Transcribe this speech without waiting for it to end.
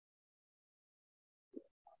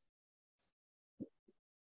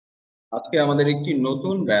আজকে আমাদের একটি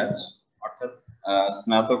নতুন ব্যাচ অর্থাৎ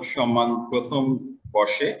স্নাতক সম্মান প্রথম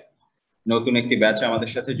বর্ষে নতুন একটি ব্যাচ আমাদের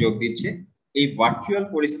সাথে যোগ দিচ্ছে। এই ভার্চুয়াল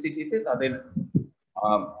পরিস্থিতিতে তাদের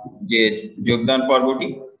যে যোগদান পর্বটি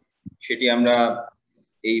সেটি আমরা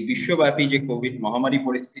এই বিশ্বব্যাপী যে কোভিড মহামারী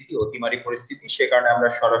পরিস্থিতি অতিমারী পরিস্থিতি সে কারণে আমরা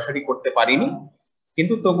সরাসরি করতে পারিনি,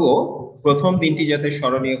 কিন্তু তবুও প্রথম দিনটি যাতে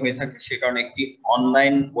স্মরণীয় হয়ে থাকে সে কারণে একটি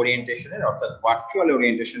অনলাইন ওরিয়েন্টেশনের অর্থাৎ ভার্চুয়াল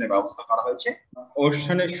ওরিয়েন্টেশনের ব্যবস্থা করা হয়েছে।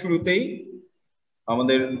 অনুষ্ঠানের শুরুতেই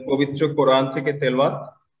আমাদের পবিত্র কোরআন থেকে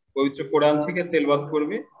তেলাওয়াত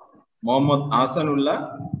করবে মোহাম্মদ আহসানুল্লাহ,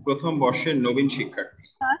 প্রথম বর্ষের নবীন শিক্ষার্থী।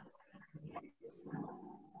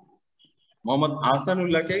 মোহাম্মদ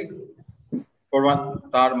আহসানুল্লাহকে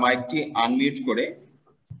তার মাইকটি আনমিউট করে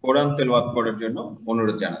কোরআন তেলাওয়াত করার জন্য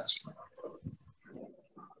অনুরোধ জানাচ্ছি।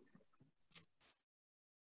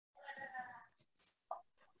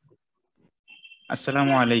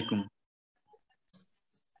 আসসালামু আলাইকুম।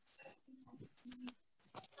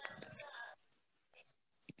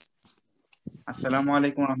 আসসালামু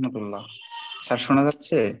আলাইকুম রহমতুল্লাহ। স্যার শোনা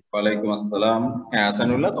যাচ্ছে? ওয়ালাইকুম আসসালাম। হ্যাঁ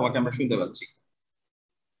আহসানুল্লাহ, তোমাকে আমরা শুনতে পাচ্ছি।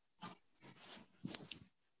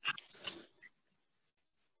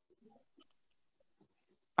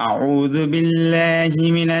 أعوذ بالله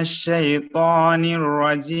من الشيطان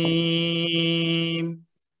الرجيم.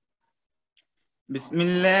 بسم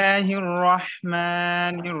الله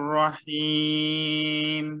الرحمن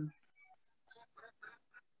الرحيم.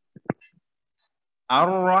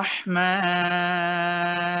 الرحمن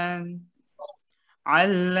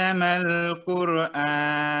علم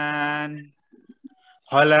القرآن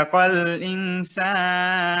خلق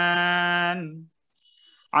الإنسان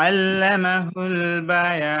علمه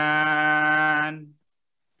البيان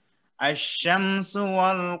الشمس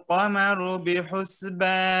والقمر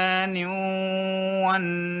بحسبان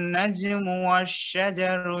والنجم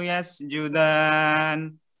والشجر يسجدان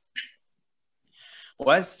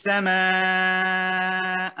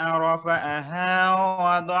والسماء رفعها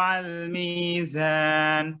ووضع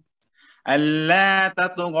الميزان ألا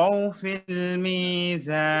تطغوا في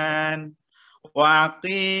الميزان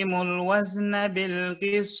وأقيموا الوزن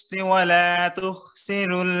بالقسط ولا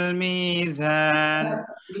تخسروا الميزان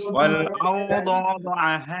والأرض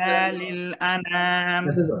وضعها للأنام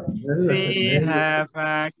فيها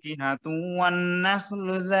فاكهة والنخل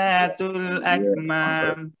ذات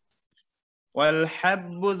الأكمام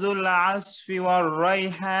والحب ذو العصف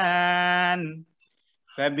والريحان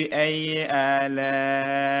فبأي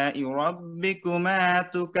آلاء ربكما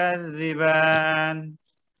تكذبان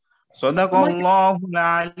صدق الله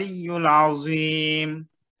العلي العظيم।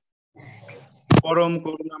 পরম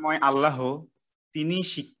করুণাময় আল্লাহ, তিনি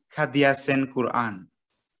শিক্ষা দিয়াছেন কুরআন,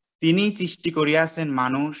 তিনি সৃষ্টি করিয়াছেন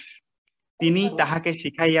মানুষ, তিনি তাহাকে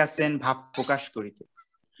শিখাইয়াছেন ভাব প্রকাশ করিতে।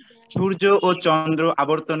 সূর্য ও চন্দ্র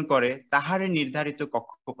আবর্তন করে তাহার নির্ধারিত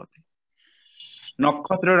কক্ষপথে,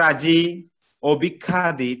 নক্ষত্র রাজি ও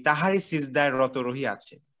বৃক্ষাদি তাহারই সিজদায় রত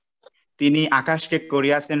রহিয়াছে। তিনি আকাশকে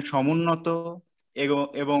করিয়াছেন সমুন্নত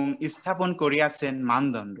এবং স্থাপন করিয়াছেন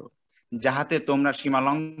মানদণ্ড, যাহাতে তোমরা সীমা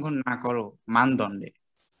লঙ্ঘন না করো। মানদণ্ডে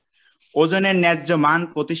ওজনের ন্যায্য মান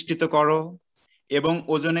প্রতিষ্ঠিত করো এবং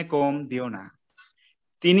ওজনে কম দিও না।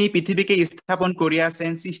 তিনি পৃথিবীকে স্থাপন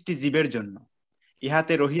করিয়াছেন সৃষ্টি জীবের জন্য,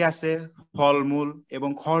 ইহাতে রহিয়াছে ফলমূল এবং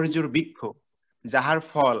খরজুর বৃক্ষ, যাহার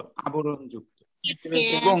ফল আবরণযুক্ত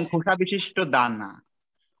এবং খোসা বিশিষ্ট দানা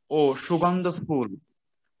ও সুগন্ধ ফুল।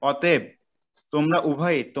 অতএব তোমরা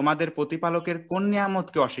উভয়ে তোমাদের প্রতিপালকের কোন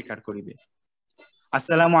নিয়ামতকে অস্বীকার করিবে?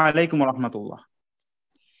 আসসালামু আলাইকুম রহমতুল্লাহ।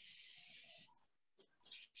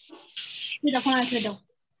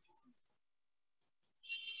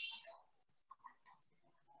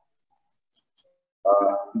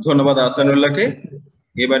 ধন্যবাদ আহসানুল্লাহকে।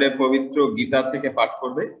 এবারে পবিত্র গীতা থেকে পাঠ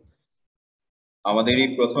করবে আমাদের এই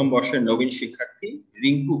প্রথম বর্ষের নবীন শিক্ষার্থী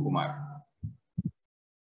রিঙ্কু কুমার।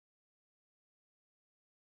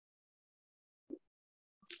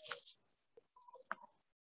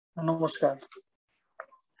 নমস্কার।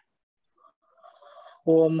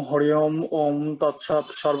 ওম হরি ওম ওম তৎসৎ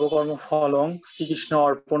সর্বকর্ম ফলং শ্রীকৃষ্ণ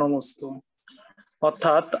অর্পণমস্তু।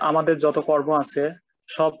 অর্থাৎ আমাদের যত কর্ম আছে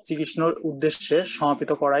সব শ্রীকৃষ্ণর উদ্দেশ্যে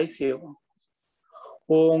সমাপিত করাই শ্রেয়।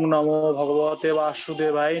 ওং নমো ভগবতে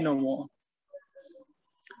বাসুদেবায় নমো।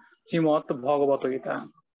 শ্রীমৎ ভগবত গীতা,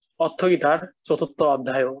 অর্থগীতার ৪র্থ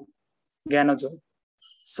অধ্যায়, জ্ঞানযোগ,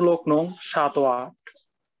 শ্লোক নং ৭ ও ৮।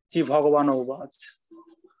 শ্রী ভগবান উবাচ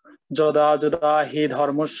যদা যদা হি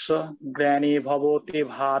ধর্মস্য গ্লানি ভবতি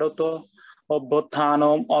ভারত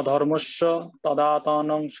অভ্যুত্থানম অধর্মস্য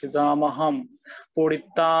তদাতনং সৃজামহম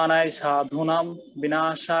পরিত্রাণায় সাধুনাম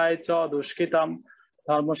বিনাশায় চ দুষ্কৃতাম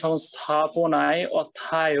ধর্ম সংস্থাপনায়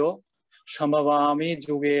অর্থায় সম্ভবামি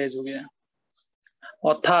যুগে যুগে।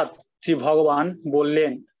 অর্থাৎ শ্রী ভগবান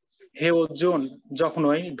বললেন, হে অর্জুন,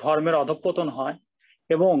 যখনই ধর্মের অধঃপতন হয়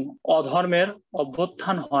এবং অধর্মের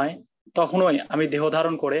অভ্যুত্থান হয়, তখনই আমি দেহ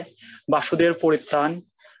ধারণ করে বাসুদেব পরিত্রাণ,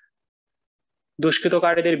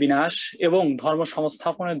 দুষ্কৃতকারীদের বিনাশ এবং ধর্ম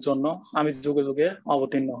সংস্থাপনের জন্য আমি যুগে যুগে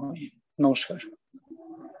অবতীর্ণ হই। নমস্কার।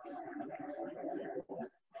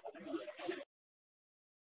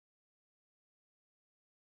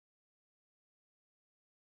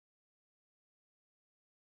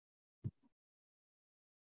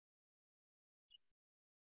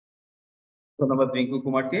 ধন্যবাদ রিঙ্কু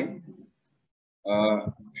কুমারকে।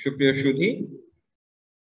 সুপ্রিয় সুধী,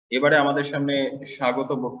 এবারে আমাদের সামনে স্বাগত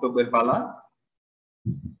বক্তব্যের পালা।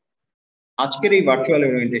 আজকের এই ভার্চুয়াল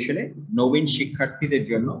ওরিয়েন্টেশনে নবীন শিক্ষার্থীদের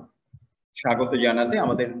জন্য স্বাগত জানাতে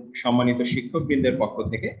আমাদের সম্মানিত শিক্ষকবৃন্দের পক্ষ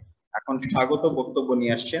থেকে এখন স্বাগত বক্তব্য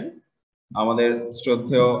নিয়ে আসছেন আমাদের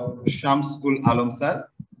শ্রদ্ধেয় শামসুল আলম স্যার।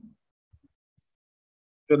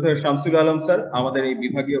 শ্রদ্ধেয় শামসুল আলম স্যার আমাদের এই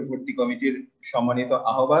বিভাগীয় ভর্তি কমিটির সম্মানিত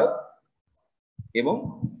আহ্বায়ক এবং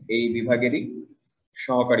এই বিভাগেরই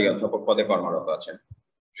সহকারী অধ্যাপক পদে কর্মরত আছেন।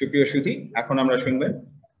 সুপ্রিয় সুধী, এখন আমরা শুনবেন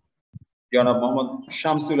জনাব মোহাম্মদ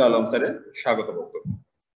শামসুল আলম স্যারের স্বাগত বক্তব্য।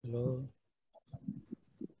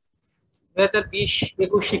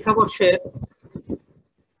 2020-21 শিক্ষাবর্ষের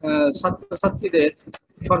ছাত্রছাত্রীদের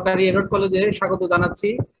সরকারি এডওয়ার্ড কলেজে স্বাগত জানাচ্ছি।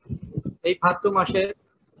 এই ভাদ্র মাসের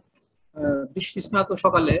বৃষ্টিস্নাত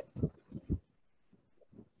সকালে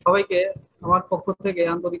সবাইকে আমার পক্ষ থেকে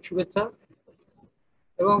আন্তরিক শুভেচ্ছা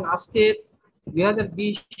এবং আজকের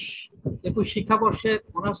 2020-21 শিক্ষাবর্ষের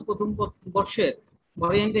অনার্স প্রথম বর্ষের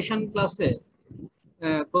ওরিয়েন্টেশন ক্লাসে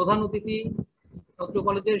প্রধান অতিথি অত্র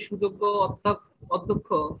কলেজের সুযোগ্য অধ্যক্ষ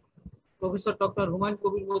প্রফেসর ডক্টর হুমায়ুন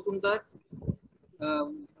কবির মজুমদার,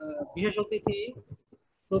 বিশেষ অতিথি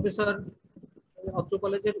প্রফেসর অত্র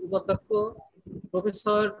কলেজের উপাধ্যক্ষ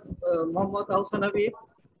প্রফেসর মোহাম্মদ আহসান হাবিব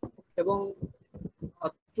এবং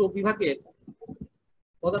অত্র বিভাগের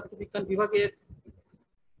পদার্থবিজ্ঞান বিভাগের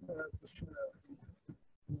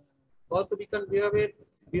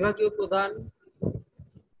বিভাগীয় প্রধান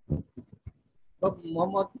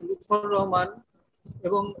মোহাম্মদ লুৎফর রহমান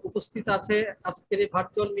এবং উপস্থিত আছে আজকের এই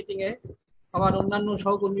ভার্চুয়াল মিটিং এ আমার অন্যান্য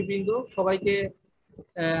সহকর্মীবৃন্দ, সবাইকে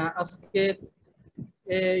আজকের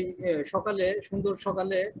এই সকালে সুন্দর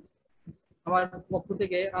সকালে আমার পক্ষ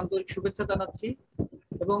থেকে আন্তরিক শুভেচ্ছা জানাচ্ছি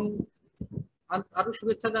এবং আরো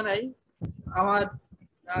শুভেচ্ছা জানাই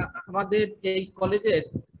আমাদের এই কলেজের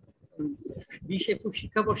 20-21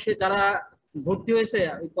 শিক্ষাবর্ষে যারা ভর্তি হয়েছে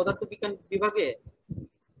পদার্থবিজ্ঞান বিভাগে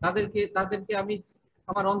তাদেরকে আমি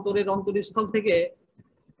আমার অন্তরস্থল থেকে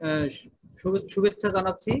শুভেচ্ছা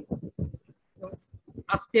জানাচ্ছি।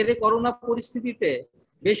 আজকের এই করোনা পরিস্থিতিতে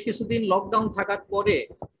বেশ কিছুদিন লকডাউন থাকার পরে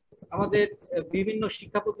আমাদের বিভিন্ন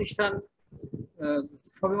শিক্ষা প্রতিষ্ঠান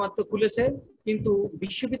সবেমাত্র খুলেছে, কিন্তু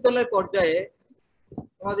বিশ্ববিদ্যালয় পর্যায়ে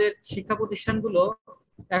আমাদের শিক্ষা প্রতিষ্ঠানগুলো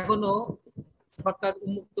এখনো সরকার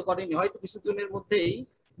উন্মুক্ত করেনি, হয়তো কিছুদিনের মধ্যেই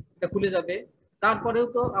এটা খুলে যাবে। তারপরেও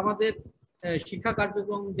তো আমাদের শিক্ষা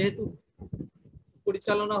কার্যক্রম যেহেতু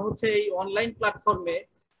পরিচালনা হচ্ছে এই অনলাইন প্ল্যাটফর্মে,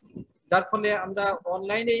 যার ফলে আমরা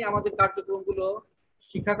অনলাইনেই আমাদের কার্যক্রমগুলো,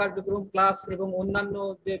 শিক্ষা কার্যক্রম, ক্লাস এবং অন্যান্য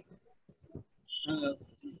যে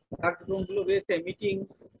কার্যক্রমগুলো রয়েছে, মিটিং,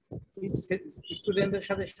 স্টুডেন্টদের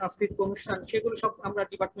সাথে সাংস্কৃতিক অনুষ্ঠান, সেগুলো সব আমরা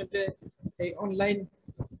ডিপার্টমেন্টে এই অনলাইন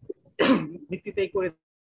ভিত্তিতেই করে।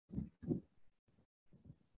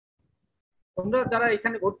 তোমরা যারা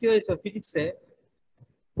এখানে ভর্তি হয়েছে ফিজিক্সে,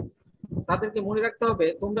 তাদেরকে মনে রাখতে হবে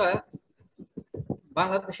তোমরা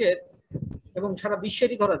বাংলাদেশের এবং সারা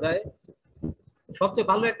বিশ্বেরই ধরা যায় সবচেয়ে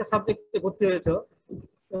ভালো একটা সাবজেক্টে ভর্তি হয়েছে।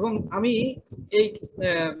 এবং আমি এই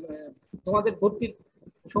তোমাদের ভর্তির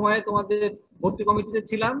সময়ে তোমাদের ভর্তি কমিটিতে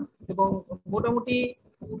ছিলাম এবং মোটামুটি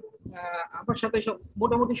আমার সাথে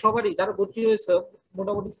মোটামুটি সবারই যারা ভর্তি হয়েছে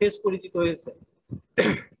মোটামুটি ফেস পরিচিত হয়েছে।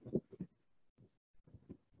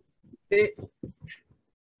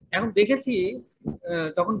 এখন দেখেছি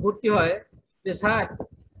যখন ভর্তি হয় যে স্যার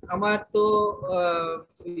আমার তো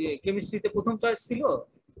কেমিস্ট্রিতে প্রথম চয়েস ছিল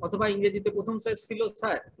অথবা ইংরেজিতে প্রথম চয়েস ছিল,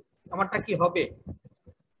 স্যার আমারটা কি হবে?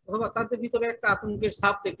 অথবা তাদের ভিতরে একটা আতঙ্কের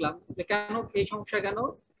ছাপ দেখলাম যে কেন এই সমস্যা, কেন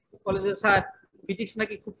কলেজে স্যার ফিজিক্স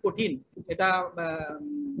নাকি খুব কঠিন, এটা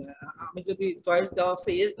আমি যদি চয়েস দেওয়া আছে,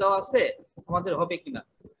 এজ দেওয়া আছে, আমাদের হবে কিনা।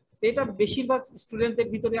 এটা বেশিরভাগ স্টুডেন্টদের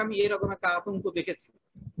ভিতরে আমি এরকম একটা আতঙ্ক দেখেছি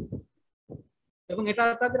এবং এটা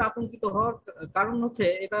তাদের আতঙ্কিত হওয়ার কারণ হচ্ছে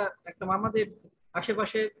এটা একটা আমাদের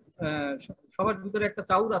আশেপাশে সবার ভিতরে একটা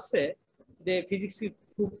চাউর আছে যে ফিজিক্স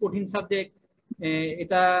খুব কঠিন সাবজেক্ট,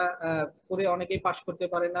 এটা করে অনেকেই পাশ করতে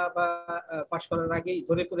পারে না বা পাশ করার আগেই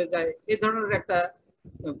ধরে করে যায়, এই ধরনের একটা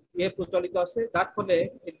প্রচলিত আছে, যার ফলে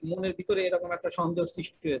মনের ভিতরে এরকম একটা সন্দেহ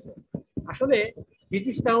সৃষ্টি হয়েছে। আসলে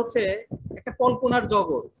ফিজিক্সটা হচ্ছে একটা কল্পনার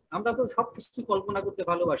জগৎ। আমরা তো সবকিছু কল্পনা করতে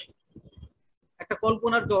ভালোবাসি। একটা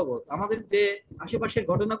কল্পনার জগৎ, আমাদের যে আশেপাশের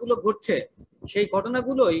ঘটনাগুলো ঘটছে সেই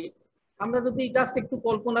ঘটনাগুলোই আমরা যদি জাস্ট একটু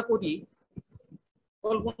কল্পনা করি,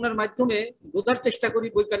 কল্পনার মাধ্যমে বোঝার চেষ্টা করি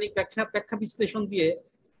বৈজ্ঞানিক ব্যাখ্যা বিশ্লেষণ দিয়ে,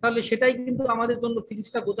 তাহলে সেটাই কিন্তু আমাদের জন্য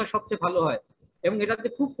ফিজিক্সটা বোঝা সবচেয়ে ভালো হয়। এবং এটা যে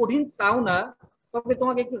খুব কঠিন তাও না, তবে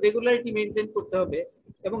তোমাকে একটু রেগুলারিটি মেনটেন করতে হবে।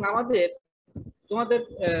 এবং তোমাদের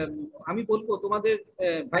আমি বলবো তোমাদের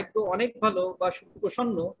ভাগ্য অনেক ভালো বা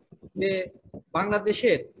প্রসন্ন যে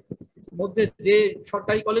বাংলাদেশের মধ্যে যে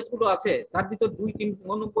সরকারি কলেজগুলো আছে তার ভিতর 2-3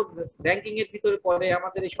 নম্বর র্যাঙ্কিং এর ভিতরে পড়ে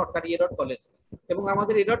আমাদের এই সরকারি এডট কলেজ। এবং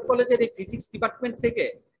আমাদের এডট কলেজের এই ফিজিক্স ডিপার্টমেন্ট থেকে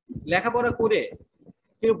লেখাপড়া করে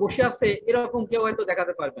কেউ বসে আসছে এরকম কেউ হয়তো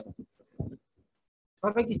দেখাতে পারবে না।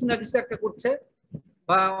 সবাই কিছু না কিছু একটা করছে,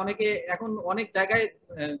 বা অনেকে এখন অনেক জায়গায়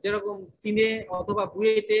যেরকম চীনে অথবা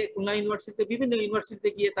বুয়েটে, খুলনা ইউনিভার্সিটিতে, বিভিন্ন ইউনিভার্সিটিতে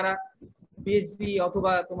গিয়ে তারা পিএইচডি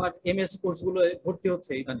অথবা তোমার এমএস কোর্স গুলো ভর্তি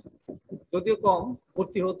হচ্ছে। এখানে যদিও কম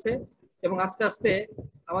ভর্তি হচ্ছে, এবং আস্তে আস্তে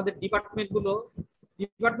আমাদের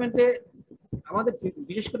ডিপার্টমেন্টে আমাদের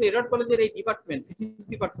বিশেষ করে এডট কলেজের এই ডিপার্টমেন্ট, ফিজিক্স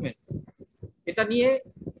ডিপার্টমেন্ট, এটা নিয়ে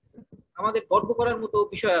আমাদের গর্ব করার মতো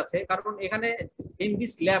বিষয় আছে। কারণ এখানে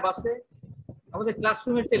এনডিস ল্যাব আছে, আমাদের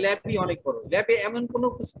ক্লাসরুমের যে ল্যাবই অনেক বড়। ল্যাবে এমন কোনো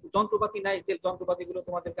যন্ত্রপাতি নাই যে যন্ত্রপাতিগুলো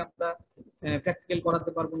তোমাদেরকে আমরা প্র্যাকটিক্যাল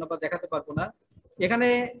করাতে পারবো না বা দেখাতে পারবো না। এখানে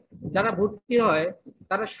যারা ভর্তি হয়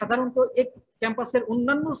তারা সাধারণত এক ক্যাম্পাসের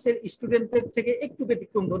অন্যান্য স্টুডেন্টদের থেকে একটু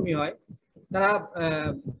ব্যতিক্রমধর্মী হয়। তারা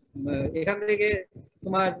এখান থেকে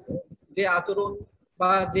তোমার যে আচরণ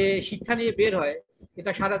বা যে শিক্ষা নিয়ে বের হয়,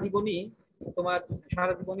 এটা সারা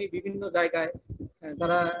জীবনই বিভিন্ন জায়গায়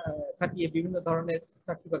তারা খাটিয়ে বিভিন্ন ধরনের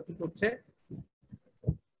চাকরি বাকরি করছে।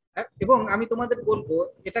 এবং আমি তোমাদের বলবো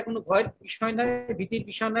এটা কোনো ভয়ের বিষয় নয়, ভীতির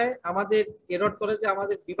বিষয় নয়। আমাদের এডট কলেজে,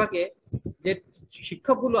 আমাদের বিভাগে যে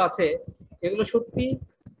শিক্ষকগুলো আছে এগুলো সত্যি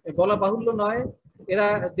বলা বাহুল্য নয়। এরা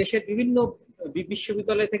দেশের বিভিন্ন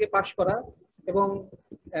বিশ্ববিদ্যালয় থেকে পাশ করা, এবং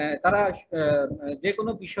তারা যে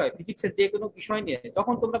কোনো বিষয়, ফিজিক্সের যে কোনো বিষয় নিয়ে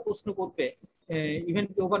যখন তোমরা প্রশ্ন করবে, ইভেন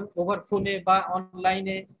ওভার ফোনে বা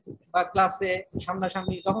অনলাইনে বা ক্লাসে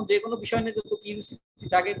সামনাসামনি, যখন যে কোনো বিষয় নিয়ে যদি কিউরিওসিটি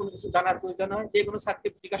জাগে, কোনো কিছু জানার প্রয়োজন হয়, যে কোনো স্যারকে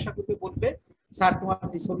জিজ্ঞাসা করবে, বলবে, স্যার তোমার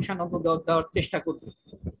সলিউশন অঙ্ক দেওয়ার চেষ্টা করবে।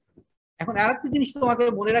 এখন আরেকটা জিনিস তোমাকে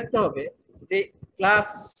মনে রাখতে হবে যে ক্লাস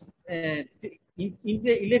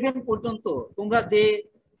 11 পর্যন্ত তোমরা যে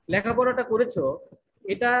লেখাপড়াটা করেছো,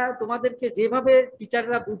 এটা তোমাদেরকে যেভাবে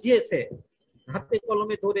টিচাররা বুঝিয়েছে হাতে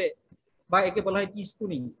কলমে ধরে, বা একে বলা হয় কি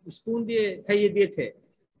স্পুন দিয়ে খাইয়ে দিয়েছে,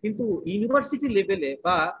 কিন্তু ইউনিভার্সিটি লেভেলে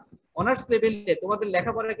বা অনার্স লেভেলে তোমাদের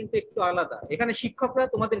লেখাপড়া কিন্তু একটু আলাদা। এখানে শিক্ষকরা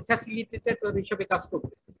তোমাদের ফ্যাসিলিটেটর হিসেবে কাজ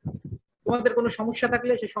করবে। তোমাদের কোনো সমস্যা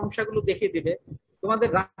থাকলে সেই সমস্যাগুলো দেখিয়ে দিবে, তোমাদের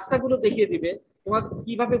রাস্তাগুলো দেখিয়ে দিবে, তোমার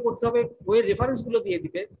কিভাবে করতে হবে বইয়ের রেফারেন্স গুলো দিয়ে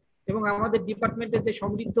দিবে। এবং আমাদের ডিপার্টমেন্টের যে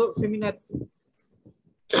সমৃদ্ধ সেমিনার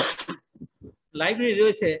লাইব্রেরি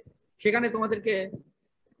রয়েছে, সেখানে তোমাদেরকে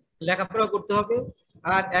লেখাপড়া করতে হবে।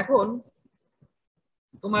 আর এখন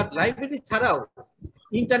তোমার লাইব্রেরি ছাড়াও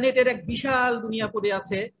ইন্টারনেটের এক বিশাল দুনিয়া পড়ে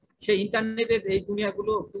আছে। সেই ইন্টারনেটের এই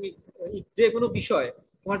দুনিয়াগুলো তুমি যে কোনো বিষয়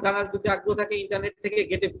তোমার জানার যদি আগ্রহ থাকে, ইন্টারনেট থেকে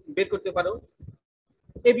ঘেটে বের করতে পারো।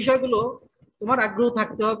 এই বিষয়গুলো তোমার আগ্রহ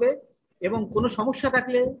থাকতে হবে, এবং কোনো সমস্যা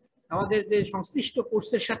থাকলে আমাদের যে সংশ্লিষ্ট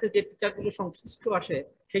কোর্সের সাথে যে টিচারগুলো সংশ্লিষ্ট আসে,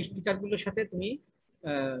 সেই টিচারগুলোর সাথে তুমি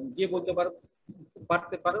গিয়ে বলতে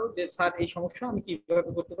পারতে পারো যে স্যার এই সমস্যা আমি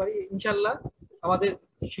কিভাবে করতে পারি। ইনশাল্লাহ আমাদের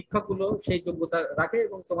শিক্ষকগুলো সেই যোগ্যতা রাখে,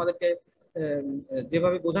 এবং তোমাদেরকে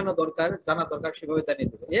যেভাবে বোঝানো দরকার, জানা দরকার, সেভাবে জানিয়ে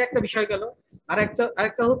দেবে। এই একটা বিষয় গেল।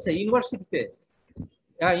 আরেকটা হচ্ছে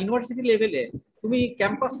ইউনিভার্সিটি লেভেলে তুমি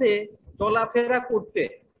ক্যাম্পাসে চলাফেরা করতে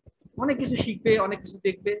অনেক কিছু শিখবে, অনেক কিছু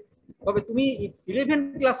দেখবে। তবে তুমি 12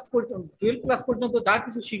 ক্লাস পর্যন্ত যা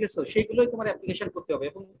কিছু শিখেছো সেইগুলোই তোমার অ্যাপ্লিকেশন করতে হবে।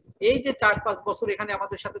 এবং এই যে 4-5 বছর এখানে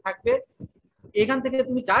আমাদের সাথে থাকবে, এখান থেকে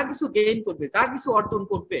তুমি যা কিছু গেইন করবে, যা কিছু অর্জন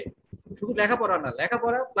করবে, শুধু লেখাপড়া না,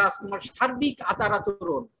 লেখাপড়া প্লাস তোমার সার্বিক আচার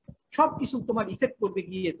আচরণ সবকিছু তোমার ইফেক্ট করবে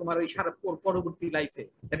গিয়ে তোমার ওই সারা পরবর্তী লাইফে,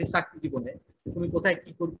 চাকরি জীবনে তুমি কোথায়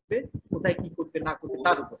কি করবে, কোথায় কি করবে না করবে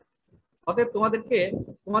তার উপর। অতএব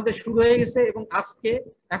তোমাদের শুরু হয়ে গেছে, এবং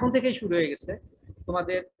এখন থেকেই শুরু হয়ে গেছে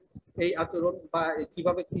তোমাদের এই আচরণ, বা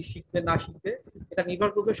কিভাবে কি শিখবে না শিখবে এটা নির্ভর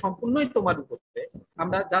করবে সম্পূর্ণই তোমার উপরে।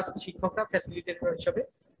 আমরা জাস্ট শিক্ষকরা ফ্যাসিলিটেটর হিসেবে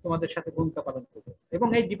তোমাদের সাথে ভূমিকা পালন করবো। এবং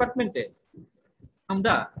এই ডিপার্টমেন্টে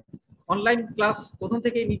আমরা অনলাইন ক্লাস প্রথম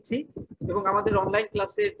থেকেই নিচ্ছি, এবং আমাদের অনলাইন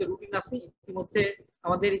ক্লাসের যে রুটিন আছে, ইতিমধ্যে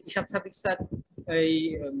আমাদের ইশাদ সাদিক স্যার এই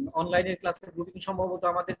অনলাইনের ক্লাসের রুটিন সম্ভবত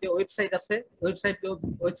আমাদের যে ওয়েবসাইট আছে,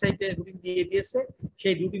 ওয়েবসাইটে রুটিন দিয়ে দিয়েছে।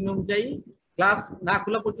 সেই রুটিন অনুযায়ী ক্লাস না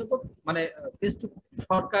খোলা পর্যন্ত, মানে ফেস টু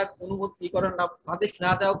সরকার অনুমতিকরণ আদেশ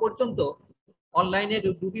না দেওয়া পর্যন্ত অনলাইনে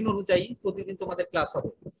রুটিন অনুযায়ী প্রতিদিন তোমাদের ক্লাস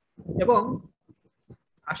হবে এবং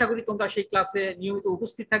আশা করি তোমরা সেই ক্লাসে নিয়মিত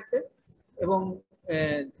উপস্থিত থাকবে এবং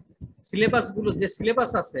সিলেবাস গুলো যে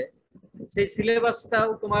সিলেবাস আছে সেই সিলেবাসটাও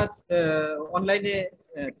তোমার অনলাইনে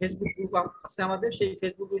ফেসবুক গ্রুপ আছে আমাদের, সেই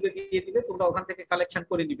ফেসবুক গ্রুপে দিয়ে দিবে, তোমরা ওখান থেকে কালেকশন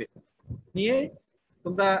করে নিবে, নিয়ে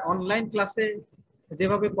তোমরা অনলাইন ক্লাসে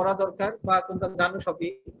যেভাবে পড়া দরকার বা তোমরা জানো সবই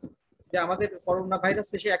যে আমাদের করোনা ভাইরাস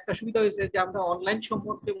শেষে একটা সুবিধা হয়েছে যে আমরা অনলাইন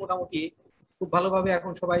সম্পর্কে মোটামুটি খুব ভালোভাবে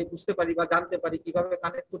এখন সবাই বুঝতে পারি বা জানতে পারি কিভাবে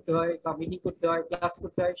কানেক্ট করতে হয় বা মিটিং করতে হয়, ক্লাস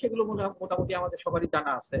করতে হয়, সেগুলো মোটামুটি আমাদের সবারই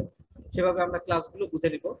জানা আছে। সেভাবে আমরা ক্লাসগুলো বুঝে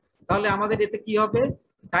নিব, তাহলে আমাদের এতে কি হবে,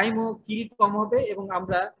 টাইমও কিল কম হবে এবং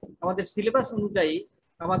আমরা আমাদের সিলেবাস অনুযায়ী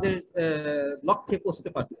আমাদের লক্ষ্যে পৌঁছতে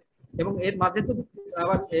পারবো। এবং এর মাঝে যদি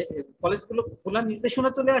আবার কলেজগুলো খোলার নির্দেশনা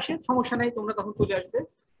চলে আসে, সমস্যা নাই, তোমরা তখন চলে আসবে,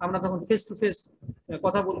 আমরা তখন ফেস টু ফেস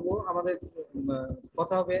কথা বলবো, আমাদের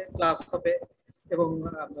কথা হবে, ক্লাস হবে এবং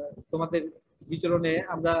তোমাদের বিচরণে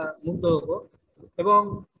আমরা মুগ্ধ হব। এবং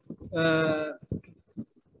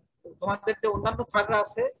তোমাদের যে অন্যান্য স্যাররা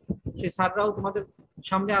আছে সেই স্যাররাও তোমাদের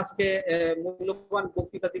সামনে আজকে মূল্যবান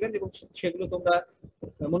বক্তৃতা দিবেন এবং সেগুলো তোমরা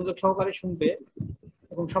মনোযোগ সহকারে শুনবে।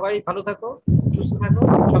 এবং সবাই ভালো থাকো, সুস্থ থাকো,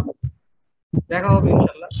 দেখা হবে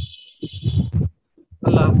ইনশাআল্লাহ।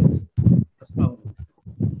 আল্লাহ হাফেজ। আসসালামু আলাইকুম।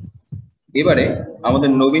 এবারে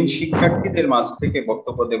আমাদের নবীন শিক্ষার্থীদের মাঝ থেকে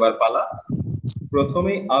বক্তব্য দেবার পালা।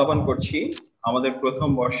 প্রথমেই আহ্বান করছি আমাদের প্রথম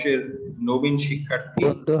বর্ষের নবীন শিক্ষার্থী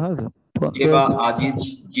জেবা আজিজ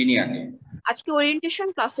জিনিয়াকে। আজকে ওরিয়েন্টেশন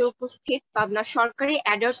ক্লাসে উপস্থিত পাবনা সরকারি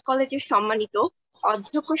অ্যাডাল্ট কলেজের সম্মানিত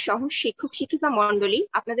অধ্যক্ষ সহ শিক্ষক শিক্ষিকা মণ্ডলী,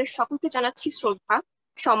 আপনাদের সকলকে জানাচ্ছি শ্রদ্ধা,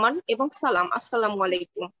 সম্মান এবং সালাম। আসসালামু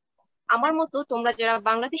আলাইকুম। আমার মতো তোমরা যারা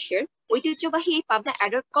বাংলাদেশের ঐতিহ্যবাহী পাবনা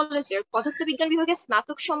অ্যাডাল্ট কলেজের পদার্থবিজ্ঞান বিভাগে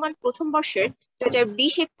স্নাতক সম্মান প্রথম বর্ষের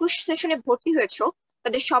 2020-21 সেশনে ভর্তি হয়েছো,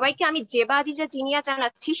 তাদের সবাইকে আমি জেবা আজিজা জিনিয়া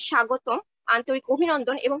জানাচ্ছি স্বাগতম, আন্তরিক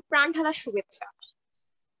অভিনন্দন এবং প্রাণ ঢালা শুভেচ্ছা।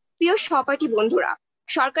 প্রিয় সহপাঠী বন্ধুরা,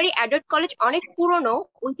 সরকারি অ্যাডাল্ট কলেজ অনেক পুরনো,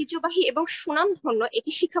 ঐতিহ্যবাহী এবং সুনামধন্য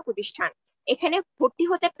একটি শিক্ষা প্রতিষ্ঠান। এখানে ভর্তি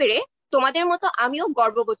হতে পেরে তোমাদের মতো আমিও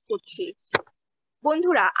গর্ববোধ করছি।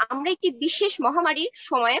 বন্ধুরা, আমরা একটি বিশেষ মহামারীর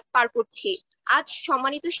সময়ে পার করছি। আজ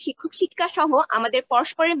সম্মানিত শিক্ষক শিক্ষিকা সহ আমাদের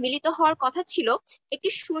পরস্পরের মিলিত হওয়ার কথা ছিল একটি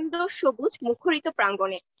সুন্দর সবুজ মুখরিত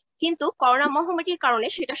প্রাঙ্গণে, কিন্তু করোনা মহামারীর কারণে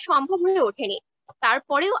সেটা সম্ভব হয়ে ওঠেনি।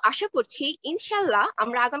 তারপরেও আশা করছি ইনশাআল্লাহ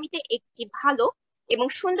আমরা আগামীতে একটি ভালো এবং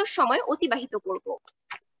সুন্দর সময় অতিবাহিত করব।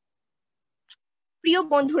 প্রিয়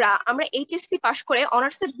বন্ধুরা, আমরা এইচএসসি পাশ করে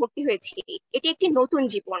অনার্সে ভর্তি হয়েছি। এটি একটি নতুন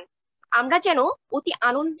জীবন। আমরা যেন অতি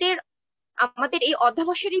আনন্দের আমাদের এই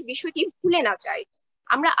অধ্যাবসায়ের এই বিষয়টি ভুলে না যাই।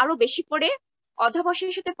 আমরা আরো বেশি করে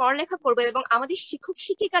অধ্যাবসায়ের সাথে পড়ালেখা করব এবং আমাদের শিক্ষক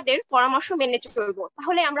শিক্ষিকাদের পরামর্শ মেনে চলবো,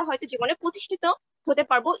 তাহলে আমরা হয়তো জীবনে প্রতিষ্ঠিত হতে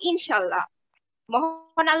পারবো ইনশাআল্লাহ।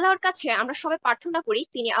 মহান আল্লাহর কাছে আমরা সবাই প্রার্থনা করি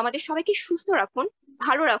তিনি আমাদের সবাইকে সুস্থ রাখুন,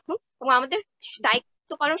 ভালো রাখুন এবং আমাদের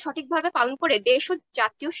দায়িত্ব পালন সঠিকভাবে পালন করে দেশ ও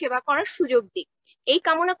জাতীয় সেবা করার সুযোগ দিক। এই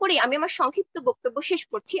কামনা করে আমি আমার সংক্ষিপ্ত বক্তব্য শেষ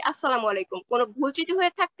করছি। আসসালামু আলাইকুম। কোনো ভুল ত্রুটি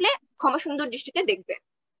হয়ে থাকলে ক্ষমা সুন্দর দৃষ্টিতে দেখবেন।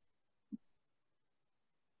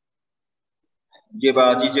 জেবা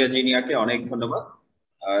আজিজা জিনিয়াকে অনেক ধন্যবাদ।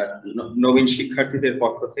 আর নবীন শিক্ষার্থীদের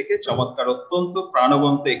পক্ষ থেকে চমৎকার, অত্যন্ত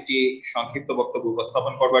প্রাণবন্ত একটি সংক্ষিপ্ত বক্তব্য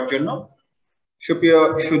উপস্থাপন করবার জন্য। সুপ্রিয়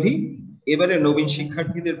সুধী, এবারে নবীন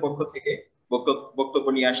শিক্ষার্থীদের পক্ষ থেকে বক্তব্য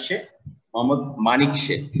নিয়ে আসছে মোহাম্মদ মানিক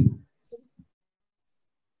শেখ।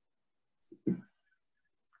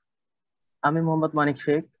 আমি মোহাম্মদ মানিক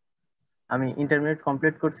শেখ। আমি ইন্টারমিডিয়েট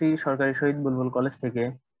কমপ্লিট করছি সরকারি শহীদ বুলবুল কলেজ থেকে।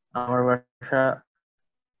 আমার বাসা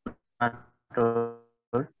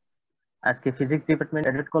নাটোর। আজকে ফিজিক্স ডিপার্টমেন্ট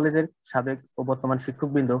অ্যাডাল্ট কলেজের সাবেক ও বর্তমান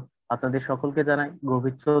শিক্ষকবৃন্দ, আপনাদের সকলকে জানাই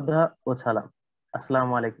গভীর শ্রদ্ধা ও সালাম।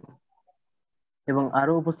 আসসালামু আলাইকুম। এবং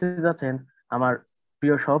আরো উপস্থিত আছেন আমার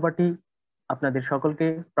প্রিয় সহপাঠী, আপনাদের সকলকে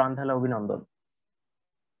প্রাণ ঢালা অভিনন্দন।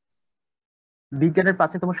 বিজ্ঞানের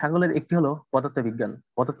প্রাচীনতম সাগরের একটি হলো পদার্থবিজ্ঞান।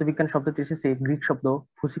 পদার্থবিজ্ঞান শব্দটি এসেছে গ্রিক শব্দ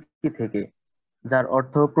ফুসিকি থেকে, যার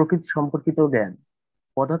অর্থ প্রকৃতি সম্পর্কিত জ্ঞান।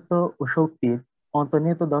 পদার্থ ও শক্তির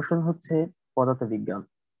অন্তর্নিহিত দর্শন হচ্ছে পদার্থবিজ্ঞান।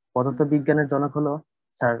 পদার্থবিজ্ঞানের জনক হলো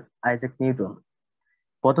স্যার আইজাক নিউটন।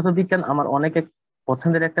 পদার্থবিজ্ঞান আমার অনেক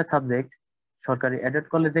পছন্দের একটা সাবজেক্ট। সরকারি অ্যাডাল্ট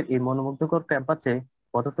কলেজের এই মনোমুগ্ধকর ক্যাম্পাসে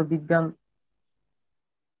পদার্থবিজ্ঞান,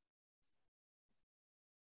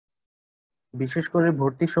 বিশেষ করে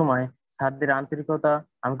ভর্তির সময় স্যারদের আন্তরিকতা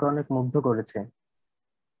আমাকে অনেক মুগ্ধ করেছে।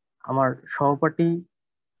 আমার সহপাঠী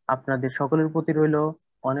আপনাদের সকলের প্রতি রইল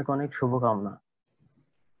অনেক অনেক শুভকামনা।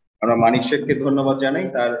 আমরা মানিক শেখকে ধন্যবাদ জানাই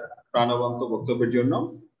তার প্রাণবন্ত বক্তব্যের জন্য।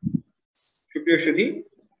 সুপ্রিয় সুধী,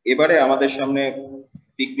 এবারে আমাদের সামনে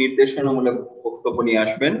দিক নির্দেশনামূলক বক্তব্য নিয়ে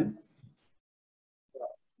আসবেন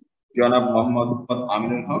জনাব মোহাম্মদ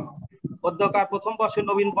আমিনুল হক। অধ্যকার প্রথম বর্ষের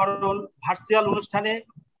নবীন বরণ ভার্চুয়াল অনুষ্ঠানে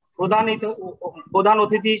প্রধান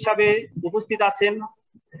অতিথি হিসাবে উপস্থিত আছেন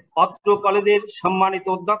অত্র কলেজের সম্মানিত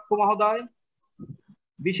অধ্যক্ষ মহোদয়।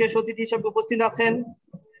 বিশেষ অতিথি হিসেবে উপস্থিত আছেন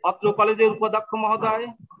অত্র কলেজের উপাধ্যক্ষ মহোদয়,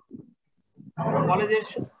 কলেজের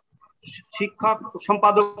শিক্ষক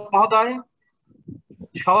সম্পাদক মহোদয়।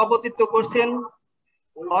 সভাপতিত্ব করছেন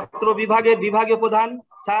অত্র বিভাগের বিভাগীয় প্রধান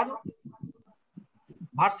স্যার।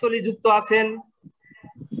 ভার্চুয়ালি যুক্ত আছেন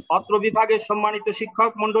অত্র বিভাগের সম্মানিত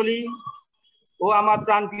শিক্ষক মন্ডলী ও আমার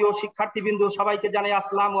প্রাণপ্রিয় শিক্ষার্থীবৃন্দ, সবাইকে জানাই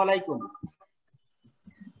আসসালামু আলাইকুম।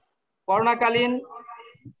 করোনাকালীন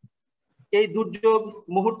এই দুর্যোগ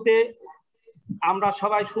মুহূর্তে আমরা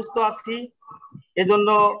সবাই সুস্থ আছি, এজন্য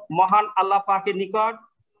মহান আল্লাহ পাকের নিকট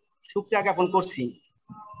শুকরিয়া জ্ঞাপন করছি।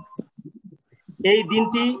 এই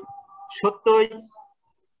দিনটি সত্যই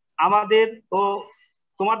আমাদের ও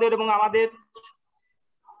তোমাদের এবং আমাদের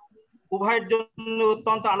উভয়ের জন্য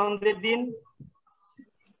অত্যন্ত আনন্দের দিন।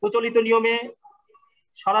 প্রচলিত নিয়মে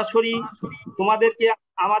সরাসরি তোমাদেরকে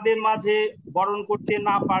আমাদের মাঝে বরণ করতে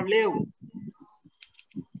না পারলেও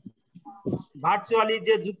ভার্চুয়ালি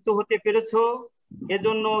যে যুক্ত হতে পেরেছো,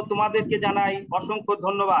 এজন্য তোমাদেরকে জানাই অসংখ্য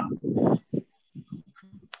ধন্যবাদ।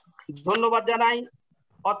 ধন্যবাদ জানাই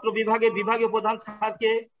অত্র বিভাগের বিভাগীয় প্রধান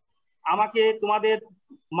স্যারকে আমাকে তোমাদের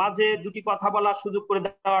মাঝে দুটি কথা বলার সুযোগ করে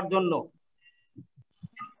দেওয়ার জন্য।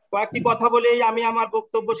 কয়েকটি কথা বলেই আমি আমার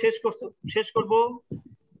বক্তব্য শেষ করব।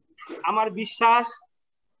 আমার বিশ্বাস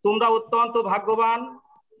তোমরা অত্যন্ত ভাগ্যবান,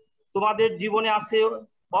 তোমাদের জীবনে আছে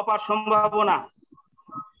অপার সম্ভাবনা,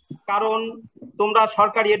 কারণ তোমরা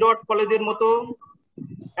সরকারি এডওয়ার্ড কলেজের মতো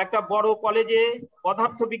একটা বড় কলেজে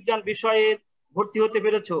পদার্থবিজ্ঞান বিষয়ে ভর্তি হতে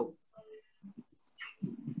পেরেছো।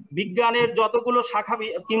 বিজ্ঞানের যতগুলো শাখা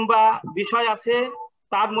কিংবা বিষয় আছে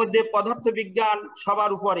তার মধ্যে পদার্থবিজ্ঞান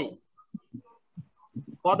সবার উপরে।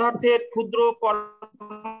 পদার্থের ক্ষুদ্র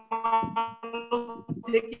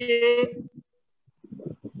থেকে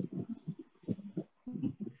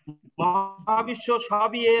মহাবিশ্ব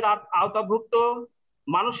সবই এর আওতাভুক্ত।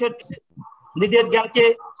 মানুষের নিজের জ্ঞানকে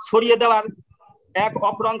ছড়িয়ে দেওয়ার এক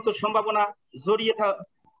অফুরন্ত সম্ভাবনা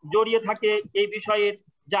জড়িয়ে থাকে এই বিষয়ের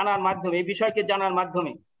জানার মাধ্যমে, এই বিষয়কে জানার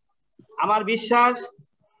মাধ্যমে। আমার বিশ্বাস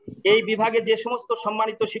এই বিভাগে যে সমস্ত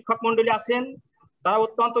সম্মানিত শিক্ষক মন্ডলী আছেন তারা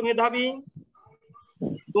অত্যন্ত মেধাবী।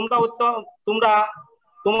 তোমরা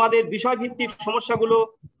তোমাদের বিষয়ভিত্তিক সমস্যাগুলো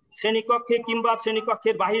শ্রেণীকক্ষে কিংবা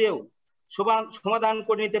শ্রেণীকক্ষের বাহিরেও সমাধান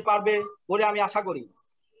করে নিতে পারবে বলে আমি আশা করি।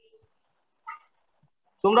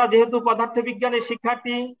 তোমরা যেহেতু পদার্থবিজ্ঞানের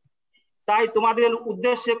শিক্ষার্থী, তাই তোমাদের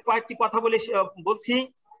উদ্দেশ্যে কয়েকটি কথা বলছি।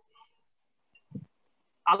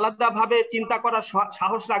 আলাদাভাবে চিন্তা করার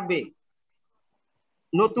সাহস রাখবে,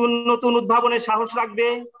 নতুন নতুন উদ্ভাবনের সাহস রাখবে,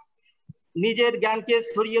 নিজের জ্ঞানকে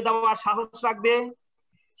ছড়িয়ে দেওয়ার সাহস রাখবে,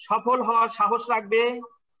 সফল হওয়ার সাহস রাখবে।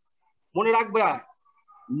 মনে রাখবে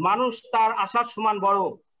মানুষ তার আশার সমান বড়।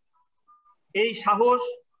 এই সাহস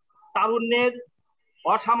তারুণ্যের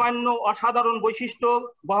অসামান্য অসাধারণ বৈশিষ্ট্য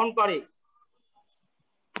বহন করে।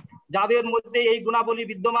 যাদের মধ্যে এই গুণাবলী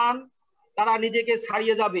বিদ্যমান তারা নিজেকে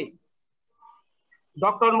ছাড়িয়ে যাবে।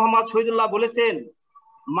 ডক্টর মোহাম্মদ শহীদুল্লাহ বলেছেন,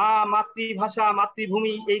 মা, মাতৃভাষা,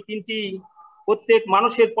 মাতৃভূমি এই তিনটি প্রত্যেক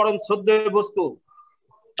মানুষের পরম শ্রদ্ধেয় বস্তু।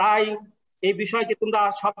 তাই এই বিষয়কে তোমরা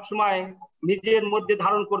সবসময় নিজের মধ্যে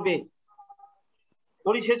ধারণ করবে।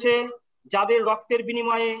 পরিশেষে যাদের রক্তের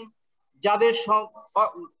বিনিময়ে,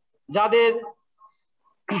 যাদের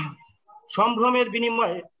সম্ভ্রমের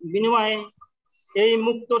বিনিময়ে এই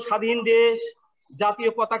মুক্ত স্বাধীন দেশ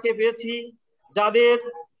জাতীয় পতাকা পেয়েছি,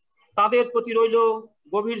 তাদের প্রতি রইল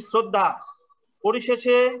গভীর শ্রদ্ধা।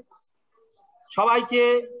 পরিশেষে সবাইকে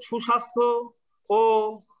সুস্বাস্থ্য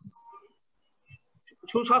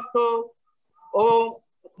ও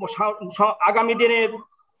আগামী দিনের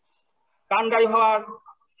কান্ডারি হওয়ার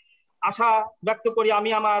আশা ব্যক্ত করি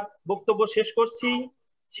আমি আমার বক্তব্য শেষ করছি।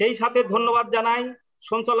 সেই সাথে ধন্যবাদ জানাই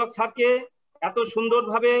সঞ্চালক স্যারকে, এত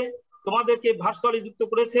সুন্দরভাবে তোমাদেরকে ভার্চুয়ালি যুক্ত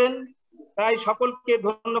করেছেন। তাই সকলকে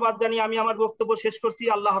ধন্যবাদ জানিয়ে আমি আমার বক্তব্য শেষ করছি।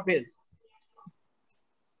 আল্লাহ হাফেজ।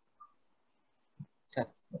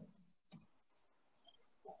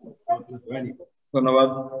 ধন্যবাদ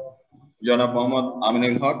জনাব মোহাম্মদ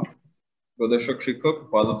আমিনুল হক, প্রদর্শক শিক্ষক,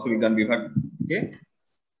 পদার্থবিজ্ঞান বিভাগকে।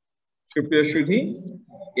 সুপ্রিয় সুধী,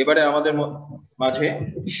 এবারে আমাদের মাঝে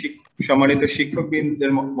সম্মানিত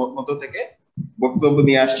শিক্ষকবৃন্দের মধ্য থেকে বক্তব্য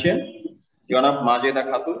নিয়ে আসছেন জনাব মাজেদা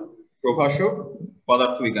খাতুন, প্রভাষক,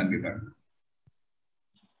 পদার্থবিজ্ঞান বিভাগ।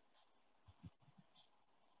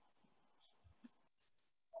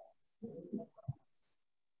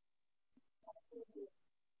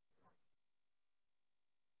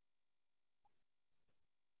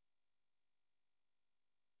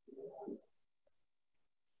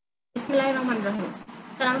 বিসমিল্লাহির রহমানির রহিম।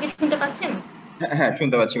 স্যার আমাকে শুনতে পাচ্ছেন? হ্যাঁ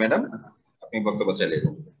শুনতে পাচ্ছি ম্যাডাম, আপনি বক্তব্য চালিয়ে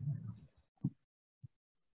যান।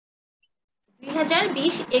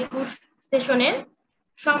 2020-21 সেশনের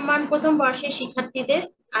সম্মান প্রথম বর্ষের শিক্ষার্থীদের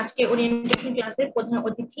আজকে ওরিয়েন্টেশন ক্লাসের প্রধান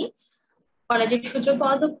অতিথি কলেজের সুযোগ্য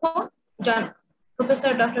অধ্যক্ষ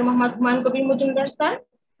professor doctor Mohammad Humayun Kabir Majumdar sir,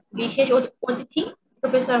 বিশেষ অতিথি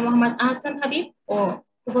প্রফেসর মোহাম্মদ আহসান হাবিব ও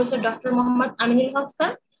প্রফেসর ডক্টর মোহাম্মদ আমিনুল হক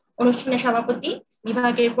স্যার, অনুষ্ঠানের সভাপতি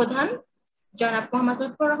বিভাগের প্রধান জনাব মোহাম্মদ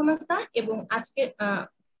লুৎফর রহমান স্যার এবং আজকের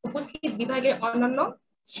উপস্থিত বিভাগের অন্যান্য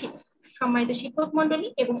সম্মানিত শিক্ষক মন্ডলী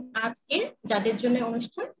এবং আজকের যাদের জন্য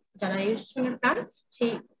অনুষ্ঠান, যারা এই অনুষ্ঠানের প্রাণ,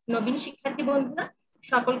 সেই নবীন শিক্ষার্থী বন্ধুরা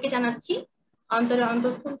সকলকে জানাচ্ছি অন্তরের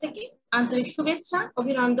অন্তঃস্থল থেকে আন্তরিক শুভেচ্ছা,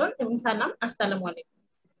 অভিনন্দন এবং সালাম। আসসালামু আলাইকুম।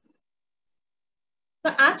 তো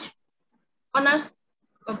আজ অনার্স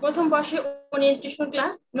প্রথম বর্ষের ওরিয়েন্টেশন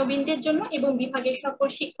ক্লাস নবীনদের জন্য এবং বিভাগের সকল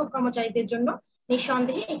শিক্ষক কর্মচারীদের জন্য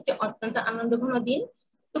নিঃসন্দেহে একটি অত্যন্ত আনন্দঘন দিন।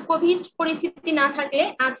 তো কোভিড পরিস্থিতি না থাকলে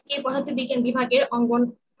আজকে পদার্থবিজ্ঞান বিভাগের অঙ্গন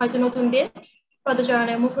হয়তো নতুনদের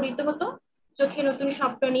পদচারণায় মুখরিত হতো। চোখে নতুন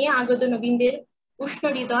স্বপ্ন নিয়ে আগত নবীনদের উষ্ণ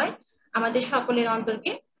হৃদয় আমাদের সকলের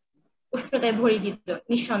অন্তরকে উষ্ণতায় ভরিয়ে দিত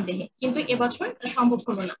নিঃসন্দেহে, কিন্তু এবছর সম্ভব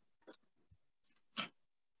হলো না।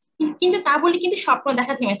 কিন্তু তা বলি কিন্তু স্বপ্ন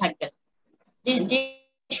দেখা থেমে থাকবে, যে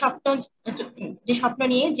স্বপ্ন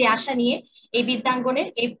নিয়ে, যে আশা নিয়ে এই বিদ্যাঙ্গনের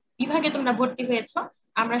এই বিভাগে তোমরা ভর্তি হয়েছ,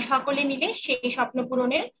 আমরা সকলে মিলে সেই স্বপ্ন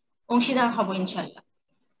পূরণের অংশীদার হব ইনশাল্লাহ।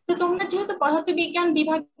 তো তোমরা যেহেতু পদার্থবিজ্ঞান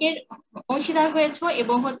বিভাগের অংশীদার হয়েছ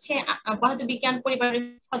এবং পদার্থবিজ্ঞান পরিবারের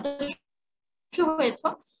সদস্য হয়েছ,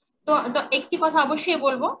 তো একটি কথা অবশ্যই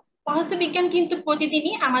বলবো, পদার্থবিজ্ঞান কিন্তু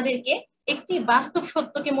প্রতিদিনই আমাদেরকে একটি বাস্তব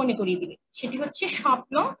সত্যকে মনে করিয়ে দিবে। সেটি হচ্ছে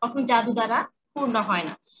স্বপ্ন কখন জাদু দ্বারা পূর্ণ হয়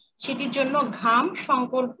না, সেটির জন্য ঘাম,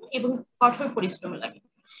 সংকল্প এবং কঠোর পরিশ্রম লাগে।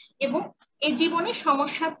 এবং এই জীবনে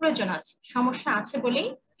সমস্যার প্রয়োজন আছে, সমস্যা আছে বলেই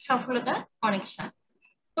সফলতার অনেক স্বাদ।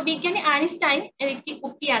 তো বিজ্ঞানী আইনস্টাইন এর একটি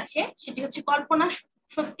উক্তি আছে, সেটি হচ্ছে কল্পনা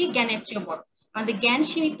সত্যি জ্ঞানের চেয়ে বড়। আমাদের জ্ঞান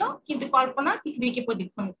সীমিত, কিন্তু কল্পনা পৃথিবীকে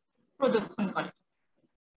প্রদক্ষিণ করে।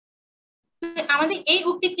 আমাদের এই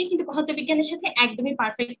উক্তিটি কিন্তু পদার্থবিজ্ঞানের সাথে একদমই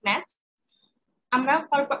পারফেক্ট ম্যাচ। আমরা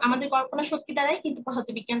আমাদের কল্পনা শক্তি দ্বারাই কিন্তু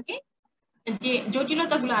পদার্থবিজ্ঞানকে যে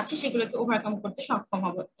জটিলতাগুলো আছে সেগুলোকে ওভারকাম করতে সক্ষম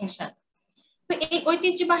হব ইনশাআল্লাহ। তো এই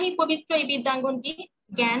ঐতিহ্যবাহী পবিত্র এই বিদ্যাঙ্গনটি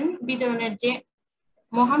জ্ঞান বিতরণের যে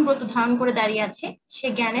মহান ব্রত ধারণ করে দাঁড়িয়ে আছে, সে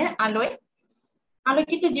জ্ঞানের আলোয়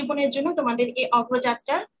আলোকিত জীবনের জন্য তোমাদের এই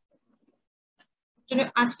অগ্রযাত্রার জন্য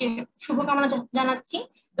আজকে শুভকামনা জানাচ্ছি।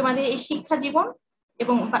 তোমাদের এই শিক্ষা জীবন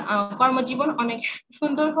এবং কর্মজীবন অনেক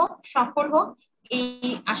সুন্দর হোক, সফল হোক, এই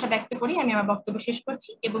আশা ব্যক্ত করি আমি আমার বক্তব্য শেষ করছি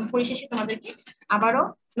এবং পরিশেষে তোমাদেরকে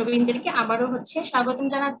নবীনদেরকে আবারও স্বাগতম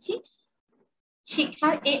জানাচ্ছি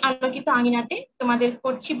শিক্ষার এই আলোকিত আঙিনাতে। তোমাদের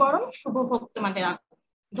করছি বরং শুভ হোক তোমাদের।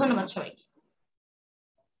 ধন্যবাদ সবাইকে।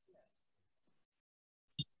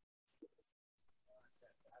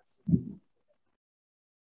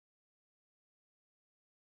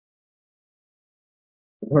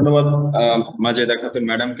 ধন্যবাদ মাজেদা খাতুন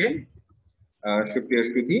ম্যাডামকে। সুপ্রিয়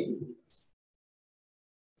সুধী,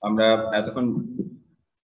 আমরা এতক্ষণ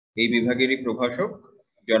এই বিভাগেরই প্রভাষক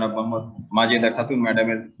জনাব মোহাম্মদ মাজেদা খাতুন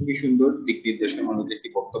ম্যাডামের খুবই সুন্দর দিক নির্দেশনামূলক একটি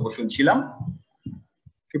বক্তব্য শুনছিলাম।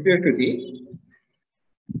 সুপ্রিয় সুধী,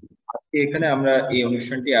 আজকে এখানে আমরা এই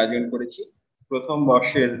অনুষ্ঠানটি আয়োজন করেছি প্রথম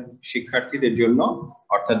বর্ষের শিক্ষার্থীদের জন্য,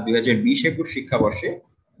 অর্থাৎ 2020-21 শিক্ষাবর্ষে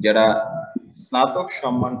যারা স্নাতক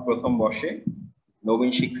সম্মান প্রথম বর্ষে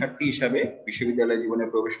নবীন শিক্ষার্থী হিসাবে বিশ্ববিদ্যালয় জীবনে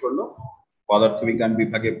প্রবেশ করলো পদার্থবিজ্ঞান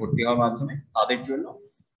বিভাগে ভর্তি হওয়ার মাধ্যমে, তাদের জন্য।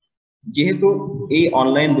 যেহেতু এই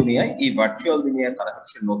অনলাইন দুনিয়ায়, এই ভার্চুয়াল দুনিয়ায় তারা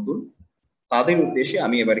হচ্ছে নতুন, তাদের উদ্দেশ্যে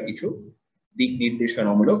আমি এবারে কিছু দিক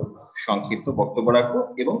নির্দেশনামূলক সংক্ষিপ্ত বক্তব্য রাখবো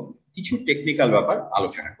এবং কিছু টেকনিক্যাল ব্যাপার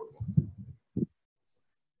আলোচনা করব।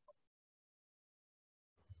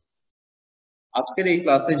 আজকের এই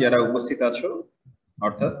ক্লাসে যারা উপস্থিত আছো,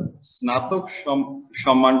 অর্থাৎ স্নাতক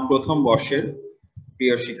সম্মান প্রথম বর্ষের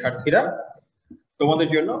প্রিয় শিক্ষার্থীরা, তোমাদের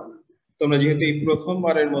জন্য, তোমরা যেহেতু এই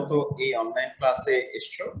প্রথমবারের মতো এই অনলাইন ক্লাসে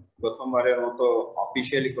এসছো, প্রথমবারের মতো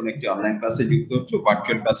অফিসিয়ালি কোন একটি অনলাইন ক্লাসে যুক্ত হচ্ছে,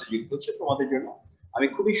 ভার্চুয়াল ক্লাসে যুক্ত হচ্ছে, তোমাদের জন্য আমি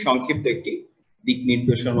খুবই সংক্ষিপ্ত একটি দিক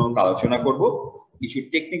নির্দেশনামূলক আলোচনা করব, কিছু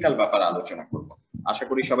টেকনিক্যাল ব্যাপার আলোচনা করব। আশা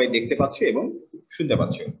করি সবাই দেখতে পাচ্ছ এবং শুনতে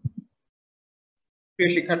পাচ্ছ। প্রিয়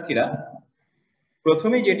শিক্ষার্থীরা,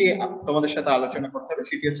 প্রথমেই যেটি তোমাদের সাথে আলোচনা করতে হবে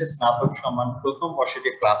সেটি হচ্ছে স্নাতক সম্মান প্রথম বর্ষে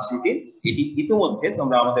যে ক্লাস রুটিন। এটি ইতিমধ্যে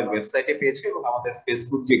তোমরা আমাদের ওয়েবসাইটে পেয়েছো এবং আমাদের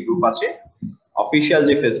ফেসবুক যে গ্রুপ আছে, অফিসিয়াল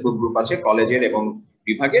যে ফেসবুক গ্রুপ আছে কলেজের এবং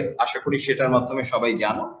বিভাগের, আশা করি সেটার মাধ্যমে সবাই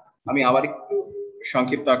জানো। আমি আবার একটু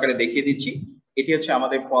সংক্ষিপ্ত আকারে দেখিয়ে দিচ্ছি। এটি হচ্ছে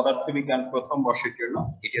আমাদের পদার্থবিজ্ঞান প্রথম বর্ষের জন্য,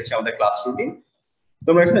 এটি হচ্ছে আমাদের ক্লাস রুটিন।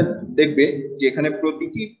 তোমরা এখানে দেখবে যে এখানে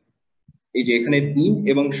প্রতিটি এই যে এখানে দিন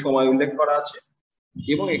এবং সময় উল্লেখ করা আছে,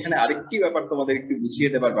 এবং এখানে আরেকটি ব্যাপার তোমাদের একটু বুঝিয়ে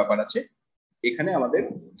দেবার ব্যাপার আছে। এখানে আমাদের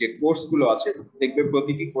যে কোর্স গুলো আছে, দেখবে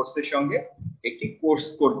প্রতিটি কোর্সের সঙ্গে একটি কোর্স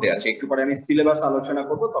কোড দেয়া আছে। একটু পরে আমি সিলেবাস আলোচনা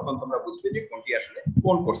করব, তখন তোমরা বুঝবে যে কোনটি আসলে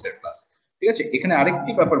কোন কোর্সের ক্লাস। ঠিক আছে, এখানে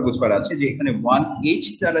আরেকটি ব্যাপার বুঝবার আছে যে এখানে 1H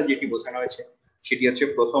দ্বারা যেটি বোঝানো হয়েছে সেটি হচ্ছে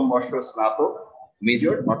প্রথম বর্ষ স্নাতক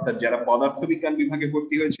মেজর, অর্থাৎ যারা পদার্থবিজ্ঞান বিভাগে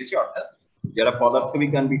ভর্তি হয়েছে, অর্থাৎ যারা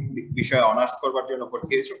পদার্থবিজ্ঞান বিষয়ে অনার্স করবার জন্য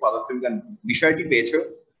ভর্তি হয়েছে, পদার্থবিজ্ঞান বিষয়টি পেয়েছো,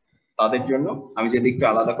 তাদের জন্য আমি যদি একটু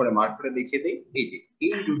আলাদা করে মার্ক করে দেখিয়ে দিই, এই যে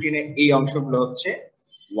এই রুটিনে এই অংশগুলো হচ্ছে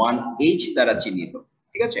 1H দ্বারা চিহ্নিত।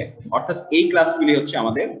 ঠিক আছে, অর্থাৎ এই ক্লাসগুলি হচ্ছে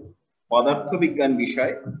আমাদের পদার্থবিজ্ঞান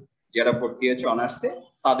বিষয় যারা ভর্তি হয়েছে অনার্সে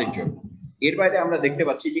তাদের জন্য। এর বাইরে আমরা দেখতে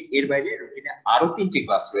পাচ্ছি যে এর বাইরে রুটিনে আরো 3টি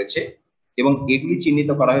ক্লাস রয়েছে, এবং এগুলি চিহ্নিত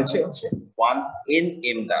করা হয়েছে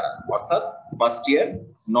 1NM দ্বারা, অর্থাৎ ফার্স্ট ইয়ার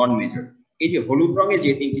নন মেজর। এই যে হলুদ রঙে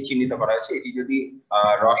যে 3টি চিহ্নিত করা হয়েছে, এটি যদি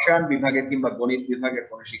রসায়ন বিভাগের কিংবা গণিত বিভাগের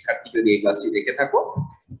কোনো শিক্ষার্থী যদি এই ক্লাসটি দেখে থাকো,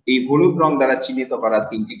 এই হলুদ রং দ্বারা চিহ্নিত করা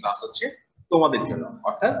 3টি ক্লাস হচ্ছে তোমাদের জন্য।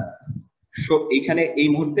 অর্থাৎ এখানে এই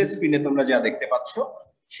মুহূর্তে স্ক্রিনে তোমরা যা দেখতে পাচ্ছ,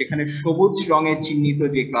 সেখানে সবুজ রঙে চিহ্নিত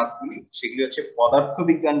যে ক্লাসগুলি সেগুলি হচ্ছে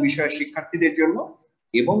পদার্থবিজ্ঞান বিষয়ের শিক্ষার্থীদের জন্য,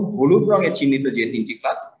 এবং হলুদ রঙে চিহ্নিত যে 3টি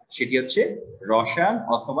ক্লাস সেটি হচ্ছে রসায়ন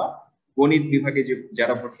অথবা গণিত বিভাগে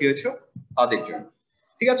যারা ভর্তি হয়েছে তাদের জন্য।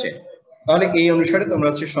 ঠিক আছে, তাহলে এই অনুসারে তোমরা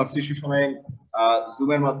হচ্ছে সংশ্লিষ্ট সময়ে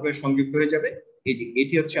জুমের মাধ্যমে সংযুক্ত হয়ে যাবে। এই যে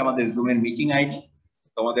এটি হচ্ছে আমাদের জুমের মিটিং আইডি।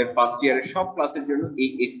 তোমাদের ফার্স্ট ইয়ারের সব ক্লাসের জন্য এই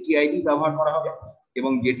একটি আইডি ব্যবহার করা হবে,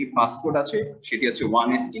 এবং যেটি পাসকোড আছে সেটি হচ্ছে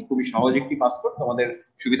 1ST, খুবই সহজ একটি পাসকোড, তোমাদের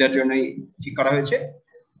সুবিধার জন্যই ঠিক করা হয়েছে।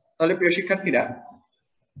 তাহলে প্রিয় শিক্ষার্থীরা,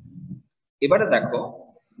 এবারে দেখো,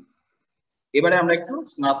 এবারে আমরা একটু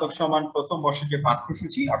স্নাতক সমান প্রথম বর্ষের যে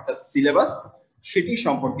পাঠ্যসূচি অর্থাৎ সিলেবাস সেটি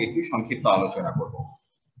সম্পর্কে একটু সংক্ষিপ্ত আলোচনা করব।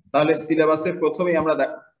 তাহলে সিলেবাসের প্রথমেই আমরা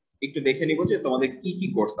একটু দেখে নিব যে তোমাদের কি কি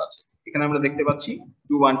কোর্স আছে। এখানে আমরা দেখতে পাচ্ছি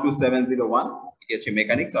 212701, এটি হচ্ছে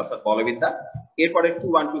মেকানিক্স অর্থাৎ বলবিদ্যা। এরপরে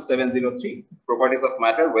 212703 properties of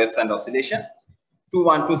matter, waves and oscillation.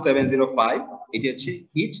 212705 এটি হচ্ছে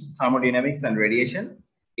হিট, থার্মোডাইনামিক্স এন্ড রেডিয়েশন।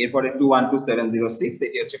 এরপরে 212706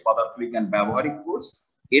 এটি হচ্ছে পদার্থবিজ্ঞান ব্যবহারিক কোর্স।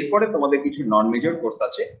 এরপরে তোমাদের কিছু নন মেজর কোর্স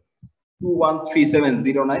আছে।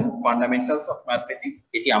 213709 ফান্ডামেন্টালস অফ ম্যাথমেটিক্স,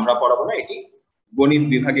 এটি আমরা পড়াবো না, এটি গণিত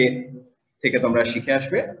বিভাগে থেকে তোমরা শিখে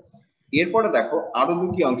আসবে। এরপরে দেখো আরো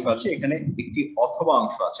 2টি অংশ আছে, এখানে একটি অথবা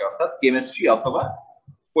অংশ আছে, অর্থাৎ কেমিস্ট্রি অথবা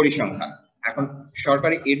পরিসংখ্যান। এখন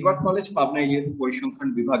সরকারি এডওয়ার্ড কলেজ পাবনায় যেহেতু পরিসংখ্যান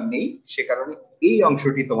বিভাগ নেই, সে কারণে এই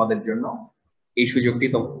অংশটি তোমাদের জন্য, এই সুযোগটি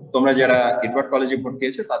তোমরা যারা এডওয়ার্ড কলেজে ভর্তি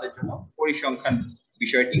হয়েছে তাদের জন্য পরিসংখ্যান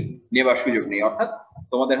বিষয়টি নেবার সুযোগ নেই। অর্থাৎ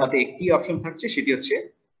তোমাদের হাতে একটি অপশন থাকছে, সেটি হচ্ছে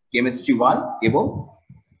কেমিস্ট্রি 1 এবং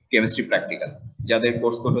কেমিস্ট্রি প্র্যাকটিক্যাল, যাদের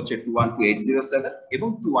কোর্স কোড হচ্ছে 212807 এবং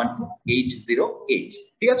 212808।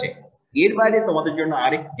 ঠিক আছে, এর বাইরে তোমাদের জন্য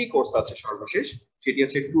আরেকটি কোর্স আছে সর্বশেষ, সেটি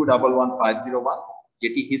হচ্ছে 211501,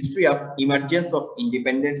 যেটি history of emergence of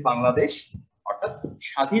independence Bangladesh, অর্থাৎ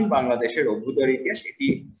স্বাধীন বাংলাদেশের অভ্যুদয়ের ইতিহাস। এটি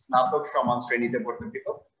স্নাতক সমান শ্রেণীতে ভর্তিকৃত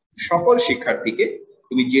সকল শিক্ষার্থীকে,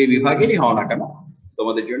 তুমি যে বিভাগেরই হও না কেন,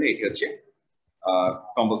 তোমাদের জন্য এটি হচ্ছে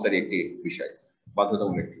কম্পালসারি একটি বিষয়,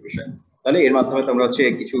 বাধ্যতামূলক একটি বিষয়। তাহলে এর মাধ্যমে তোমরা হচ্ছে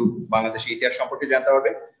কিছু বাংলাদেশের ইতিহাস সম্পর্কে জানতে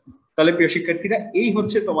পারবে। তাহলে প্রিয় শিক্ষার্থীরা, এই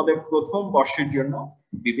হচ্ছে তোমাদের প্রথম বর্ষের জন্য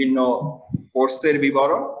বিভিন্ন কোর্সের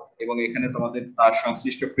বিবরণ, এবং এখানে তোমাদের তার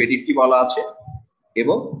সংশ্লিষ্ট ক্রেডিটটি বলা আছে,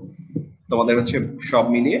 এবং তোমাদের হচ্ছে সব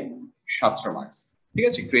মিলিয়ে 700 মার্কস। ঠিক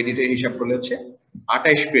আছে, ক্রেডিটের হিসাব করলে হচ্ছে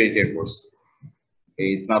 28 ক্রেডিটের কোর্স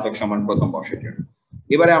এই স্নাতক সমান প্রথম বর্ষের জন্য।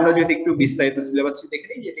 এবারে আমরা যদি একটু বিস্তারিত সিলেবাসটি দেখে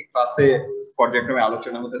নিই, যেটি ক্লাসে পর্যায়ক্রমে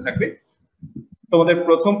আলোচনা হতে থাকবে। তোমাদের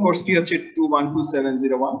প্রথম কোর্সটি হচ্ছে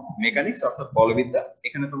 212701 মেকানিক্স অর্থাৎ বলবিদ্যা।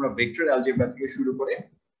 এখানে তোমরা ভেক্টর অ্যালজেব্রা থেকে শুরু করে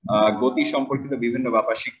গতি সম্পর্কিত বিভিন্ন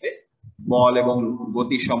ব্যাপার শিখবে, বল এবং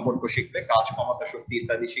গতির সম্পর্ক শিখবে, কাজ, ক্ষমতা, শক্তি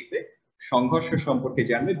ইত্যাদি শিখবে, সংঘর্ষ সম্পর্কে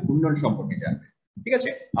জানবে, ঘূর্ণন সম্পর্কে জানবে। ঠিক আছে,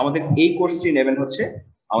 আমাদের এই কোর্সটি নেবেন হচ্ছে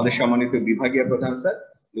আমাদের সম্মানিত বিভাগীয় প্রধান স্যার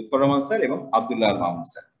লুৎফর রহমান স্যার এবং আব্দুল্লাহ আল মাহমুদ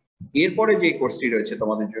স্যার। এরপরে যে কোর্সটি রয়েছে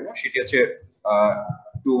তোমাদের জন্য সেটি হচ্ছে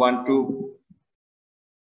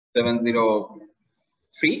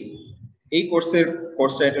 212703। এই কোর্সের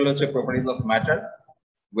কোর্স টাইটেল হচ্ছে প্রপার্টিজ অফ ম্যাটার,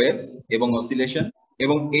 ওয়েভস এবং অসিলেশন।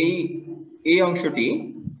 এবং এই অংশটি,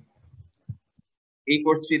 এই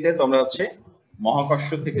কোর্সটিতে তোমরা হচ্ছে মহাকর্ষ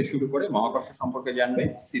থেকে শুরু করে মহাকর্ষ সম্পর্কে জানবে,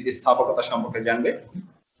 স্থিতিস্থাপকতা সম্পর্কে জানবে,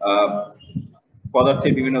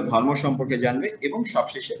 পদার্থের বিভিন্ন ধর্ম সম্পর্কে জানবে, এবং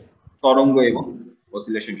সবশেষে তরঙ্গ এবং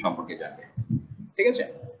অসিলেশন সম্পর্কে জানবে। ঠিক আছে,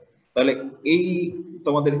 তাহলে এই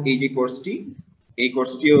তোমাদের এই যে কোর্সটি, এই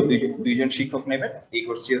কোর্সটিও দুইজন শিক্ষক নেবেন। এই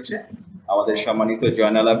কোর্সটি হচ্ছে আমাদের সম্মানিত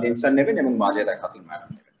জয়নাল আবদিন স্যার নেবেন এবং মাজেদা খাতুন ম্যাডাম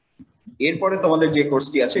নেবেন। এরপরে তোমাদের যে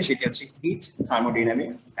কোর্সটি আছে সেটি হচ্ছে হিট,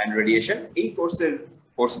 থার্মোডাইনামিক্স এন্ড রেডিয়েশন। এই কোর্সের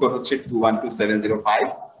কোর্স কোড হচ্ছে 212705।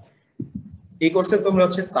 এই কোর্সে তোমরা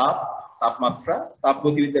হচ্ছে তাপমাত্রা,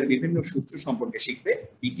 তাপগতিবিদ্যার বিভিন্ন সূত্র সম্পর্কে শিখবে,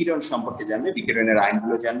 বিকিরণ সম্পর্কে জানবে, বিকিরণের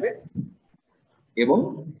আইনগুলো জানবে, এবং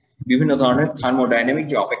বিভিন্ন ধরনের থার্মোডাইনামিক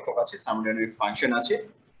যে অপেক্ষক আছে, থার্মোডাইনামিক ফাংশন আছে,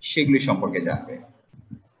 সেগুলি সম্পর্কে জানবে।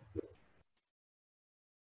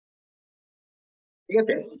 ঠিক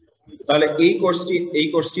আছে, তাহলে এই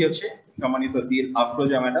কোর্সটি হচ্ছে সম্মানিত দীর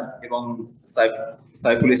আফরোজা ম্যাডাম এবং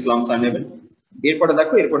সাইফুল ইসলাম স্যার নেবেন। এরপরে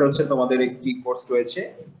দেখো, এরপরে হচ্ছে তোমাদের একটি কোর্স রয়েছে,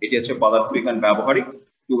 এটি হচ্ছে পদার্থবিজ্ঞান ব্যবহারিক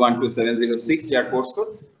 212706 যার কোর্স কোড।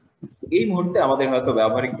 এই মুহূর্তে আমাদের হয়তো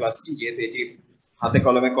ব্যবহারিক ক্লাসটি, যেহেতু এটি হাতে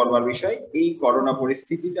কলমে করবার বিষয়, এই করোনা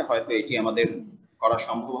পরিস্থিতিতে হয়তো এটি আমাদের করা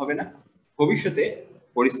সম্ভব হবে না। ভবিষ্যতে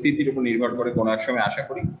পরিস্থিতির উপর নির্ভর করে কোনো এক সময় আশা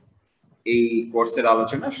করি এই কোর্সের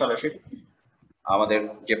আলোচনা সরাসরি আমাদের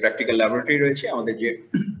যে প্র্যাকটিক্যাল ল্যাবরেটরি রয়েছে, আমাদের যে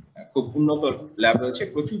খুব উন্নত ল্যাব রয়েছে,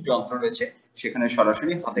 প্রচুর যন্ত্র রয়েছে, সেখানে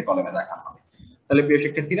সরাসরি হাতে কলমে দেখানো হবে। তাহলে প্রিয়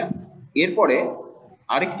শিক্ষার্থীরা, এরপরে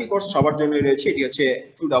আরেকটি কোর্স সবার জন্য রয়েছে, এটি হচ্ছে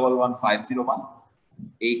 211501।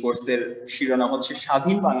 এই কোর্সের শিরোনাম হচ্ছে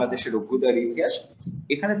স্বাধীন বাংলাদেশের অভ্যুদয়ের ইতিহাস।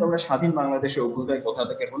 এখানে তোমরা স্বাধীন বাংলাদেশের অভ্যুদয় কোথা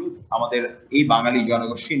থেকে হলো, আমাদের এই বাঙালি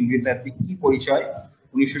জনগোষ্ঠীর নৃতাত্ত্বিক কি পরিচয়,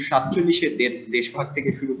 1947-এর দেশভাগ থেকে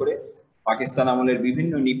শুরু করে পাকিস্তান আমলের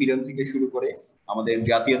বিভিন্ন নিপীড়ন থেকে শুরু করে আমাদের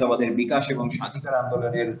জাতীয়তাবাদের বিকাশ এবং স্বাধিকার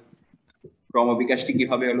আন্দোলনের ক্রমবিকাশটি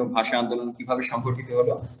কিভাবে হলো, ভাষা আন্দোলন কিভাবে সংগঠিত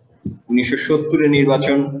হলো, 1970-এর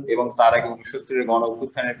নির্বাচন এবং তার আগে 1970-এর গণ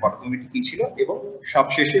অভ্যুত্থানের পটভূমিটি কি ছিল, এবং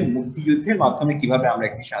সবশেষে মুক্তিযুদ্ধের মাধ্যমে কিভাবে আমরা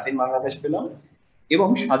একটি স্বাধীন বাংলাদেশ পেলাম, এবং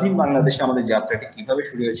স্বাধীন বাংলাদেশে আমাদের যাত্রাটি কিভাবে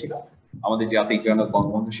শুরু হয়েছিল আমাদের জাতির জনক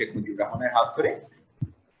বঙ্গবন্ধু শেখ মুজিবুর রহমানের হাত ধরে।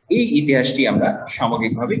 এই ইতিহাসটি আমরা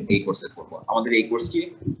সামগ্রিকভাবে এই কোর্সে পড়বো। আমাদের এই কোর্সটি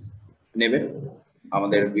নেবেন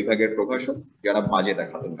আমাদের বিভাগের প্রভাষক যারা মাজেদা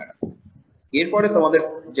খাতুন ম্যাডাম। এরপরে তোমাদের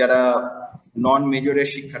যারা নন মেজরের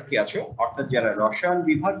শিক্ষার্থী আছো, অর্থাৎ যারা রসায়ন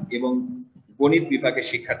বিভাগ এবং গণিত বিভাগের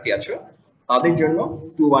শিক্ষার্থী আছো, তাদের জন্য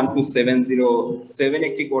 212707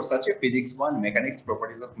 একটি কোর্স আছে, physics 1 mechanics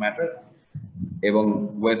properties of matter এবং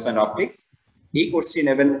ওয়েভস এন্ড অপটিক্স। এই কোর্সটি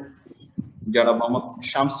নেবেন যারা মোহাম্মদ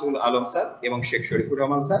শামসুল আলম স্যার এবং শেখ শরীফুর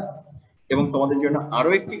রহমান স্যার। এবং তোমাদের জন্য আরো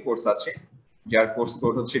একটি কোর্স আছে যার কোর্স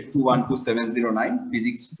কোড হচ্ছে 212709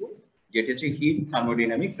 ফিজিক্স 2, যেটি হচ্ছে হিট,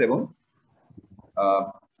 থার্মোডাইনামিক্স এবং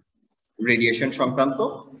রেডিয়েশন সংক্রান্ত।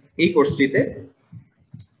 এই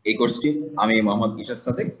কোর্সটি আমি মোহাম্মদ ইশাদ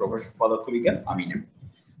সাদেক, প্রভাষক পদার্থবিজ্ঞান, আমি নেব।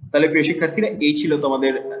 তাহলে প্রিয় শিক্ষার্থীরা, এই ছিল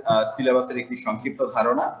তোমাদের সিলেবাসের একটি সংক্ষিপ্ত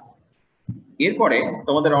ধারণা। এরপরে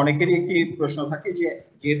তোমাদের অনেকেরই একটি প্রশ্ন থাকে যে,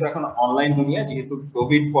 যেহেতু এখন অনলাইন দুনিয়া, যেহেতু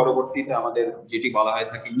কোভিড পরবর্তীতে আমাদের যেটি বলা হয়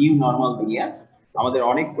থাকে নিউ নর্মাল দুনিয়া, আমাদের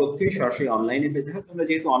অনেক তথ্যই সরাসরি অনলাইনে পেতে হয়। তোমরা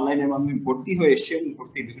যেহেতু অনলাইনের মাধ্যমে ভর্তি হয়ে এসছো এবং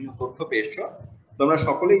ভর্তির বিভিন্ন তথ্য পেয়েছো, তোমরা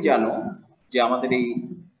সকলেই জানো যে আমাদের এই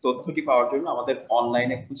তথ্যটি পাওয়ার জন্য আমাদের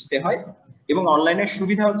অনলাইনে খুঁজতে হয়। এবং অনলাইনের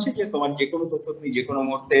সুবিধা হচ্ছে যে তোমার যে কোনো তথ্য তুমি যে কোনো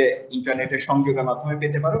মুহূর্তে ইন্টারনেটের সংযোগের মাধ্যমে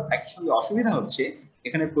পেতে পারো। একই সঙ্গে অসুবিধা হচ্ছে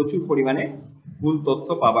এখানে প্রচুর পরিমাণে ভুল তথ্য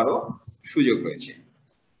পাবারও সুযোগ রয়েছে।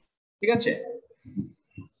 ঠিক আছে,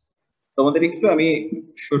 তোমাদের একটু আমি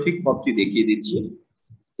সঠিক পথটি দেখিয়ে দিচ্ছি।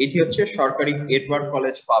 এটি হচ্ছে সরকারি এডওয়ার্ড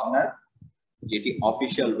কলেজ পাবনার যেটি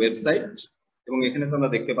অফিসিয়াল ওয়েবসাইট, এবং এখানে তোমরা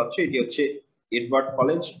দেখতে পাচ্ছ এটি হচ্ছে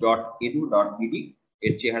edwardcollege.edu.bd।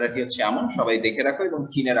 এর চেহারাটি হচ্ছে এমন, সবাই দেখে রাখো এবং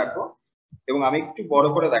কিনে রাখো। এবং আমি একটু বড়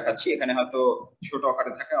করে দেখাচ্ছি, এখানে হয়তো ছোট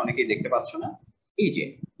আকারে থাকে, অনেকেই দেখতে পাচ্ছ না। এই যে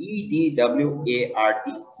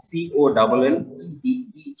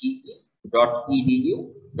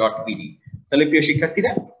edwardcollege.edu.bd। তাহলে প্রিয়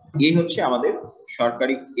শিক্ষার্থীরা, এই হচ্ছে আমাদের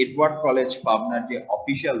সরকারি এডওয়ার্ড কলেজ পাবনার যে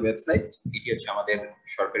অফিসিয়াল ওয়েবসাইট। এটি হচ্ছে আমাদের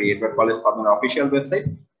সরকারি এডওয়ার্ড কলেজ পাবনার অফিসিয়াল ওয়েবসাইট,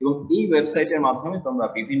 এবং এই ওয়েবসাইটের মাধ্যমে তোমরা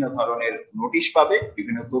বিভিন্ন ধরনের নোটিশ পাবে,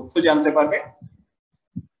 বিভিন্ন তথ্য জানতে পারবে।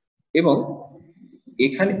 এবং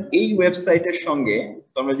এখানে এই ওয়েবসাইটের সঙ্গে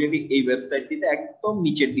তোমরা যদি এই ওয়েবসাইটটিতে একদম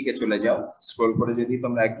নিচের দিকে চলে যাও, স্ক্রল করে যদি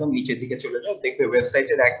তোমরা একদম নিচের দিকে চলে যাও, দেখবে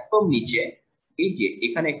ওয়েবসাইটের একদম নিচে এই যে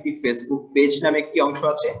এখানে একটি ফেসবুক পেজ নামে একটি অংশ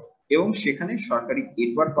আছে, এবং সেখানে সরকারি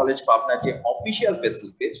এডওয়ার্ড কলেজ পাবনার যে অফিসিয়াল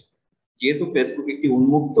ফেসবুক পেজ, যেহেতু ফেসবুক একটি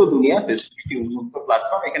উন্মুক্ত দুনিয়া, ফেসবুক একটি উন্মুক্ত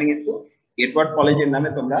প্ল্যাটফর্ম, এখানে কিন্তু এডওয়ার্ড কলেজের নামে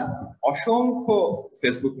তোমরা অসংখ্য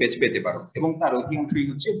ফেসবুক পেজ পেতে পারো, এবং তার অধিকাংশই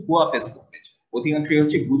হচ্ছে ভুয়া ফেসবুক পেজ, অধিকাংশই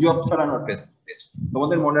হচ্ছে গুজব ছড়ানোর ফেসবুক পেজ।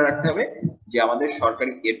 তোমাদের মনে রাখতে হবে যে আমাদের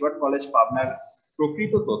সরকারি এডওয়ার্ড কলেজ পাবনার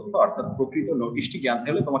প্রকৃত তথ্য অর্থাৎ প্রকৃত নোটিশটি জানতে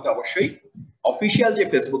হলে তোমাকে অবশ্যই অফিসিয়াল যে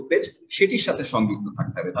ফেসবুক পেজ সেটির সাথে সংযুক্ত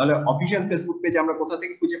থাকতে হবে। তাহলে অফিসিয়াল ফেসবুক পেজ আমরা কোথা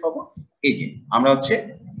থেকে খুঁজে পাবো? এই যে আমরা হচ্ছে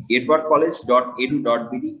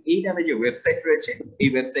edwardcollege.edu.bd এই নামে যে ওয়েবসাইট রয়েছে, এই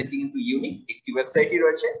ওয়েবসাইটটি কিন্তু ইউনিক একটি ওয়েবসাইটই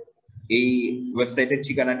রয়েছে। এই ওয়েবসাইটের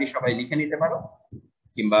ঠিকানাটি সবাই লিখে নিতে পারো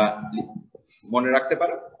কিংবা মনে রাখতে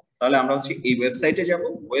পারো। তাহলে আমরা হচ্ছে এই ওয়েবসাইটে যাব,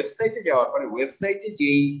 ওয়েবসাইটে যাওয়ার পরে ওয়েবসাইটে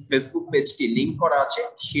যেই ফেসবুক পেজটি লিংক করা আছে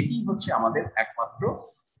সেটি হচ্ছে আমাদের একমাত্র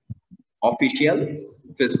অফিসিয়াল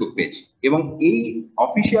ফেসবুক পেজ, এবং এই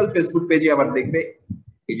অফিসিয়াল ফেসবুক পেজে আবার দেখবে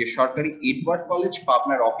এই যে সরকারি এডওয়ার্ড কলেজ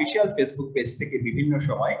পাবনার অফিসিয়াল ফেসবুক পেজ থেকে বিভিন্ন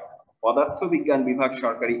সময় পদার্থবিজ্ঞান বিভাগ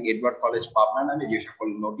সরকারি এডওয়ার্ড কলেজ পাবনা নামে যে সকল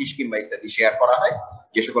নোটিশ কিংবা ইত্যাদি শেয়ার করা হয়,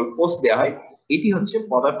 যে সকল পোস্ট দেওয়া হয়, এটি হচ্ছে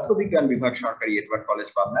পদার্থবিজ্ঞান বিভাগ সরকারি এডওয়ার্ড কলেজ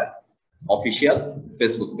পাবনার অফিসিয়াল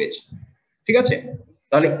ফেসবুক পেজ। ঠিক আছে,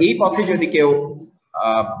 তাহলে এই পথে যদি কেউ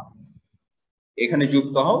এখানে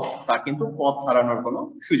যুক্ত হও, তা কিন্তু পথ হারানোর কোনো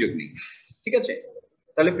সুযোগ নেই। ঠিক আছে,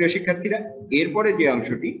 তাহলে প্রিয় শিক্ষার্থীরা, এরপরে যে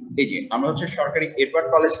অংশটি, এই যে আমরা হচ্ছে সরকারি এডওয়ার্ড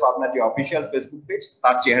কলেজ পাবনার যে অফিসিয়াল ফেসবুক পেজ,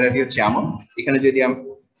 তার চেহারাটি হচ্ছে এমন। এখানে যদি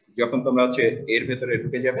যখন তোমরা হচ্ছে এর ভেতরে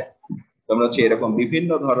ঢুকে যাবে, তোমরা হচ্ছে এরকম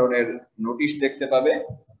বিভিন্ন ধরনের নোটিশ দেখতে পাবে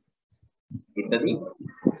ইত্যাদি,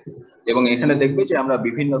 এবং এখানে দেখবে যে আমরা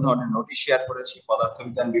বিভিন্ন ধরনের নোটিশ শেয়ার করেছি।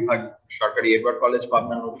 পদার্থবিজ্ঞান বিভাগ সরকারি এডওয়ার্ড কলেজ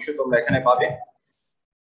পাবনার নোটিশও তোমরা এখানে পাবে।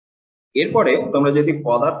 এরপরে তোমরা যদি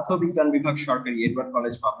পদার্থবিজ্ঞান বিভাগ সরকারি এডওয়ার্ড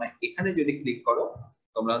কলেজ পাবনা এখানে যদি ক্লিক করো,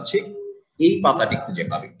 তোমরা হচ্ছে এই পাতাটি খুঁজে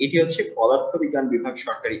পাবে। এটি হচ্ছে পদার্থবিজ্ঞান বিভাগ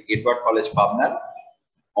সরকারি এডওয়ার্ড কলেজ পাবনার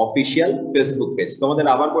অফিসিয়াল ফেসবুক পেজ। তোমাদের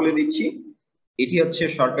আবার বলে দিচ্ছি, এটি হচ্ছে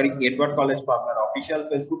সরকারি এডওয়ার্ড কলেজ পাবনার অফিসিয়াল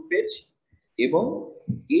ফেসবুক পেজ, এবং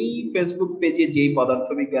এই ফেসবুক পেজে যেই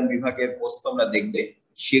পদার্থবিজ্ঞান বিভাগের পোস্ট তোমরা দেখবে,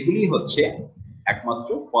 সেগুলি হচ্ছে একমাত্র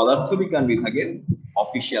পদার্থবিজ্ঞান বিভাগের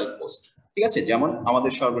অফিসিয়াল পোস্ট। ঠিক আছে, যেমন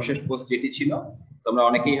আমাদের সর্বশেষ পোস্ট যেটি ছিল, তোমরা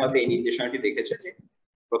অনেকেই হয়তো এই নির্দেশনাটি দেখেছো যে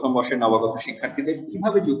প্রথম বর্ষের নবাগত শিক্ষার্থীদের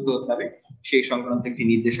কিভাবে যুক্ত হতে হবে সেই সংক্রান্ত একটি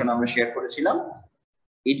নির্দেশনা আমরা শেয়ার করেছিলাম।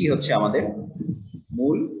 এটি হচ্ছে আমাদের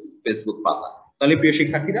মূল ফেসবুক পাতা। তাহলে প্রিয়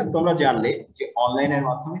শিক্ষার্থীরা, তোমরা জানলে যে অনলাইনের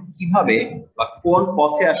মাধ্যমে কিভাবে বা কোন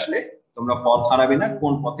পথে আসলে তোমরা পথ হারাবে না,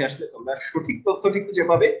 কোন পথে আসলে তোমরা সঠিক তথ্যটি খুঁজে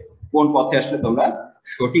পাবে, কোন পথে আসলে তোমরা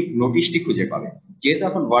সঠিক নোটিশটি খুঁজে পাবে। যেহেতু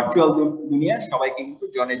এখন ভার্চুয়াল দুনিয়া, সবাইকে কিন্তু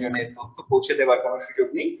জনে জনে তথ্য পৌঁছে দেওয়ার কোনো সুযোগ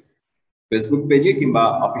নেই। ফেসবুক পেজে কিংবা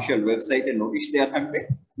অফিসিয়াল ওয়েবসাইটে নোটিশ দেওয়া থাকবে,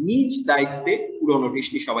 নিজ দায়িত্বে পুরো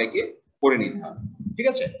নোটিশটি সবাইকে পড়ে নিতে হবে। ঠিক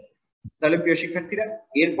আছে, তাহলে প্রিয় শিক্ষার্থীরা,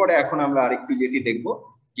 এরপরে এখন আমরা আরেকটু যেটি দেখবো,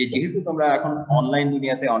 যে যেহেতু তোমরা এখন অনলাইন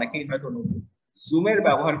দুনিয়াতে অনেকেই হয়তো নতুন, জুমের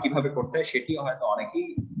ব্যবহার কিভাবে করতে হয় সেটিও হয়তো অনেকেই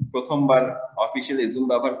প্রথমবার অফিসিয়ালি জুম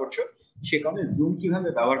ব্যবহার করছো। সে কারণে জুম কিভাবে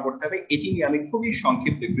ব্যবহার করতে হবে এটি নিয়ে আমি খুবই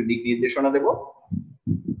সংক্ষিপ্ত একটু দিক নির্দেশনা দেব।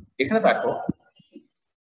 এখানে দেখো,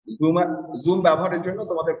 জুম ব্যবহারের জন্য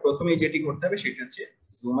তোমাদের প্রথমেই যেটি করতে হবে সেটি হচ্ছে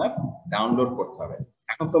জুম অ্যাপ ডাউনলোড করতে হবে।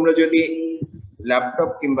 এখন তোমরা যদি ল্যাপটপ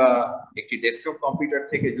কিংবা একটি ডেস্কটপ কম্পিউটার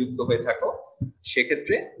থেকে যুক্ত হয়ে থাকো,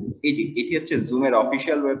 সেক্ষেত্রে এই যে এটি হচ্ছে জুমের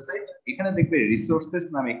অফিসিয়াল ওয়েবসাইট। এখানে দেখবে রিসোর্সেস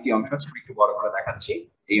নামে একটি অংশ আছে, একটু বড় করে দেখাচ্ছি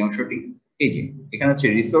এই অংশটি। এই যে এখানে হচ্ছে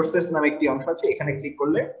রিসোর্সেস নামে একটি অংশ আছে, এখানে ক্লিক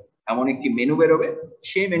করলে এমন একটি মেনু বেরোবে।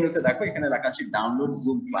 সেই মেনুতে দেখো এখানে লেখা আছে ডাউনলোড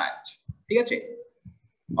জুম ক্লায়েন্ট। ঠিক আছে,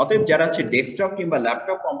 অতএব যারা হচ্ছে ডেস্কটপ কিংবা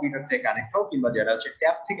ল্যাপটপ কম্পিউটার থেকে কানেক্ট হও, কিংবা যারা হচ্ছে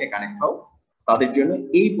ট্যাব থেকে কানেক্ট হও, তাদের জন্য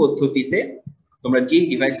এই পদ্ধতিতে তোমরা যে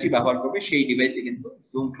ডিভাইসটি ব্যবহার করবে সেই ডিভাইসে কিন্তু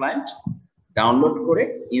জুম ক্লায়েন্ট ডাউনলোড করে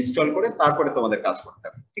ইনস্টল করে তারপরে তোমাদের কাজ করতে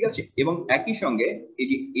হবে। ঠিক আছে, এবং একই সঙ্গে এই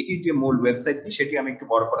যে এটির যে মূল ওয়েবসাইটটি সেটি আমি একটু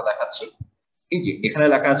বড় করে দেখাচ্ছি। এই যে এখানে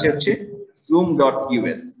লেখা আছে হচ্ছে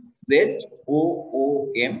zoom.us,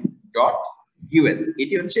 zoom.us।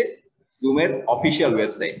 এটি হচ্ছে জুমের অফিসিয়াল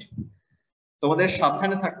ওয়েবসাইট। তোমাদের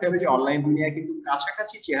সাবধানে থাকতে হবে যে অনলাইন দুনিয়ায় কিন্তু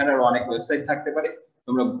কাছাকাছি চেহারার অনেক ওয়েবসাইট থাকতে পারে।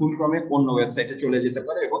 তোমরা ভুল ক্রমে অন্য ওয়েবসাইটে চলে যেতে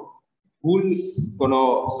পারো, এবং ভুল কোনো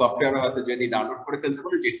সফটওয়্যার হয়তো যদি ডাউনলোড করে ফেলতে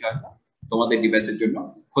পারো, যেটি হয়তো তোমাদের ডিভাইসের জন্য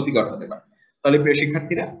ক্ষতিকর হতে পারে। তাহলে প্রিয়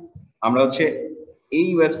শিক্ষার্থীরা, আমরা হচ্ছে এই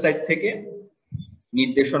ওয়েবসাইট থেকে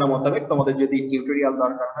নির্দেশনা মোতাবেক তোমাদের যদি টিউটোরিয়াল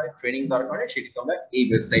দরকার হয়, ট্রেনিং দরকার হয়, সেটি তোমরা এই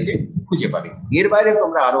ওয়েবসাইটে খুঁজে পাবে। এর বাইরে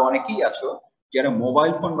তোমরা আরো অনেকেই আছো যারা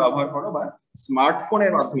মোবাইল ফোন ব্যবহার করো বা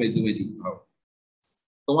স্মার্টফোনের মাধ্যমে জুমে যুক্ত হও।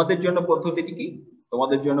 তোমাদের জন্য পদ্ধতিটি কি?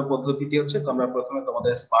 তোমাদের জন্য পদ্ধতিটি হচ্ছে, তোমরা প্রথমে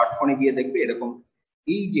তোমাদের স্মার্টফোনে গিয়ে দেখবে এরকম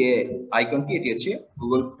এই যে আইকনটি, এটি হচ্ছে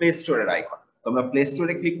গুগল প্লে স্টোরের আইকন। তোমরা প্লে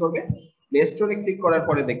স্টোরে ক্লিক করবে। প্লে স্টোরে ক্লিক করার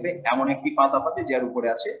পরে দেখবে এমন একটি পাতা পাবে যার উপরে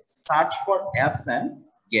আছে search for apps and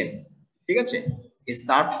games. ঠিক আছে, এই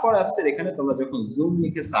সার্চ ফর অ্যাপস এর এখানে তোমরা যখন জুম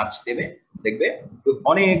লিখে সার্চ দেবে, দেখবে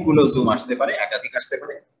অনেকগুলো জুম আসতে পারে, একাধিক আসতে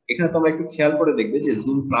পারে। এখানে তোমরা একটু খেয়াল করে দেখবে যে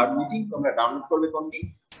জুম ক্লাউড মিটিং তোমরা ডাউনলোড করবে কোনটি,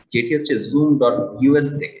 যেটি হচ্ছে zoom.us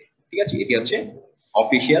থেকে। ঠিক আছে, এটি হচ্ছে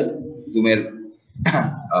অফিসিয়াল জুমের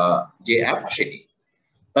যে অ্যাপ সেটি।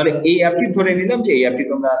 তাহলে এই অ্যাপটি ধরে নিলাম যে এই অ্যাপটি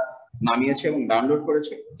তোমরা নামিয়েছো এবং ডাউনলোড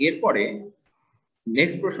করেছো। এরপরে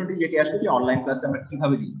নেক্সট প্রশ্নটি যেটি আসবে যে অনলাইন ক্লাসে আমরা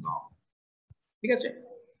কিভাবে যুক্ত হব। ঠিক আছে,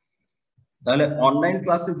 তাহলে অনলাইন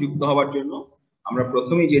ক্লাসে যুক্ত হওয়ার জন্য আমরা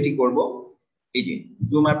প্রথমেই যেটি করব, এই যে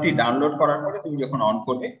জুম অ্যাপটি ডাউনলোড করার পরে তুমি যখন অন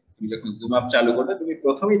করবে, তুমি যখন জুম অ্যাপ চালু করবে, তুমি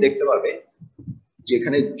প্রথমেই দেখতে পারবে যে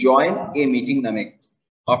এখানে জয়েন এ মিটিং নামে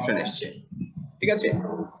অপশন এসছে। ঠিক আছে,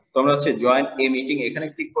 তোমরা হচ্ছে জয়েন এ মিটিং এখানে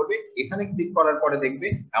ক্লিক করবে। এখানে ক্লিক করার পরে দেখবে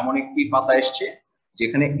এমন একটি পাতা এসছে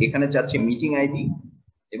যেখানে এখানে চাচ্ছে মিটিং আইডি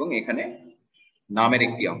এবং এখানে নামের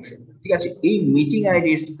একটি অংশ। ঠিক আছে, এই মিটিং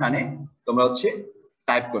আইডির স্থানে তোমরা হচ্ছে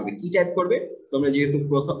টাইপ করবে। কি টাইপ করবে? তোমরা যেহেতু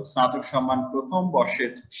প্রথম স্নাতক সম্মান প্রথম বর্ষের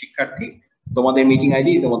শিক্ষার্থী, তোমাদের মিটিং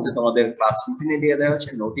আইডি ইতিমধ্যে তোমাদের ক্লাস রুটিনে দিয়ে দেওয়া হয়েছে,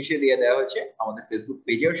 নোটিশে দিয়ে দেওয়া হয়েছে, আমাদের ফেসবুক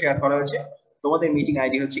পেজেও শেয়ার করা হয়েছে। তোমাদের মিটিং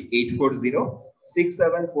আইডি হচ্ছে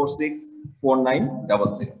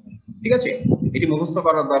 8406749490। ঠিক আছে, এটি মুখস্থ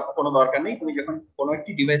করার কোনো দরকার নেই। তুমি যখন কোনো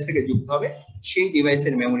একটি ডিভাইস থেকে যুক্ত হবে, সেই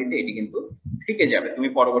ডিভাইসের মেমোরিতে এটি কিন্তু থেকে যাবে, তুমি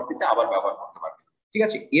পরবর্তীতে আবার ব্যবহার করতে পারবে। ঠিক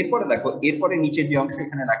আছে, এরপরে দেখো, এরপরে নিচের যে অংশ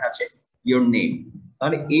এখানে লেখা আছে ইওর নেম,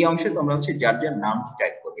 তাহলে এই অংশে তোমরা হচ্ছে যার যার নামটি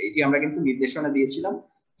টাইপ করবে। এটি আমরা কিন্তু নির্দেশনা দিয়েছিলাম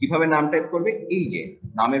কিভাবে নাম টাইপ করবে। এই যে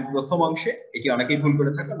নামের প্রথম অংশে, এটি অনেকেই ভুল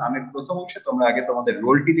করে থাকো, নামের প্রথম অংশে তোমরা আগে তোমাদের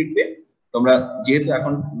রোলটি লিখবে। তোমরা যেহেতু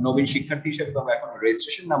এখন নবীন শিক্ষার্থী হিসেবে তোমরা এখন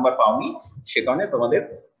রেজিস্ট্রেশন নাম্বার পাওনি, সে কারণে তোমাদের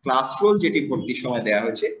ক্লাস রোল যেটি ভর্তির সময় দেওয়া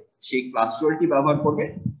হয়েছে সেই ক্লাস রোলটি ব্যবহার করবে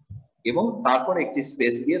এবং তারপরে একটি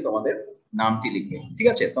স্পেস দিয়ে তোমাদের নামটি লিখবে। ঠিক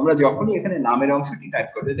আছে, তোমরা যখনই এখানে নামের অংশটি টাইপ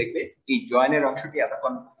করবে দেখবে এই জয়েনের অংশটি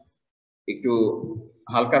এতক্ষণ একটু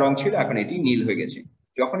হালকা রং ছিল, এখন এটি নীল হয়ে গেছে।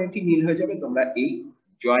 যখন এটি নীল হয়ে যাবে তোমরা এই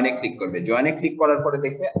জয়েনে ক্লিক করবে। জয়েনে ক্লিক করার পরে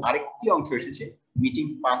দেখবে আরেকটি অংশ এসেছে মিটিং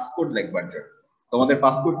পাসকোড লিখবার জন্য। তোমাদের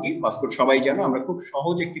পাসকোড কি? পাসকোড সবাই জানো, আমরা খুব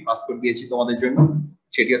সহজ একটি পাসকোড দিয়েছি তোমাদের জন্য,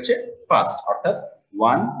 সেটি হচ্ছে ফার্স্ট অর্থাৎ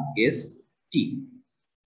 1ST।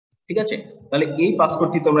 ঠিক আছে, তাহলে এই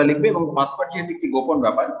পাসকোডটি তোমরা লিখবে এবং পাসওয়ার্ড যেহেতু একটি গোপন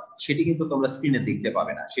ব্যাপার, সেটি কিন্তু তোমরা স্ক্রিনে দেখতে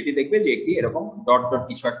পাবে না। সেটি দেখবে যে একটি এরকম ডট ডট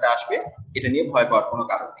কিছু একটা আসবে, এটা নিয়ে ভয় পাওয়ার কোনো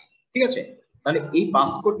কারণ নেই। ঠিক আছে, তাহলে এই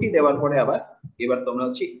পাসকোডটি দেওয়ার পরে এবার তোমরা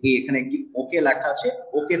হচ্ছে এখানে একটি ওকে লেখা আছে,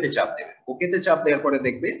 ওকেতে চাপ দেবে। ওকেতে চাপ দেওয়ার পরে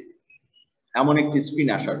দেখবে এমন একটি স্ক্রিন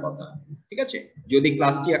আসার কথা। ঠিক আছে, যদি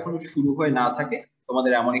ক্লাসটি এখনো শুরু হয়ে না থাকে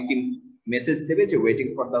তোমাদের এমন একটি মেসেজ দেবে যে waiting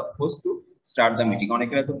for the host to start the meeting.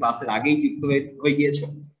 অনেকে হয়তো ক্লাসের আগেই যুক্ত হয়ে গিয়েছো,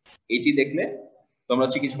 এটি দেখলে তোমরা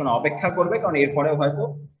হচ্ছে কিছুক্ষণ অপেক্ষা করবে, কারণ এরপরেও হয়তো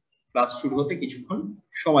ক্লাস শুরু হতে কিছুক্ষণ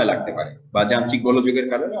সময় লাগতে পারে বা যান্ত্রিক গোলযোগের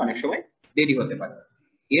কারণে অনেক সময় দেরি হতে পারে।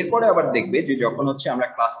 এরপরে আবার দেখবে যে যখন হচ্ছে আমরা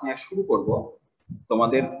ক্লাস নেওয়া শুরু করব,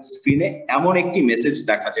 তোমাদের স্ক্রিনে এমন একটি মেসেজ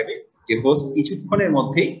দেখা যাবে যে হোস্ট কিছুক্ষণের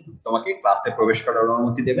মধ্যেই তোমাকে ক্লাসে প্রবেশ করার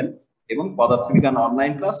অনুমতি দেবেন এবং পদার্থবিজ্ঞান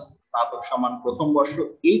অনলাইন ক্লাস স্নাতক সম্মান প্রথম বর্ষ,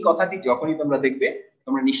 এই কথাটি যখনই তোমরা দেখবে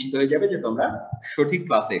তোমরা নিশ্চিত হয়ে যাবে যে তোমরা সঠিক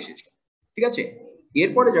ক্লাসে এসেছো। ঠিক আছে,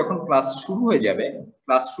 এরপরে যখন ক্লাস শুরু হয়ে যাবে,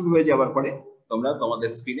 ক্লাস শুরু হয়ে যাওয়ার পরে তোমরা তোমাদের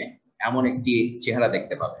স্ক্রিনে এমন একটি চেহারা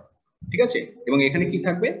দেখতে পাবে। ঠিক আছে, এবং এখানে কি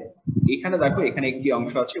থাকবে? এখানে দেখো, এখানে একটি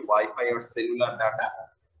অংশ আছে ওয়াইফাই আর সেলুলার ডাটা।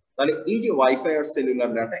 তাহলে এই যে ওয়াইফাই আর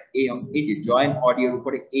সেলুলার ডাটা, এই যে জয়েন অডিওর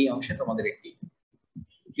উপরে এই অংশে তোমাদের একটি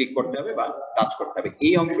ক্লিক করতে হবে বা টাচ করতে হবে।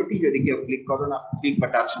 এই অংশটি যদি কেউ ক্লিক বা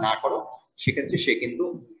টাচ না করো, সেক্ষেত্রে সে কিন্তু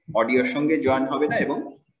অডিওর সঙ্গে জয়েন হবে না এবং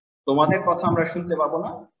তোমাদের কথা আমরা শুনতে পাবো না,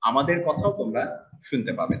 আমাদের কথাও তোমরা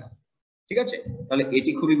শুনতে পাবে না। ঠিক আছে, তাহলে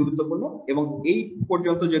এটি খুবই গুরুত্বপূর্ণ এবং এই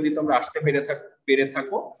পর্যন্ত যদি তোমরা আসতে পেরে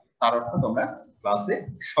থাকো তার অর্থ তোমরা ক্লাসে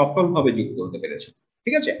সফলভাবে যুক্ত হতে পেরেছো।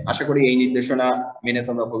 ঠিক আছে, আশা করি এই নির্দেশনা মেনে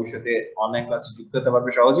তোমরা ভবিষ্যতে অনলাইন ক্লাসে যুক্ত হতে পারবে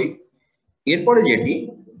সহজেই। এরপরে যেটি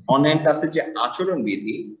অনলাইন ক্লাসের যে আচরণ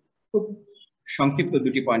বিধি, খুব সংক্ষিপ্ত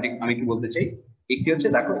দুটি পয়েন্ট আমি কি বলতে চাই। একটি হচ্ছে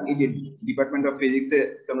দেখো, এই যে ডিপার্টমেন্ট অফ ফিজিক্সে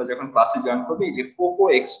তোমরা যখন ক্লাসে জয়েন করবে, এই যে পোকো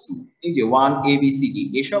X2, এই যে 1ABCD,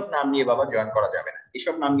 এসব নাম নিয়ে বাবা জয়েন করা যাবে না।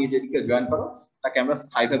 এসব নাম নিয়ে যদি কেউ জয়েন করো তাকে আমরা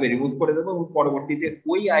স্থায়ীভাবে রিমুভ করে দেবো এবং পরবর্তীতে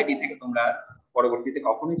ওই আইডি থেকে তোমরা পরবর্তীতে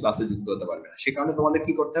কখনোই ক্লাসে যুক্ত হতে পারবে না। সে কারণে তোমাদের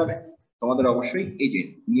কি করতে হবে? তোমাদের অবশ্যই এই যে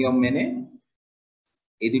নিয়ম মেনে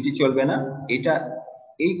এই দুটি চলবে না,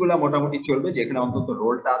 এইগুলা মোটামুটি চলবে, যেখানে অন্তত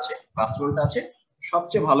রোলটা আছে, ক্লাস রোলটা আছে।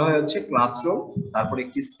 সবচেয়ে ভালো হয় হচ্ছে ক্লাস রোল, তারপর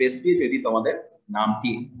একটি স্পেস দিয়ে যদি তোমাদের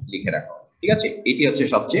নামটি লিখে রাখো। ঠিক আছে, এটি হচ্ছে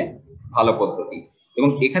সবচেয়ে ভালো পদ্ধতি। এবং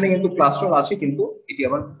এখানে কিন্তু ক্লাস রোল আছে, কিন্তু এটি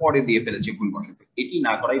আবার পরে দিয়ে ফেলেছে ভুলবশত, এটি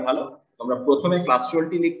না করাই ভালো। তোমরা প্রথমে ক্লাস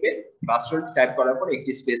রোলটি লিখবে, ক্লাস রোলটি টাইপ করার পর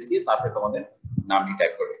একটি স্পেস দিয়ে তারপরে তোমাদের নামটি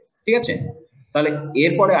টাইপ করবে। ঠিক আছে, তাহলে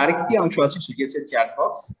এরপরে আরেকটি অংশ আছে, সেটি হচ্ছে চ্যাট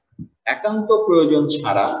বক্স। একান্ত প্রয়োজন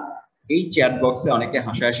ছাড়া এই চ্যাট বক্সে অনেকে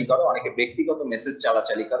হাসাহাসি করো, অনেকে ব্যক্তিগত মেসেজ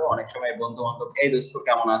চালাচালি করো, অনেক সময় বন্ধু বান্ধব, এই দোস্ত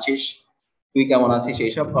কেমন আছিস, তুই কেমন আছিস,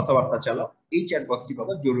 এইসব কথাবার্তা চালাও। এই চ্যাট বক্সটি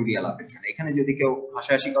পাবো জরুরি আলাপের জন্য। এখানে যদি কেউ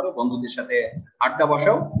হাসাহাসি করো, বন্ধুদের সাথে আড্ডা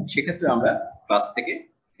বসাও, সেক্ষেত্রে আমরা ক্লাস থেকে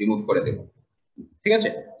রিমুভ করে দেব। ঠিক আছে,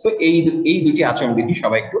 সো এই দুটি আচরণবিধি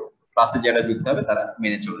সবাই একটু ক্লাসে যারা যুক্ত হবে তারা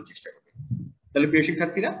মেনে চলার চেষ্টা করবে। তাহলে প্রিয়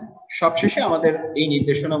শিক্ষার্থীরা, সবশেষে আমাদের এই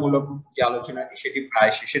নির্দেশনামূলক যে আলোচনাটি সেটি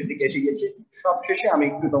প্রায় শেষের দিকে এসে গেছে। সবশেষে আমি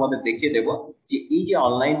একটু তোমাদের দেখিয়ে দেব যে এই যে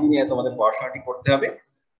অনলাইন দুনিয়ায় তোমাদের পড়াশোনাটি করতে হবে,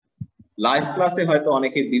 লাইভ ক্লাসে হয়তো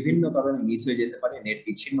অনেকে বিভিন্ন কারণে মিস হয়ে যেতে পারে, নেট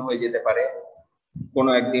বিচ্ছিন্ন হয়ে যেতে পারে, কোনো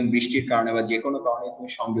একদিন বৃষ্টির কারণে বা যে কোনো কারণে তুমি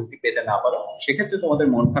সংযুক্তি পেতে না পারো, সেক্ষেত্রে তোমাদের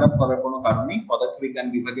মন খারাপ করার কোনো কারণ নেই। পদার্থবিজ্ঞান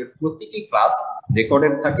বিভাগের প্রতিটি ক্লাস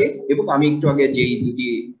রেকর্ডেড থাকে এবং আমি একটু আগে যেই দুটি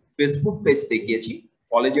ফেসবুক পেজ দেখিয়েছি,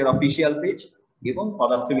 কলেজের অফিসিয়াল পেজ এবং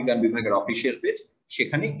পদার্থবিজ্ঞান বিভাগের অফিসিয়াল পেজ,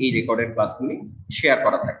 সেখানে এই রেকর্ডেড ক্লাসগুলি শেয়ার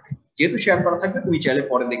করা থাকবে। যেহেতু শেয়ার করা থাকবে তুমি চাইলে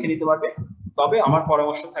পরে দেখে নিতে পারবে। তবে আমার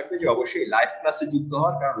পরামর্শ থাকবে যে অবশ্যই লাইভ ক্লাসে যুক্ত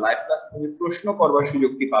হওয়ার, কারণ লাইভ ক্লাসে তুমি প্রশ্ন করবার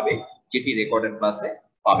সুযোগটি পাবে যেটি রেকর্ডেড ক্লাসে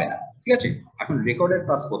পাবে না। ঠিক আছে, এখন রেকর্ডেড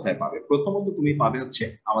ক্লাস কোথায় পাবে? প্রথমত তুমি পাবে হচ্ছে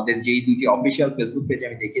আমাদের যেই দুটি অফিসিয়াল ফেসবুক পেজে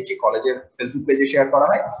আমি দেখিয়েছি, কলেজের ফেসবুক পেজে শেয়ার করা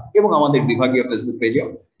হয় এবং আমাদের বিভাগীয় ফেসবুক পেজেও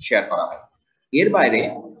শেয়ার করা হয়। এর বাইরে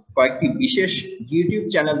কয়েকটি বিশেষ ইউটিউব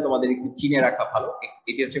চ্যানেল তোমাদের একটু চিনে রাখা ভালো।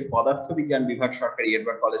 এটি হচ্ছে পদার্থবিজ্ঞান বিভাগ সরকারি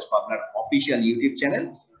এডওয়ার্ড কলেজ পাবনার অফিসিয়াল ইউটিউব চ্যানেল।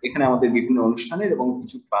 এখানে আমাদের বিভিন্ন অনুষ্ঠানের এবং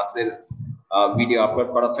কিছু ক্লাসের ভিডিও আপলোড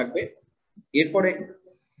করা থাকবে। এরপরে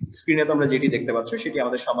স্ক্রিনে তোমরা যেটি দেখতে পাচ্ছ সেটি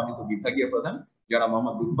আমাদের সম্মানিত বিভাগীয় প্রধান যারা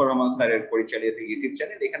মোহাম্মদ লুৎফর রহমান স্যারের পরিচালিত ইউটিউব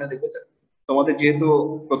চ্যানেল। এখানে দেখবে তোমাদের যেহেতু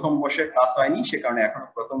প্রথম বর্ষের ক্লাস হয়নি, সে কারণে এখনো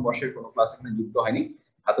প্রথম বর্ষের কোনো ক্লাস এখানে যুক্ত হয়নি।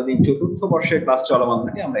 এতদিন চতুর্থ বর্ষের ক্লাস চলমান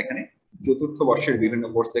থাকে, আমরা এখানে চতুর্থ বর্ষের বিভিন্ন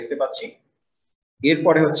কোর্স দেখতে পাচ্ছি।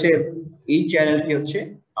 এরপরে হচ্ছে এই চ্যানেলটি হচ্ছে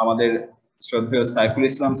আমাদের শ্রদ্ধেয় সাইফুল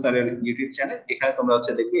ইসলাম স্যারের ইউটিউব চ্যানেল। এখানে তোমরা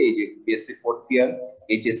হচ্ছে দেখবে এই যে বিএসসি 4th ইয়ার,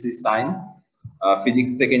 এইচএসসি সায়েন্স,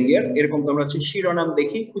 ফিজিক্স 2nd ইয়ার, এরকম তোমরা হচ্ছে শিরোনাম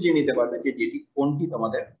দেখেই খুঁজে নিতে পারবে যে যেটি কোনটি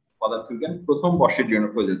তোমাদের পদার্থবিজ্ঞান প্রথম বর্ষের জন্য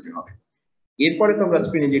প্রযোজ্য হবে। এরপরে তোমরা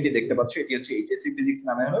স্ক্রিনে যেটি দেখতে পাচ্ছ এটি হচ্ছে এইচএসসি ফিজিক্স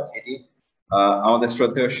নামে হলো, এটি আমাদের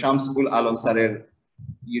শ্রদ্ধেয় শামসুল আলম স্যারের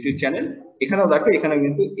ইউটিউব চ্যানেল। এখানেও দেখো এখানে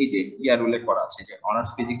কিন্তু এই যে ইয়ার উল্লেখ করা আছে যে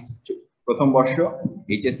অনার্স ফিজিক্স প্রথম বর্ষ,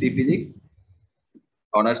 HSC physics,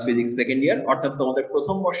 honours physics 2nd ইয়ার, অর্থাৎ তোমাদের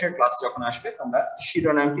প্রথম বর্ষের ক্লাস যখন আসবে তোমরা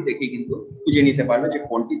শিরোনামটি দেখে কিন্তু খুঁজে নিতে পারবে যে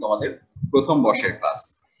কোনটি তোমাদের প্রথম বর্ষের ক্লাস।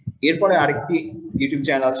 এরপরে আরেকটি ইউটিউব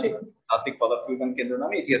চ্যানেল আছে তাত্ত্বিক পদার্থবিজ্ঞান কেন্দ্র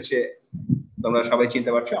নামে, এটি হচ্ছে তোমরা সবাই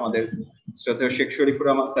চিনতে পারছো আমাদের শ্রদ্ধেয় শেখ শরীফুর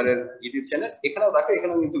রহমান স্যারের ইউটিউব চ্যানেল। এখানেও দেখো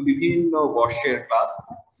এখানেও কিন্তু বিভিন্ন বর্ষের ক্লাস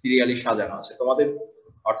সিরিয়ালি সাজানো আছে তোমাদের,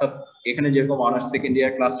 অর্থাৎ এখানে যেরকম অনার্স 2nd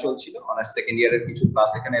ইয়ার ক্লাস চলছিল, অনার্স 2nd ইয়ারের কিছু ক্লাস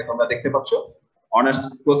এখানে তোমরা দেখতে পাচ্ছ। অনার্স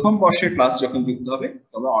প্রথম বর্ষের ক্লাস যখন যুক্ত হবে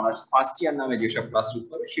তোমরা অনার্স 1st ইয়ার নামে যেসব ক্লাস যুক্ত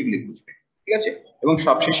হবে সেগুলি বুঝবে। ঠিক আছে, এবং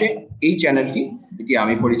সবশেষে এই চ্যানেলটি যেটি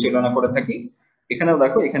আমি পরিচালনা করে থাকি, এখানেও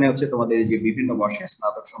দেখো এখানে হচ্ছে তোমাদের যে বিভিন্ন বর্ষে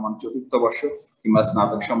স্নাতক সমান 4th বর্ষ কিংবা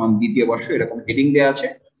স্নাতক সমান 2য় বর্ষ এরকম হেডিং দেওয়া আছে,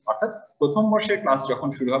 অর্থাৎ প্রথম বর্ষের ক্লাস যখন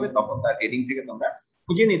শুরু হবে তখন তার হেডিং থেকে তোমরা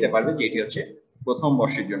খুঁজে নিতে পারবে যে এটি হচ্ছে প্রথম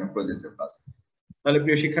বর্ষের জন্য প্রযোজ্য ক্লাস। তাহলে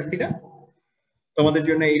প্রিয় শিক্ষার্থীরা, তোমাদের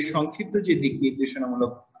জন্য এই সংক্ষিপ্ত যে দিক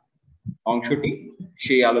নির্দেশনামূলক অংশটি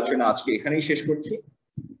সেই আলোচনা আজকে এখানেই শেষ করছি।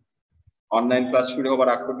 অনলাইন ক্লাস শুরু হবার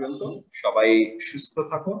আগ পর্যন্ত সবাই সুস্থ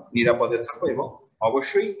থাকো, নিরাপদে থাকো এবং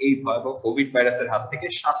অবশ্যই এই ভয়াবহ কোভিড ভাইরাসের হাত থেকে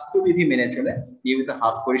স্বাস্থ্যবিধি মেনে চলে নিয়মিত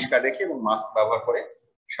হাত পরিষ্কার রেখে এবং মাস্ক ব্যবহার করে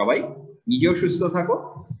সবাই নিজেও সুস্থ থাকো,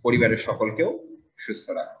 পরিবারের সকলকেও সুস্থ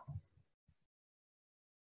রাখো।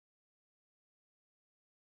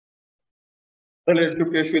 তাহলে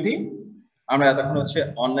প্রিয় সুধী, আমরা এতক্ষণ হচ্ছে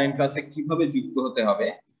অনলাইন ক্লাসে কিভাবে যুক্ত হতে হবে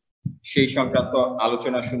সেই সংক্রান্ত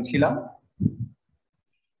আলোচনা শুনছিলাম।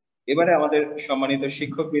 এবারে আমাদের সম্মানিত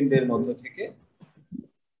শিক্ষকবৃন্দের মধ্য থেকে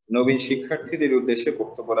নবীন শিক্ষার্থীদের উদ্দেশ্যে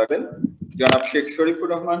বক্তব্য রাখবেন জনাব শেখ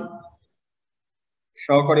শরীফুর রহমান,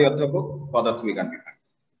 সহকারী অধ্যাপক, পদার্থবিজ্ঞান বিভাগ।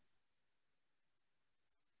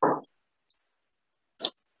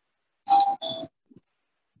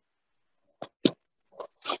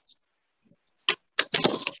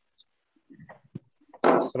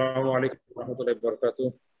 আসসালামু আলাইকুম ওয়া রাহমাতুল্লাহি ওয়া বারাকাতুহু।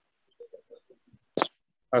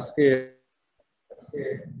 আজকে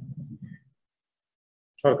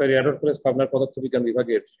সরকারি এডওয়ার্ড কলেজ পাবনার পদার্থবিজ্ঞান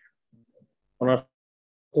বিভাগের অনার্স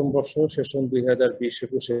প্রথম বর্ষ সেশন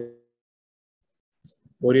 2020-21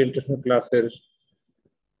 ওরিয়েন্টেশন ক্লাসের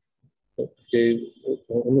যে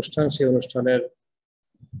অনুষ্ঠান, সেই অনুষ্ঠানের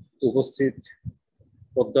উপস্থিত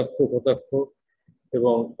অধ্যক্ষ, উপাধ্যক্ষ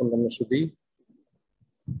এবং অন্যান্য সুধী,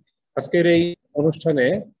 আজকের এই অনুষ্ঠানে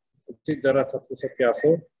উপস্থিত যারা ছাত্রছাত্রী আছো,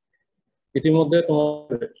 ইতিমধ্যে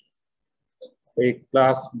তোমাদের এই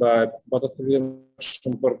ক্লাস বা পদার্থবিজ্ঞান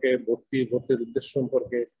সম্পর্কে ভর্তির উদ্দেশ্য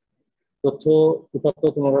সম্পর্কে তথ্য উপাত্ত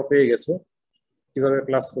তোমরা পেয়ে গেছো, কিভাবে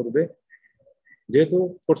ক্লাস করবে। যেহেতু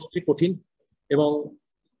কোর্সটি কঠিন এবং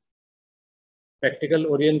প্র্যাকটিক্যাল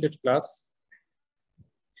ওরিয়েন্টেড ক্লাস,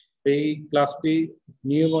 এই ক্লাসটি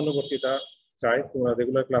নিয়মানুবর্তিতা চাই। তোমরা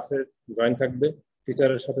রেগুলার ক্লাসে জয়েন থাকবে,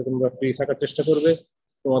 টিচারের সাথে তোমরা ফ্রি থাকার চেষ্টা করবে,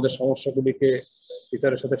 তোমাদের সমস্যাগুলিকে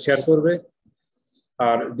টিচারের সাথে শেয়ার করবে।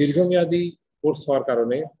 আর দীর্ঘমেয়াদী কোর্স হওয়ার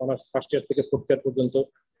কারণে অনার্স 1st ইয়ার থেকে 4th ইয়ার পর্যন্ত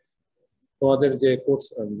তোমাদের যে কোর্স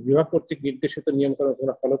বিভাগ কর্তৃক নির্দেশিত নিয়মকানুন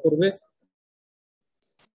তোমরা ফলো করবে।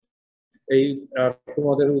 এই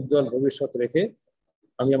তোমাদের উজ্জ্বল ভবিষ্যৎ রেখে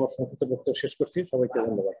আমি আমার সংক্ষিপ্ত বক্তব্য শেষ করছি। সবাইকে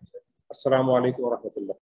ধন্যবাদ। আসসালামু আলাইকুম ওয়া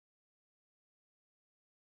রাহমাতুল্লাহ।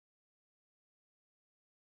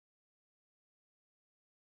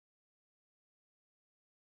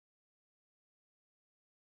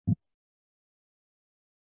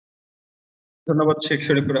 ধন্যবাদ শেখ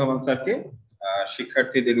শরীফুর রহমান স্যারকে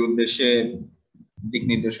শিক্ষার্থীদের উদ্দেশ্যে দিক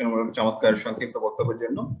নির্দেশনামূলক চমৎকার সংক্ষিপ্ত বক্তব্যের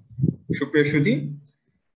জন্য। সুপ্রিয় সুধী,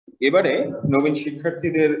 এবারে নবীন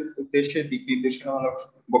শিক্ষার্থীদের উদ্দেশ্যে দিক নির্দেশনামূলক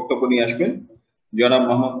বক্তব্য নিয়ে আসবেন জনাব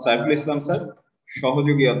মোহাম্মদ সাইফুল ইসলাম স্যার,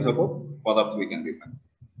 সহযোগী অধ্যাপক, পদার্থবিজ্ঞান বিভাগ।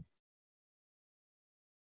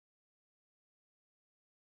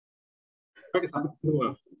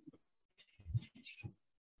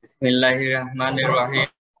 বিসমিল্লাহির রহমানির রহিম।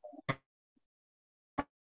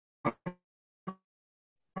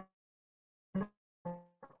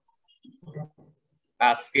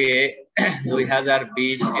 আজকে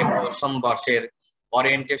 2020 প্রথম বর্ষের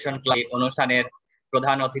ওরিয়েন্টেশন ক্লাস অনুষ্ঠানের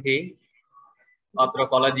প্রধান অতিথি অত্র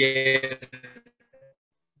কলেজের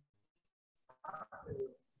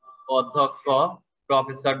অধ্যক্ষ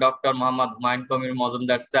professor doctor Mohammad Humayun Kabir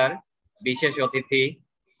Majumdar sir, বিশেষ অতিথি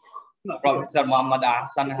প্রফেসর মোহাম্মদ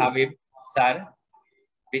আহসান হাবিব স্যার,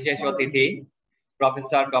 বিশেষ অতিথি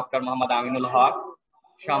প্রফেসর ডক্টর মোহাম্মদ আমিনুল হক,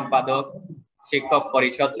 সম্পাদক শিক্ষক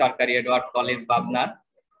পরিষদ সরকারি এডওয়ার্ড কলেজ পাবনা,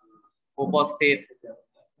 উপস্থিত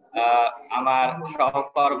আমার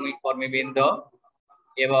কর্মীবৃন্দ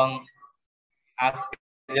এবং আজকে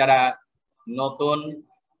যারা নতুন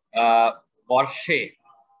বর্ষে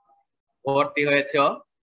ভর্তি হয়েছে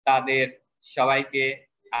তাদের সবাইকে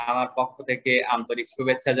আমার পক্ষ থেকে আন্তরিক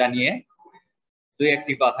শুভেচ্ছা জানিয়ে দুই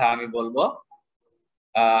একটি কথা আমি বলবো।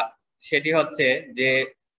 সেটি হচ্ছে যে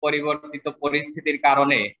পরিবর্তিত পরিস্থিতির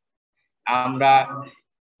কারণে আমরা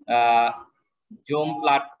জুম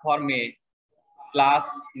প্ল্যাটফর্মে ক্লাস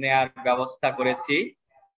নেয়ার ব্যবস্থা করেছি,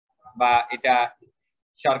 বা এটা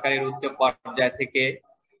সরকারের উচ্চ পর্যায় থেকে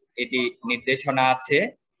এটি নির্দেশনা আছে।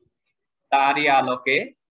 তারই আলোকে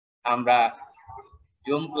আমরা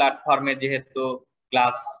জুম প্ল্যাটফর্মে যেহেতু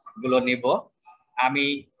ক্লাসগুলো নিব, আমি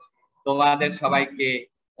তোমাদের সবাইকে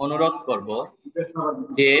অনুরোধ করব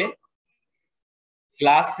যে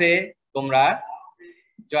ক্লাসে তোমরা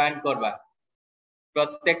জয়েন করবা,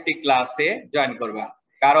 প্রত্যেকটি ক্লাসে জয়েন করবা।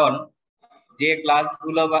 কারণ যে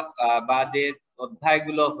ক্লাসগুলো বা যে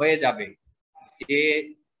অধ্যায়গুলো হয়ে যাবে যে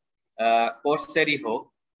কোর্সেরই হোক,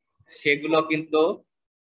 সেগুলো কিন্তু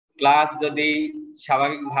ক্লাস যদি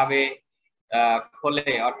স্বাভাবিকভাবে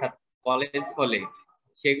খোলে, অর্থাৎ কলেজ খোলে,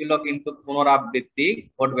 সেগুলো কিন্তু পুনরাবৃত্তি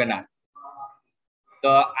ঘটবে না।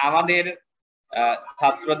 তো আমাদের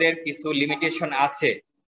ছাত্রদের কিছু লিমিটেশন আছে,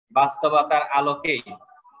 বাস্তবতার আলোকেই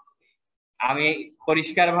আমি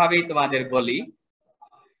পরিষ্কারভাবেই তোমাদের বলি,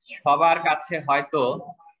 সবার কাছে হয়তো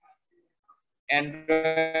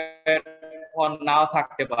অ্যান্ড্রয়েড ফোন নাও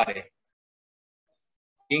থাকতে পারে,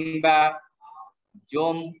 কিংবা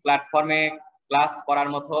জুম প্ল্যাটফর্মে ক্লাস করার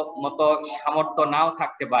মতো সামর্থ্য নাও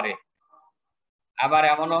থাকতে পারে। আবার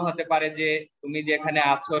এমনও হতে পারে যে তুমি যেখানে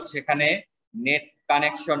আছো সেখানে নেট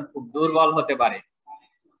কানেকশন খুব দুর্বল হতে পারে।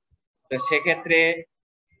 তো সেক্ষেত্রে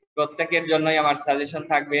প্রত্যেকের জন্যই আমার সাজেশন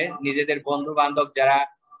থাকবে, নিজেদের বন্ধু বান্ধব যারা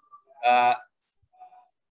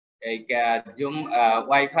এই জুম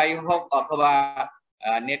ওয়াইফাই হোক অথবা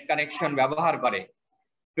নেট কানেকশন ব্যবহার করে,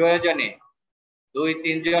 প্রয়োজনে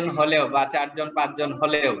 2-3 জন হলেও বা 4-5 জন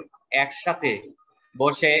হলেও একসাথে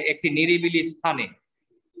বসে একটি নিরিবিলি স্থানে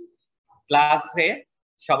ক্লাসে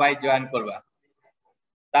সবাই জয়েন করবা,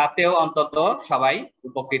 তাতেও অন্তত সবাই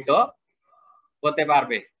উপকৃত হতে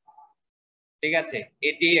পারবে। ঠিক আছে,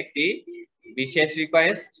 এটি একটি বিশেষ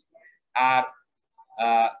রিকোয়েস্ট। আর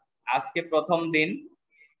আজকে প্রথম দিন,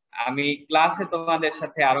 আমি ক্লাসে তোমাদের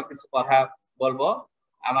সাথে আরো কিছু কথা বলবো।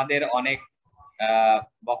 আমাদের অনেক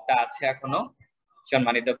বক্তা আছে এখনো,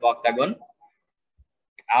 সম্মানিত বক্তাগণ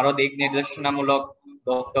আরো দিক নির্দেশনামূলক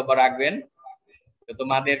বক্তব্য রাখবেন। তো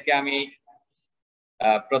তোমাদেরকে আমি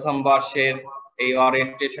প্রথম বর্ষের এই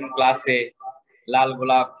ওরিয়েন্টেশন ক্লাসে লাল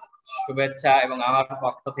গোলাপ শুভেচ্ছা এবং আমার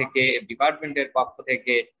পক্ষ থেকে, ডিপার্টমেন্টের পক্ষ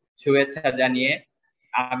থেকে শুভেচ্ছা জানিয়ে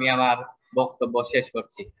আমি আমার বক্তব্য শেষ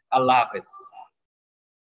করছি। আল্লাহ হাফেজ।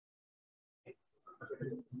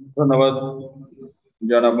 ধন্যবাদ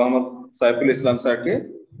জনাব মোহাম্মদ সাইফুল ইসলাম স্যারকে।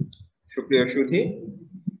 সুপ্রিয় সুধী,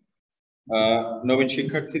 নবীন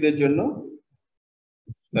শিক্ষার্থীদের জন্য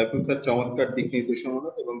সাইফুল স্যার চমৎকার দিক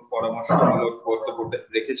নির্দেশনামূলক এবং পরামর্শমূলক বক্তব্য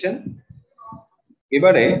রেখেছেন।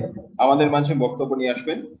 এবারে আমাদের মাঝে বক্তব্য নিয়ে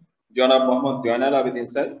আসবেন জনাব মোহাম্মদ জয়নাল আবেদিন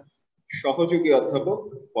স্যার, সহযোগী অধ্যাপক,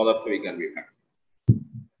 পদার্থবিজ্ঞান বিভাগ।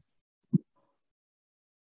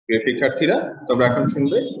 প্রিয় শিক্ষার্থীরা, তোমরা এখন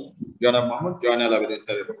শুনবে জনাব মোহাম্মদ জয়নাল আবেদিন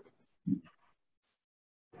স্যারের বক্তব্য।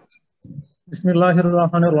 বিসমিল্লাহির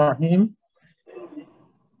রহমানির রহিম।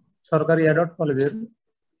 সরকারি এডওয়ার্ড কলেজের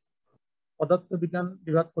পদার্থবিজ্ঞান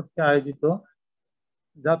বিভাগ কর্তৃক আয়োজিত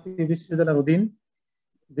জাতীয় বিশ্ববিদ্যালয়ের অধীন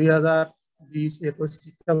 2020-21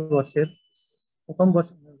 শিক্ষাবর্ষের প্রথম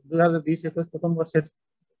বর্ষের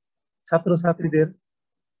ছাত্রছাত্রীদের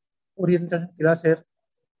ওরিয়েন্টেশন ক্লাসের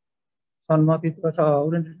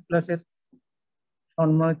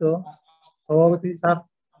সম্মানিত সভাপতি স্যার,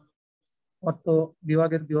 অর্থ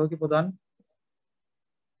বিভাগের বিভাগীয়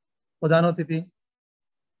প্রধান অতিথি,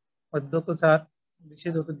 অধ্যক্ষ স্যার,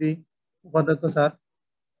 বিশেষ অতিথি, উপাধ্যক্ষ স্যার,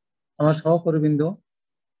 আমার সহকর্মীবৃন্দ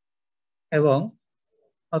এবং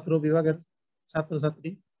অত্র বিভাগের ছাত্রছাত্রী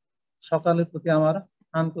সকলের প্রতি আমার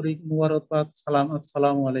আন্তরিক মুবারকবাদ, সালাম,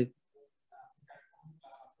 আসসালামু আলাইকুম।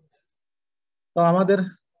 তো আমাদের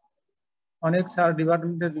অনেক স্যার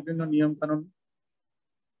ডিপার্টমেন্টের বিভিন্ন নিয়ম কানুন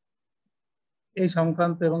এই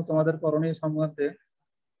সংক্রান্ত এবং তোমাদের করণীয় সংক্রান্তে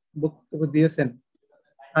বক্তব্য দিয়েছেন।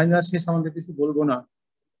 আমি আর সে সম্বন্ধে কিছু বলবো না,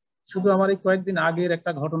 শুধু আমার এই কয়েকদিন আগের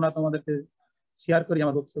একটা ঘটনা তোমাদেরকে শেয়ার করি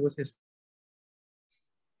আমার বক্তব্য শেষ।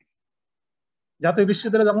 জাতীয়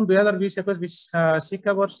বিশ্ববিদ্যালয়ে যখন 2020-21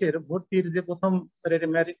 শিক্ষাবর্ষের ভর্তির যে প্রথম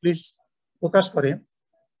মেরিট লিস্ট প্রকাশ করে,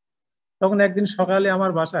 তখন একদিন সকালে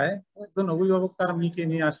আমার বাসায় একজন অভিভাবক তার মেয়েকে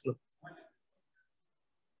নিয়ে আসলো,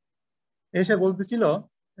 এসে বলতেছিল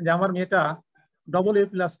যে আমার মেয়েটা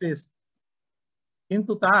AA+ পেয়েছে,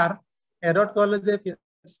 কিন্তু তার অ্যাডট কলেজে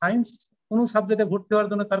সায়েন্স কোনো সাবজেক্টে ভর্তি হওয়ার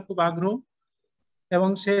জন্য তার খুব আগ্রহ এবং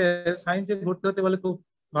সে সায়েন্সে ভর্তি হতে বলে খুব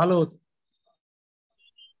ভালো হতো,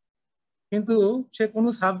 কিন্তু সে কোনো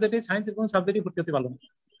সাবজেক্টে সায়েন্সের কোনো সাবজেক্টে ভর্তি হতে পারলো না।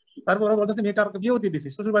 তারপরে বলতেছে মেয়েটার বিয়েও দিয়ে দিয়েছি,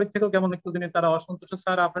 শ্বশুর বাড়ি থেকেও কেমন একটু দিনে তারা অসন্তুষ্ট,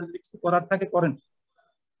 স্যার আপনার যদি কিছু করার থাকে করেন,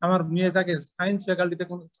 আমার মেয়েটাকে সায়েন্স ফ্যাকাল্টিতে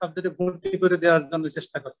কোনো সাবজেক্টে ভর্তি করে দেওয়ার জন্য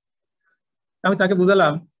চেষ্টা করে। আমি তাকে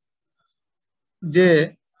বুঝালাম যে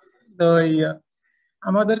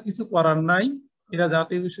আমাদের কিছু করার নাই, এটা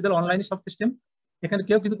জাতীয় বিশ্ববিদ্যালয় অনলাইনে সব সিস্টেম, এখানে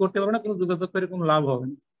কেউ কিছু করতে পারবে না, কোনো যোগাযোগ করে কোনো লাভ হবে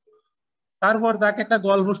না। তারপর তাকে একটা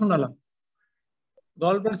গল্প শোনালাম।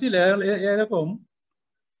 গল্প ছিল এরকম,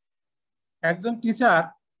 একজন টিচার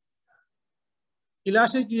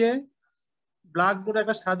ক্লাসে গিয়ে ব্ল্যাকবোর্ডে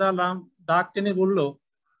একটা সাদা দাগ টেনে বললো,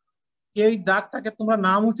 এই দাগটাকে তোমরা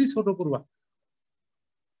নামুচি ছোট করবা।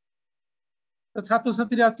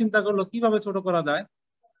 ছাত্রছাত্রীরা চিন্তা করলো কিভাবে ছোট করা যায়,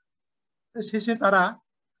 শেষে তারা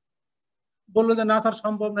বললো যে না তার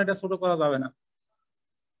সম্ভব না, এটা ছোট করা যাবে না।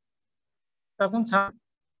 তখন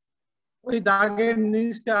ওই দাগের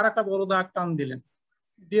নিচে আর একটা বড় দাগ টান দিলেন,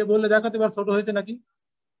 দিয়ে বললে দেখো তো এবার ছোট হয়েছে নাকি।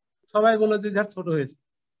 সবাই বললো যে স্যার ছোট হয়েছে।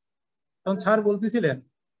 তখন স্যার বলতেছিলেন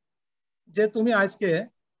যে তুমি আজকে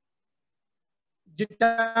যেটা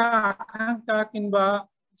আকাঙ্ক্ষা কিংবা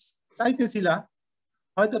চাইতেছিলা,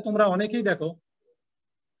 হয়তো তোমরা অনেকেই দেখো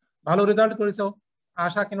ভালো রেজাল্ট করেছো,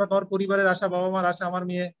 আশা কিংবা তোমার পরিবারের আশা, বাবা মার আশা আমার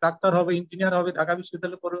মেয়ে ডাক্তার হবে, ইঞ্জিনিয়ার হবে, ঢাকা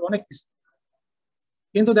বিশ্ববিদ্যালয়ে পড়বে, অনেক কিছু,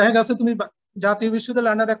 কিন্তু দেখা গেছে তুমি জাতীয়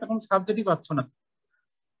বিশ্ববিদ্যালয়ের আন্ডারে একটা কোনো সাবজেক্টই পাচ্ছ না।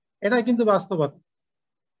 এটাই কিন্তু বাস্তবতা।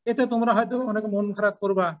 এতে তোমরা হয়তো অনেকে মন খারাপ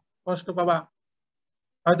করবা, কষ্ট পাবা,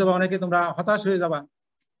 হয়তো বা অনেকে তোমরা হতাশ হয়ে যাবা,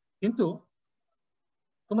 কিন্তু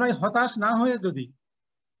তোমরা এই হতাশ না হয়ে যদি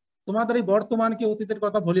তোমাদের এই বর্তমানকে অতীতের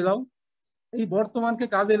কথা ভুলে দাও, এই বর্তমানকে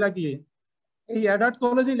কাজে লাগিয়ে এই অ্যাডাল্ট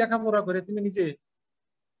কলেজে লেখাপড়া করে তুমি নিজে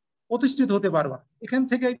প্রতিষ্ঠিত হতে পারবা। এখান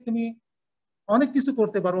থেকে তুমি অনেক কিছু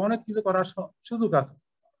করতে পারো, অনেক কিছু করার সুযোগ আছে,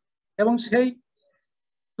 এবং সেই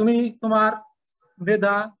তুমি তোমার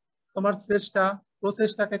মেধা, তোমার চেষ্টা,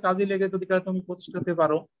 প্রচেষ্টাকে কাজে লেগে যদি তুমি প্রতিষ্ঠিত হতে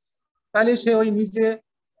পারো, তাহলে সে ওই নিজে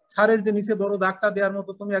স্যারের যে নিচে বড় দাগটা দেওয়ার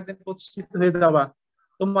মতো তুমি একদিন প্রতিষ্ঠিত হয়ে যাবা।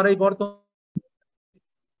 তোমার এই বর্তমান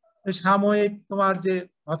সাময়িক তোমার যে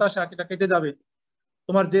হতাশা, এটা কেটে যাবে।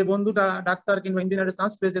 তোমার যে বন্ধুটা ডাক্তার কিংবা ইঞ্জিনিয়ারের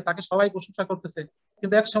চান্স পেয়েছে তাকে সবাই প্রশংসা করতেছে,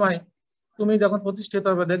 কিন্তু এক সময় তুমি যখন প্রতিষ্ঠিত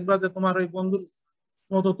হবে দেখবা যে তোমার ওই বন্ধুর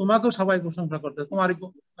মতো তোমাকেও সবাই প্রশংসা করতেছে, তোমার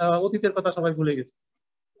অতীতের কথা সবাই ভুলে গেছে।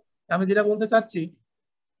 আমি যেটা বলতে চাচ্ছি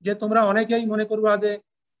যে তোমরা অনেকেই মনে করবা যে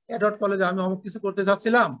অ্যাডট কলেজে আমি অমুক কিছু করতে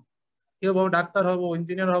চাচ্ছিলাম, কেউ ভাবো ডাক্তার হবো,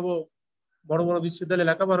 ইঞ্জিনিয়ার হবো, বড় বড় বিশ্ববিদ্যালয়ে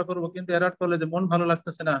লেখাপড়া করবো, কিন্তু অ্যাডট কলেজে মন ভালো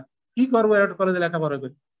লাগতেছে না, কি করবো অ্যাডট কলেজে লেখাপড়া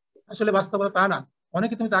করে। আসলে বাস্তবতা তা না।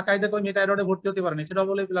 অনেকে তুমি তাকাই দেখো মেয়েটা অ্যাডওয়ার্ডে ভর্তি হতে পারেনি, সেটা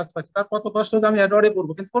বলে প্লাস পাচ্ছে, তার কত কষ্ট যে আমি অ্যাডওয়ার্ডে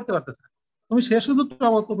পড়বো, কিন্তু করতে পারতেছে না। তুমি সে সুযোগটা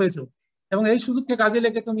অবশ্য পেয়েছো, এবং এই সুযোগকে কাজে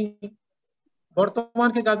লেগে তুমি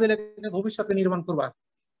বর্তমানকে কাজে লেগে ভবিষ্যতে নির্মাণ করবা।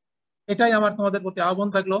 এটাই আমার তোমাদের প্রতি আহ্বান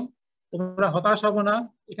থাকলো। তোমরা হতাশ হবো না,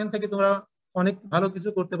 এখান থেকে তোমরা অনেক ভালো কিছু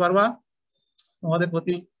করতে পারবা। তোমাদের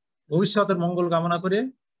প্রতি ভবিষ্যতের মঙ্গল কামনা করে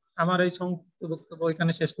আমার এই সংক্ষিপ্ত বক্তব্য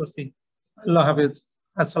এখানে শেষ করছি। আল্লাহ হাফেজ,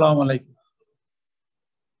 আসসালামু আলাইকুম।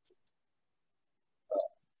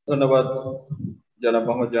 ধন্যবাদ জনাব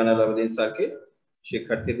মোহাম্মদ জয়নাল আবেদিন স্যারকে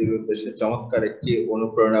শিক্ষার্থীদের উদ্দেশ্যে চমৎকার একটি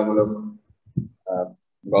অনুপ্রেরণামূলক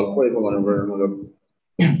গল্প এবং অনুপ্রেরণামূলক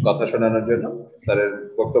কথা শোনানোর জন্য। স্যারের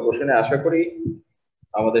বক্তব্য শুনে আশা করি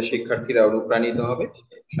আমাদের শিক্ষার্থীরা অনুপ্রাণিত হবে,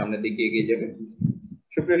 সামনের দিকে এগিয়ে যাবে।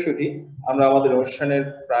 সুপ্রিয় সুধী, আমরা আমাদের অনুষ্ঠানের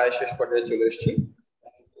প্রায় শেষ পর্যায়ে চলে এসেছি।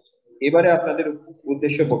 এবারে আপনাদের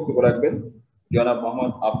উদ্দেশ্যে বক্তব্য রাখবেন জনাব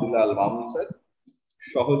মোহাম্মদ আব্দুল্লাহ আল মামুন স্যার,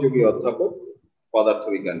 সহযোগী অধ্যাপক,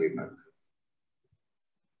 পদার্থবিজ্ঞান বিভাগ।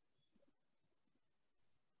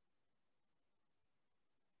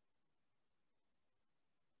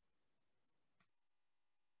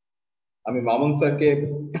 আমি মামুন স্যারকে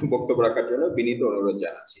বক্তব্য রাখার জন্য বিনীত অনুরোধ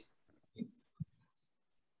জানাচ্ছি।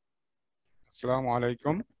 আসসালামু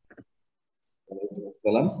আলাইকুম।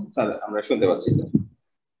 সালাম স্যার, আমরা শুনতে পাচ্ছি স্যার।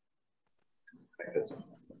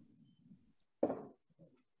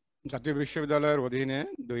 জাতীয় বিশ্ববিদ্যালয়ের অধীনে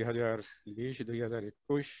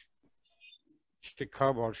 2020-2021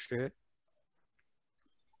 শিক্ষাবর্ষে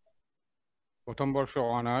প্রথম বর্ষ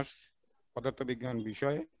অনার্স পদার্থবিজ্ঞান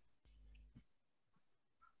বিষয়ে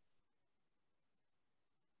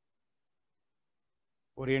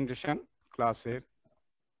ওরিয়েন্টেশন ক্লাসের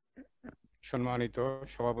সম্মানিত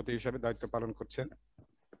সভাপতি হিসেবে দায়িত্ব পালন করছেন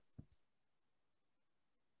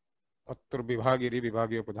অত্র বিভাগেরই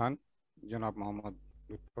বিভাগীয় প্রধান জনাব মোহাম্মদ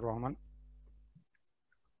লুৎফর রহমান।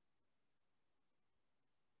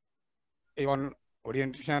 এই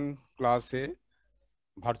ওরিয়েন্টেশন ক্লাসে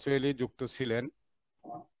ভার্চুয়ালি যুক্ত ছিলেন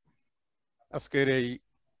আজকের এই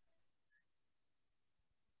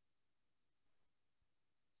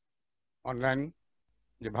অনলাইন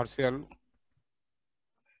যে ভার্চুয়াল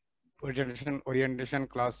ওরিয়েন্টেশন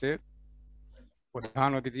ক্লাসের প্রধান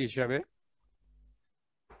অতিথি হিসাবে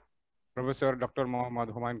প্রফেসর ডক্টর মোহাম্মদ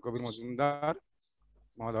হুমায়ুন কবির মজুমদার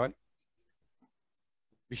মহোদয়।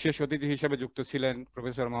 বিশেষ অতিথি হিসেবে যুক্ত ছিলেন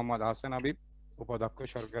প্রফেসর মোহাম্মদ হাসান হাবিব, উপাধ্যক্ষ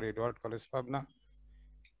সরকারি এডওয়ার্ড কলেজ পাবনা,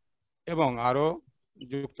 এবং আরো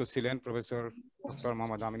যুক্ত ছিলেন প্রফেসর ডক্টর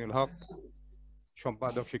মোহাম্মদ আমিনুল হক,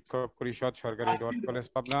 সম্পাদক শিক্ষক পরিষদ সরকারি এডওয়ার্ড কলেজ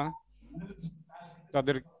পাবনা।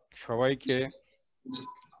 তাদের সবাইকে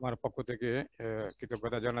আমার পক্ষ থেকে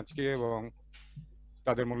কৃতজ্ঞতা জানাচ্ছি এবং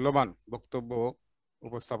তাদের মূল্যবান বক্তব্য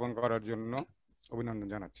উপস্থাপন করার জন্য অভিনন্দন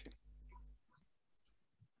জানাচ্ছি।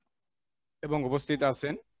 এবং উপস্থিত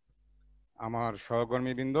আছেন আমার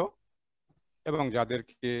সহকর্মীবৃন্দ এবং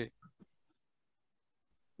যাদেরকে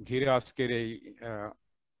ঘিরে আজকের এই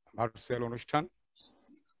ভার্চুয়াল অনুষ্ঠান,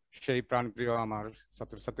 সেই প্রাণপ্রিয় আমার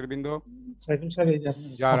ছাত্রছাত্রীবৃন্দ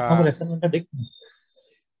যারা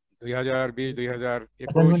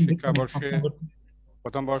 2020-2021 শিক্ষাবর্ষে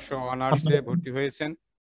প্রথম বর্ষ অনার্সে ভর্তি হয়েছেন।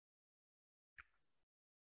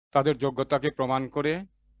 তাদের যোগ্যতাকে প্রমাণ করে,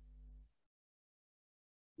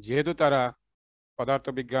 যেহেতু তারা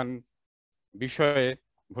পদার্থবিজ্ঞান বিষয়ে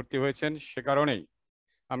ভর্তি হয়েছেন, সে কারণেই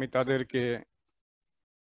আমি তাদেরকে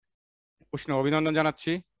উষ্ণ অভিনন্দন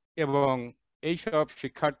জানাচ্ছি। এবং এই সব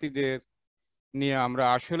শিক্ষার্থীদের নিয়ে আমরা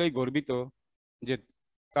আসলেই গর্বিত যে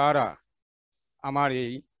তারা আমার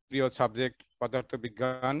এই প্রিয় সাবজেক্ট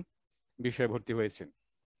পদার্থবিজ্ঞান বিষয়ে ভর্তি হয়েছেন।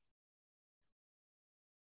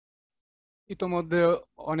 ইতোমধ্যে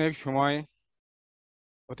অনেক সময়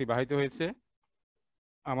অতিবাহিত হয়েছে।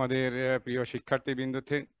 আমাদের প্রিয় শিক্ষার্থীবৃন্দ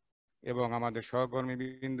থেকে এবং আমাদের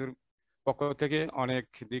সহকর্মীবৃন্দর পক্ষ থেকে অনেক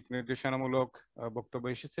দিক নির্দেশনামূলক বক্তব্য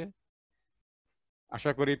এসেছে।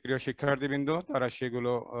 আশা করি প্রিয় শিক্ষার্থীবৃন্দ তারা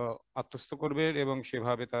সেগুলো আত্মস্থ করবে এবং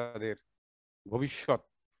সেভাবে তাদের ভবিষ্যৎ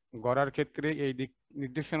গড়ার ক্ষেত্রে এই দিক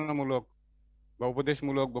নির্দেশনামূলক বা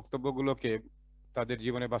উপদেশমূলক বক্তব্যগুলোকে তাদের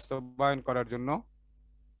জীবনে বাস্তবায়ন করার জন্য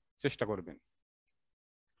চেষ্টা করবেন।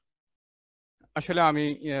 আসলে আমি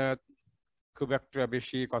খুব একটা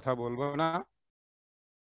বেশি কথা বলবো না।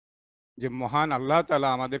 যে মহান আল্লাহ তাআলা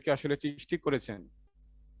আমাদেরকে আসলে সৃষ্টি করেছেন,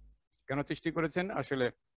 কেন সৃষ্টি করেছেন? আসলে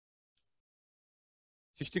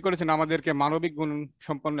সৃষ্টি করেছেন আমাদেরকে মানবিক গুণ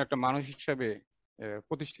সম্পন্ন একটা মানুষ হিসেবে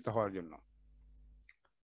প্রতিষ্ঠিত হওয়ার জন্য।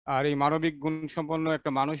 আর এই মানবিক গুণ সম্পন্ন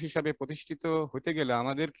একটা মানুষ হিসাবে প্রতিষ্ঠিত হতে গেলে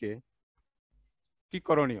আমাদেরকে কি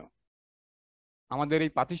করণীয়? আমাদের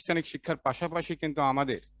এই প্রাতিষ্ঠানিক শিক্ষার পাশাপাশি কিন্তু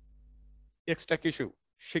আমাদের এক্সট্রা কিছু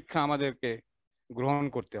শিক্ষা আমাদেরকে গ্রহণ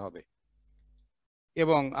করতে হবে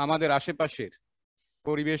এবং আমাদের আশেপাশের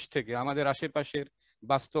পরিবেশ থেকে, আমাদের আশেপাশের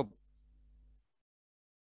বাস্তবতা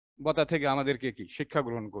থেকে আমাদেরকে কি শিক্ষা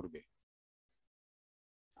গ্রহণ করবে।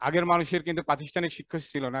 আগের মানুষের কিন্তু প্রাতিষ্ঠানিক শিক্ষা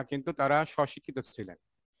ছিল না, কিন্তু তারা স্বশিক্ষিত ছিলেন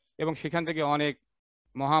এবং সেখান থেকে অনেক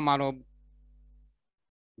মহামানব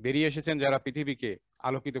বেরিয়ে এসেছেন যারা পৃথিবীকে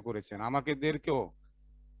আলোকিত করেছেন, আমাদেরকেও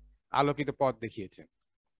আলোকিত পথ দেখিয়েছেন।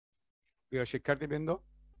 প্রিয় শিক্ষার্থীবৃন্দ,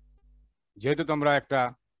 যেহেতু তোমরা একটা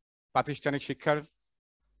প্রাতিষ্ঠানিক শিক্ষার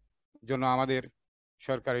জন্য আমাদের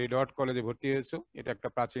সরকারি এডওয়ার্ড কলেজে ভর্তি হয়েছো, এটা একটা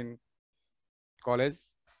প্রাচীন কলেজ,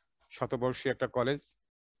 শতবর্ষীয় একটা কলেজ,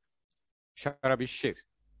 সারা বিশ্বের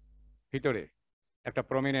ভিতরে একটা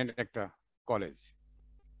প্রমিনেন্ট একটা কলেজ।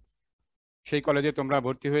 সেই কলেজে তোমরা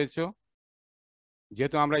ভর্তি হয়েছো।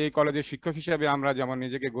 যেহেতু আমরা এই কলেজের শিক্ষক হিসাবে আমরা যেমন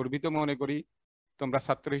নিজেকে গর্বিত মনে করি, তোমরা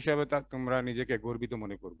ছাত্র হিসাবে তোমরা নিজেকে গর্বিত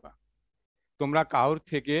মনে করবা। তোমরা কাউর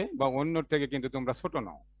থেকে বা অন্যর থেকে কিন্তু তোমরা ছোট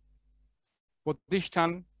নও। প্রতিষ্ঠান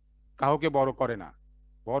কাউকে বড় করে না,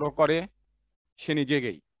 বড় করে সে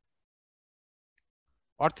নিজেকেই।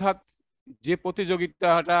 অর্থাৎ যে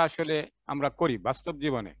প্রতিযোগিতাটা আসলে আমরা করি বাস্তব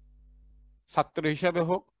জীবনে, ছাত্র হিসাবে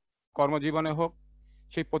হোক, কর্মজীবনে হোক,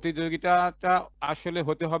 সেই প্রতিযোগিতাটা আসলে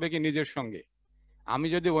হতে হবে কি নিজের সঙ্গে। আমি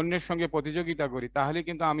যদি অন্যের সঙ্গে প্রতিযোগিতা করি তাহলে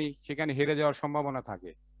কিন্তু আমি সেখানে হেরে যাওয়ার সম্ভাবনা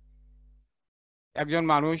থাকে। একজন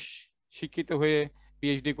মানুষ শিক্ষিত হয়ে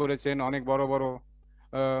পিএইচডি করেছেন, অনেক বড় বড়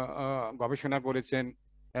গবেষণা করেছেন,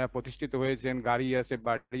 প্রতিষ্ঠিত হয়েছেন, গাড়ি আছে,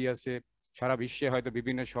 বাড়ি আছে, সারা বিশ্বে হয়তো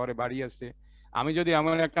বিভিন্ন শহরে বাড়ি আছে। আমি যদি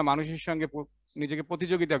এমন একটা মানুষের সঙ্গে নিজেকে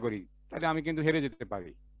প্রতিযোগিতা করি তাহলে আমি কিন্তু হেরে যেতে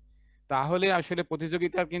পারি। তাহলে আসলে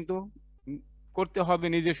প্রতিযোগিতা কিন্তু করতে হবে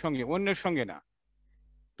নিজের সঙ্গে, অন্যের সঙ্গে না।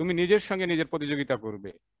 তুমি নিজের সঙ্গে নিজের প্রতিযোগিতা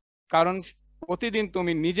করবে, কারণ প্রতিদিন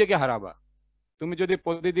তুমি নিজেকে হারাবা। তুমি যদি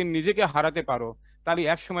প্রতিদিন নিজেকে হারাতে পারো তাহলে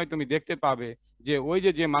এক সময় তুমি দেখতে পাবে যে ওই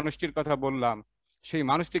যে মানুষটির কথা বললাম সেই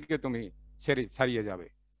মানুষটিকে তুমি ছাড়িয়ে যাবে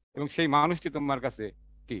এবং সেই মানুষটি তোমার কাছে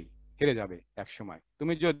কি হেরে যাবে এক সময়।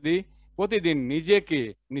 তুমি যদি প্রতিদিন নিজেকে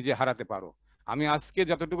নিজে হারাতে পারো, আমি আজকে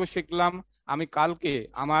যতটুকু শিখলাম আমি কালকে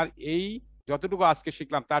আমার এই যতটুকু আজকে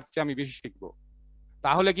শিখলাম তার চেয়ে আমি বেশি শিখবো,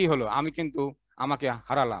 তাহলে কি হলো, আমি কিন্তু আমাকে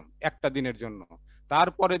হারালাম একটা দিনের জন্য।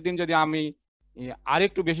 তারপরের দিন যদি আমি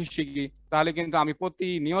আরেকটু বেশি শিখি তাহলে কিন্তু আমি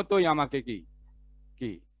প্রতিনিয়তই আমাকে কি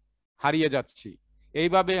হারিয়ে যাচ্ছি।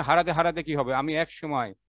 এইভাবে হারাতে হারাতে কি হবে, আমি এক সময়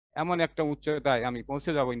এমন একটা উচ্চতায় আমি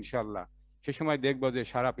পৌঁছে যাব ইনশাল্লাহ। সে সময় দেখবো যে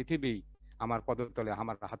সারা পৃথিবী আমার পদতলে,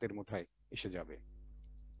 আমার হাতের মুঠায় এসে যাবে।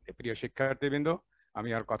 প্রিয় শিক্ষার্থীবৃন্দ, আমি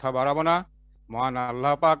আর কথা বাড়াবো না। মহান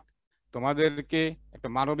আল্লাহ পাক তোমাদেরকে একটা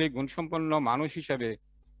মানবিক গুণসম্পন্ন মানুষ হিসেবে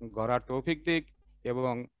গড়ার তৌফিক দিক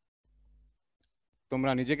এবং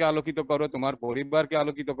তোমরা নিজেকে আলোকিত করো, তোমার পরিবারকে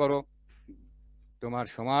আলোকিত করো, তোমার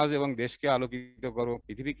সমাজ এবং দেশকে আলোকিত করো,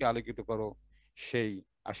 পৃথিবীকে আলোকিত করো, সেই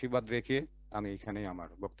আশীর্বাদ রেখে আমি এখানে আমার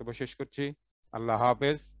বক্তব্য শেষ করছি। আল্লাহ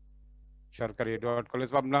হাফেজ। সরকারি এডওয়ার্ড কলেজ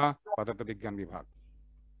পাবনা, পদার্থবিজ্ঞান বিভাগ।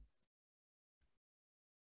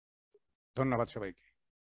 ধন্যবাদ সবাইকে।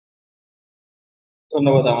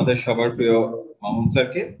 ধন্যবাদ আমাদের সবার প্রিয় মামুন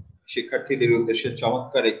স্যারকে শিক্ষার্থীদের উদ্দেশ্যে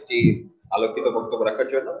চমৎকার একটি আলোকিত বক্তব্য রাখার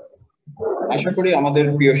জন্য। আশা করি আমাদের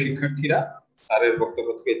প্রিয় শিক্ষার্থীরা স্যারের বক্তব্য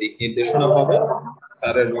থেকে দিক নির্দেশনা পাবে,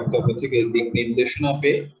 স্যারের বক্তব্য থেকে দিক নির্দেশনা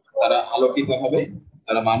পেয়ে তারা আলোকিত হবে,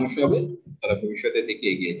 তারা মানুষ হবে, তারা ভবিষ্যতের দিকে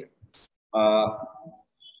এগিয়ে যাবে।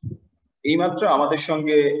 এইমাত্র আমাদের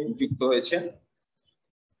সঙ্গে যুক্ত হয়েছেন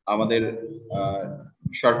আমাদের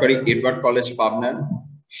সরকারি এডওয়ার্ড কলেজ পাবনার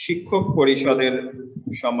শিক্ষক পরিষদের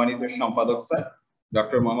সম্মানিত সম্পাদক স্যার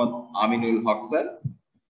ডক্টর মোহাম্মদ আমিনুল হক স্যার।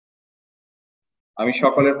 আমি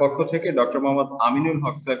সকলের পক্ষ থেকে ডক্টর মোহাম্মদ আমিনুল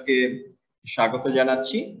হক স্যারকে স্বাগত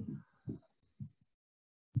জানাচ্ছি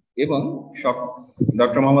এবং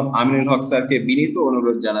ডক্টর মোহাম্মদ আমিনুল হক স্যারকে বিনীত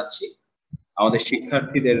অনুরোধ জানাচ্ছি আমাদের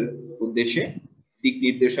শিক্ষার্থীদের উদ্দেশ্যে দিক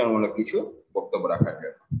নির্দেশনামূলক কিছু বক্তব্য রাখার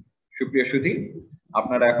জন্য। সুপ্রিয় সুধী,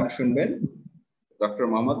 আপনারা এখন শুনবেন ডক্টর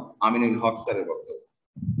মোহাম্মদ আমিনুল হক স্যারের বক্তব্য।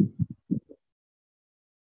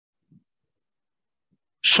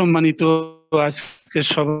 সম্মানিত আজকের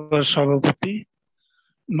সভার সভাপতি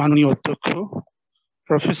মাননীয় অধ্যক্ষ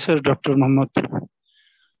প্রফেসর ডক্টর মোহাম্মদ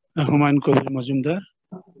হুমায়ুন কবির মজুমদার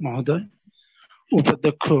মহোদয়,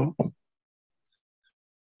 উপাধ্যক্ষ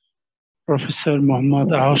প্রফেসর মোহাম্মদ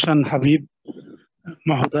আহসান হাবিব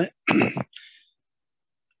মহোদয়,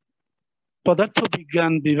 পদার্থ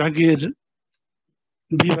বিজ্ঞান বিভাগের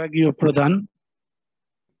বিভাগীয় প্রধান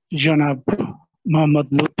জনাব মোহাম্মদ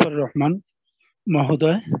লুৎফর রহমান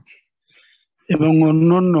মহোদয় এবং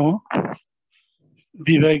অন্যান্য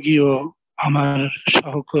বিভাগীয় আমার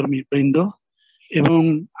সহকর্মী বৃন্দ এবং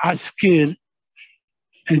আজকের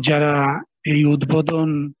যারা এই উদ্বোধন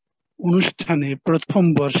অনুষ্ঠানে প্রথম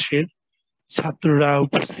বর্ষের ছাত্ররা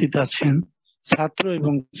উপস্থিত আছেন, ছাত্র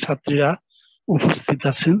এবং ছাত্রীরা উপস্থিত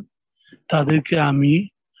আছেন, তাদেরকে আমি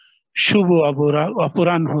শুভ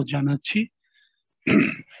অপরাহ্ন জানাচ্ছি।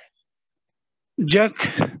 যাক,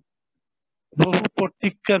 বহু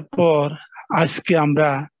প্রতীক্ষার পর আজকে আমরা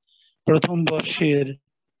প্রথম বর্ষের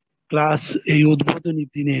ক্লাস এই উদ্বোধনী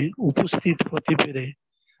দিনে উপস্থিত হতে পেরে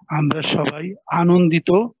আমরা সবাই আনন্দিত।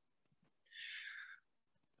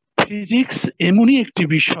 ফিজিক্স এমনই একটি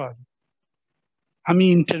বিষয়, আমি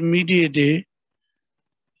ইন্টারমিডিয়েটে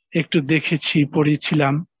একটু দেখেছি,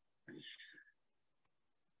 পড়েছিলাম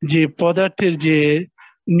যে পদার্থের যে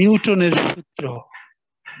নিউটনের সূত্র,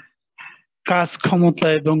 কাজ ক্ষমতা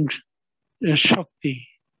এবং শক্তি,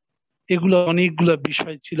 এগুলো অনেকগুলো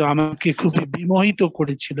বিষয় ছিল, আমাকে খুবই বিমোহিত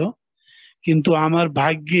করেছিল। কিন্তু আমার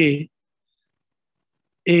ভাগ্যে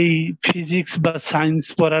এই ফিজিক্স বা সায়েন্স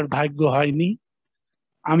পড়ার ভাগ্য হয়নি।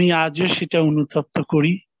 আমি আজও সেটা অনুতপ্ত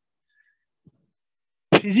করি।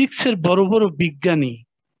 ফিজিক্সের বড় বড় বিজ্ঞানী,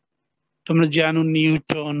 তোমরা জানো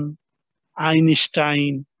নিউটন,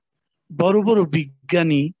 আইনস্টাইন, বড় বড়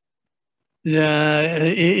বিজ্ঞানী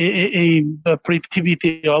এই পৃথিবীতে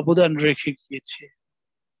অবদান রেখে গিয়েছে।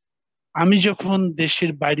 আমি যখন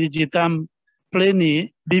দেশের বাইরে যেতাম প্লেনে,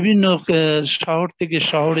 বিভিন্ন শহর থেকে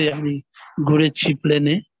শহরে আমি ঘুরেছি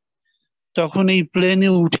প্লেনে, তখন এই প্লেনে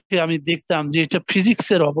উঠে আমি দেখতাম যে এটা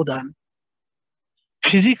ফিজিক্সের অবদান।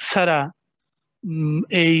 ফিজিক্স ছাড়া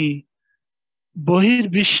এই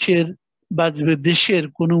বহির্বিশ্বের বা দেশের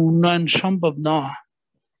কোনো উন্নয়ন সম্ভব নয়।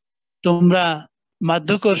 তোমরা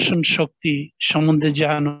মাধ্যাকর্ষণ শক্তি সম্বন্ধে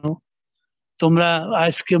জানো, তোমরা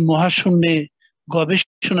আজকে মহাশূন্যে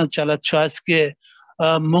গবেষণা চালাচ্ছ। আজকে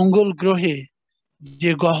মঙ্গল গ্রহে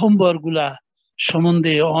যে গহ্বর গুলা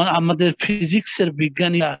সম্বন্ধে আমাদের ফিজিক্সের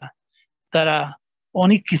বিজ্ঞানীরা তারা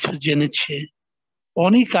অনেক কিছু জেনেছে।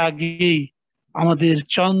 অনেক আগেই আমাদের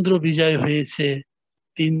চন্দ্র বিজয় হয়েছে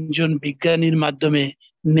 3 জন বিজ্ঞানীর মাধ্যমে,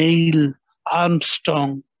 নেইল আর্মস্ট্রং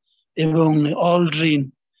এবং অলড্রিন,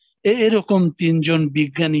 এরকম 3 জন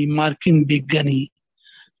বিজ্ঞানী, মার্কিন বিজ্ঞানী,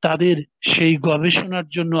 তাদের সেই গবেষণার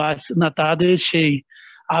জন্য তাদের সেই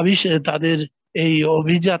তাদের এই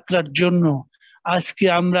অভিযাত্রার জন্য আজকে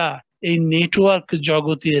আমরা এই নেটওয়ার্ক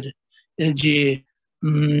জগতের যে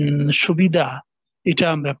সুবিধা এটা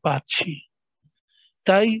আমরা পাচ্ছি।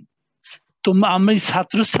 তাই আমি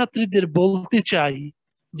ছাত্রছাত্রীদের বলতে চাই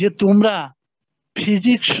যে তোমরা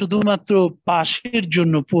ফিজিক্স শুধুমাত্র পাশের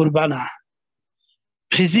জন্য পড়বা না।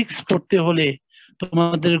 ফিজিক্স পড়তে হলে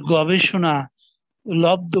তোমাদের গবেষণা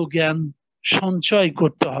লব্ধ জ্ঞান সঞ্চয়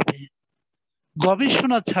করতে হবে।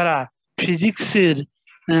 গবেষণা ছাড়া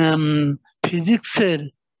ফিজিক্সের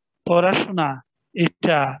পড়াশোনা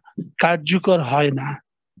এটা কার্যকর হয় না।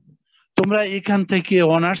 তোমরা এখান থেকে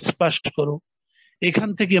অনার্স পাস করো, এখান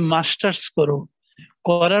থেকে মাস্টার্স করো,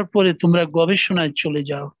 করার পরে তোমরা গবেষণায় চলে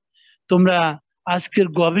যাও। তোমরা আজকের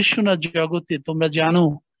গবেষণা জগতে তোমরা জানো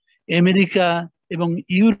আমেরিকা এবং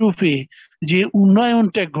ইউরোপে যে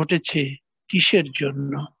উন্নয়নটা ঘটেছে কিসের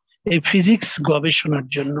জন্য? এই ফিজিক্স গবেষণার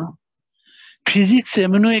জন্য। ফিজিক্স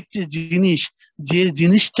এমন একটি জিনিস যে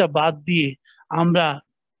জিনিসটা বাদ দিয়ে আমরা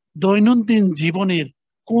দৈনন্দিন জীবনের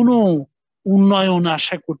কোনো উন্নয়ন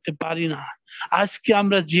আশা করতে পারি না। আজকে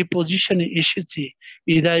আমরা যে পজিশনে এসেছি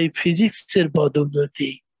এরা এই ফিজিক্সের বদৌলতে।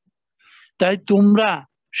 তাই তোমরা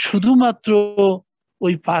শুধুমাত্র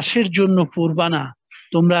ওই পাশের জন্য পড়বা না,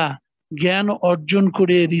 তোমরা জ্ঞান অর্জন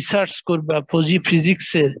করে রিসার্চ করবা।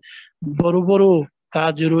 ফিজিক্সের বড় বড়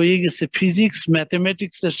কাজ রয়ে গেছে, ফিজিক্স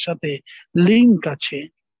ম্যাথমেটিক্স এর সাথে লিঙ্ক আছে।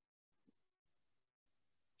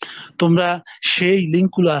 তোমরা সেই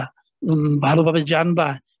লিঙ্কগুলা ভালোভাবে জানবা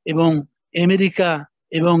এবং আমেরিকা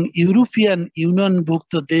এবং ইউরোপিয়ান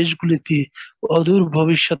ইউনিয়নভুক্ত দেশগুলিতে অদূর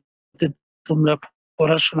ভবিষ্যতে তোমরা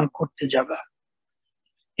পড়াশোনা করতে যাবা।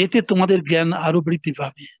 এতে তোমাদের জ্ঞান আরো বৃদ্ধি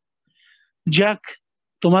পাবে। যাক,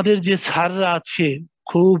 তোমাদের যে স্যাররা আছে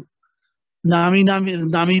খুব নামি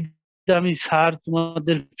দামি স্যার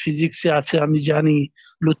তোমাদের ফিজিক্সে আছে, আমি জানি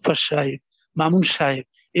লুৎফর সাহেব, মামুন সাহেব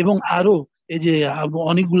এবং আরো এই যে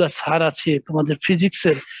অনেকগুলা স্যার আছে তোমাদের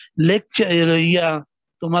ফিজিক্সের লেকচার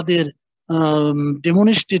তোমাদের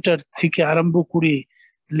ডেমনস্ট্রেটর থেকে আরম্ভ করে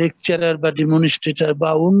লেকচারার বা ডেমনস্ট্রেটর বা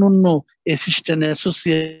অন্য অ্যাসিস্ট্যান্ট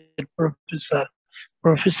অ্যাসোসিয়েট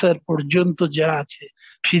প্রফেসর পর্যন্ত যারা আছে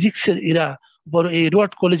ফিজিক্সের, এরা বড়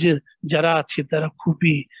এডওয়ার্ড কলেজের যারা আছে তারা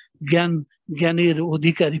খুবই জ্ঞানের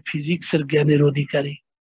অধিকারী, ফিজিক্সের জ্ঞানের অধিকারী।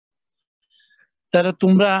 তারা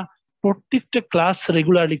তোমরা প্রত্যেকটা ক্লাস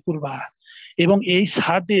রেগুলারলি করবা এবং এই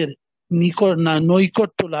স্যারদের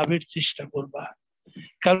নৈকট্য লাভের চেষ্টা করবা।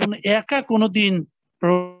 কারণ একা কোনোদিন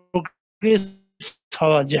প্রোগ্রেস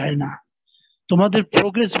হওয়া যায় না। তোমাদের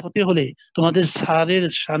প্রোগ্রেস হতে হলে তোমাদের স্যারের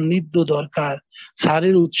সান্নিধ্য দরকার,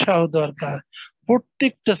 স্যারের উৎসাহ দরকার।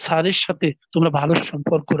 প্রত্যেকটা স্যারের সাথে তোমরা ভালো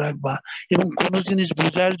সম্পর্ক রাখবা এবং কোনো জিনিস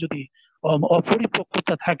বোঝার যদি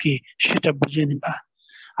অপরিপক্কতা থাকে সেটা বুঝে নিবা।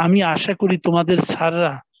 আমি আশা করি তোমাদের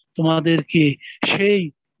স্যাররা তোমাদেরকে সেই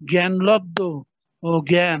জ্ঞানলব্ধ ও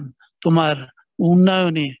জ্ঞান তোমার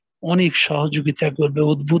উন্নয়নে অনেক সহযোগিতা করবে,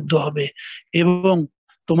 উদ্বুদ্ধ হবে এবং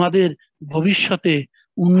তোমাদের ভবিষ্যতে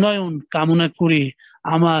উন্নয়ন কামনা করে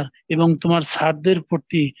আমার এবং তোমার স্যারদের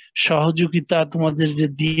প্রতি সহযোগিতা তোমাদের যে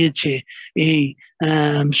দিয়েছে এই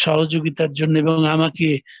সহযোগিতার জন্য এবং আমাকে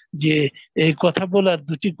যে এই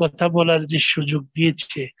দুটি কথা বলার যে সুযোগ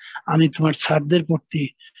দিয়েছে, আমি তোমার স্যারদের প্রতি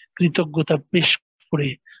কৃতজ্ঞতা পেশ করে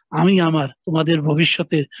আমি তোমাদের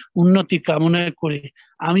ভবিষ্যতের উন্নতি কামনা করে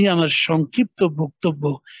আমি আমার সংক্ষিপ্ত বক্তব্য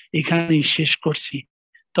এখানেই শেষ করছি।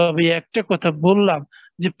 তবে একটা কথা বললাম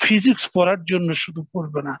যে ফিজিক্স পড়ার জন্য শুধু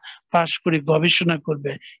পড়বে না, পাশ করে গবেষণা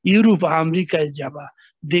করবে, ইউরোপ আমেরিকায় যাবা,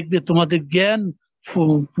 দেখবে তোমাদের জ্ঞান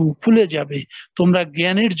ফুলে যাবে, তোমরা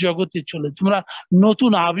জ্ঞানের জগতে চলে তোমরা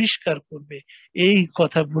নতুন আবিষ্কার করবে। এই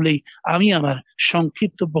কথা বলেই আমি আমার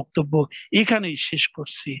সংক্ষিপ্ত বক্তব্য এখানেই শেষ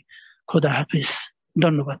করছি। খোদা হাফিজ,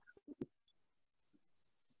 ধন্যবাদ।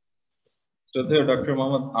 শ্রদ্ধেয় ডক্টর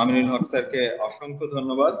মোহাম্মদ আমিনুল হক স্যারকে অসংখ্য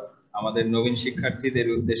ধন্যবাদ আমাদের নবীন শিক্ষার্থীদের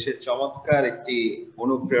উদ্দেশ্যে চমৎকার একটি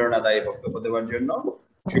অনুপ্রেরণাদায়ী বক্তব্য দেওয়ার জন্য।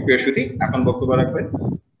 সুপ্রিয় সুধী, এখন বক্তব্য রাখবেন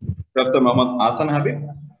ডক্টর মোহাম্মদ আহসান হাবিব,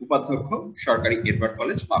 উপাধ্যক্ষ, সরকারি এডওয়ার্ড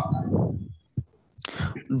কলেজ, পাবনা।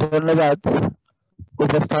 ধন্যবাদ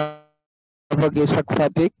উপস্থাপক ইশাক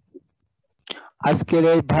সাদিক। আজকের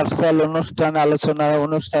এই ভার্চুয়াল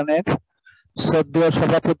অনুষ্ঠানের শ্রদ্ধেয়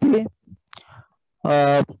সভাপতি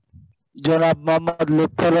জনাব মোহাম্মদ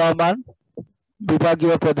লুৎফর রহমান,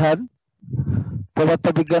 বিভাগীয় প্রধান,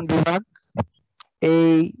 পদার্থবিজ্ঞান বিভাগ।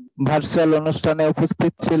 এই ভার্চুয়াল অনুষ্ঠানে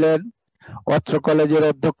উপস্থিত ছিলেন অত্র কলেজের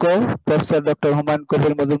অধ্যক্ষ প্রফেসর ডক্টর হুমায়ুন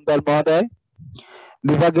কবির মজুমদার মহোদয়,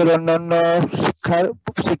 বিভাগের অন্যান্য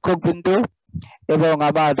শিক্ষকবৃন্দ এবং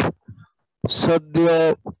আমার শ্রদ্ধেয়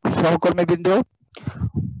সহকর্মীবৃন্দ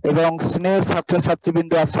এবং স্নেহের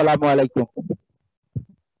ছাত্রছাত্রীবৃন্দ, আসসালামু আলাইকুম।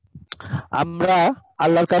 আমরা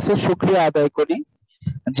আল্লাহর কাছে শুকরিয়া আদায় করি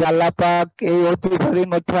যে আল্লাহ পাক এই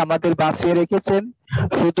অতিভারির মধ্যে আমাদের বাঁচিয়ে রেখেছেন।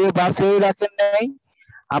 শুধু বাঁচিয়ে রাখেন নাই,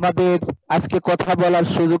 আমাদের আজকে কথা বলার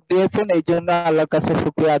সুযোগ দিয়েছেন, এই জন্য আল্লাহর কাছে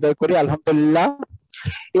শুকরিয়া আদায় করি, আলহামদুলিল্লাহ।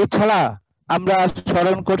 এছাড়া আমরা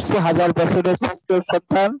স্মরণ করছি হাজার বছরের শ্রেষ্ঠ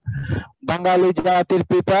সন্তান, বাঙালি জাতির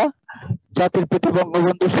পিতা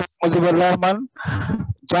বঙ্গবন্ধু শেখ মুজিবুর রহমান,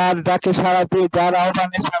 যার ডাকে সাড়া দিয়ে, যার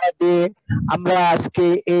আহ্বানে সাড়া দিয়ে আমরা আজকে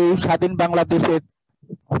এই স্বাধীন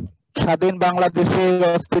বাংলাদেশের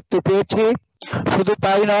অস্তিত্ব পেয়েছি। শুধু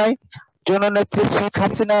তাই নয়, জননেত্রী শেখ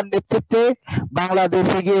হাসিনার নেতৃত্বে বাংলাদেশ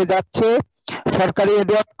এগিয়ে যাচ্ছে। সরকারি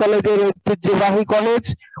এডওয়ার্ড কলেজের ঐতিহ্যবাহী কলেজ,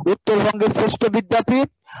 উত্তরবঙ্গের শ্রেষ্ঠ বিদ্যাপীঠ,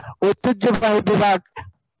 ঐতিহ্যবাহী বিভাগ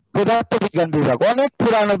পদার্থবিজ্ঞান বিভাগ, অনেক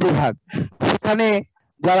পুরানো বিভাগ, সেখানে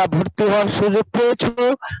যারা ভর্তি হওয়ার সুযোগ পেয়েছ,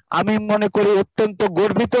 আমি মনে করি অত্যন্ত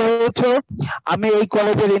গর্বিত হয়েছ। আমি এই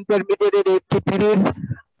কলেজের ইন্টারমিডিয়েটের 83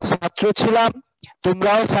 ছাত্র ছিলাম,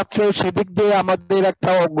 তোমরাও ছাত্র, সেদিক দিয়ে আমাদের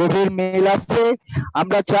একটা গভীর মিল আছে।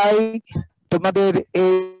 আমরা চাই তোমাদের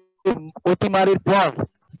এই অতিমারির পর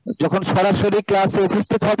যখন সরাসরি ক্লাসে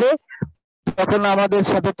উপস্থিত হবে, তখন আমাদের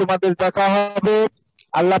সাথে তোমাদের দেখা হবে।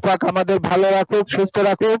 আল্লাহ পাক আমাদের ভালো রাখুক, সুস্থ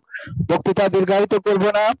রাখুক। বক্তৃতা দীর্ঘায়িত করবো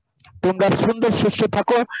না, তোমরা সুন্দর সুস্থ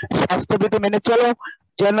থাকো, স্বাস্থ্যবিধি মেনে চলো,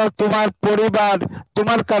 যেন তোমার পরিবার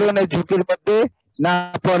তোমার কারণে ঝুঁকির মধ্যে না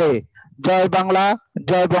পড়ে। জয় বাংলা,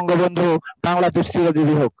 জয় বঙ্গবন্ধু, বাংলাদেশ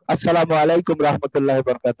চিরজীবী হোক। আসসালামু আলাইকুম রহমতুল্লাহ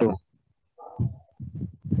বারাকাতুহু।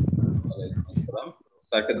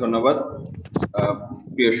 স্যারকে ধন্যবাদ।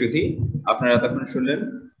 প্রিয় সুধী, আপনারা এতক্ষণ শুনলেন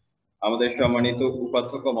আমাদের সম্মানিত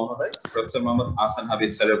উপাধ্যক্ষ মহোদয় প্রফেসর মোহাম্মদ আহসান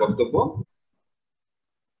হাবিব স্যারের বক্তব্য।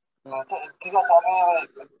 ঠিক আছে, আমি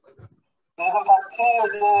এরকম চাচ্ছি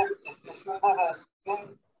যে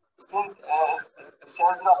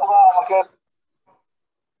অথবা আমাকে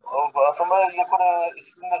তোমরা ইয়ে করে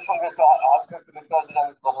স্টুডেন্টের সঙ্গে একটু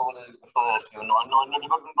আমি কথা বলে সরে আসছি, অন্য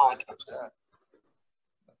ডিপার্টমেন্ট ওয়েট করছে।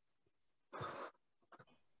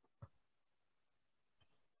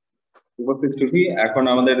 উপস্থিত সুধী, এখন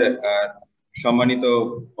আমাদের সম্মানিত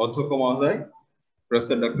অধ্যক্ষ মহোদয়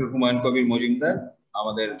প্রফেসর ডক্টর হুমায়ুন কবির মজুমদার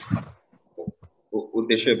আমাদের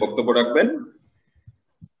উদ্দেশ্যে বক্তব্য রাখবেন।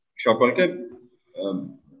 সকলকে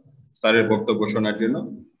স্যারের বক্তব্য শোনার জন্য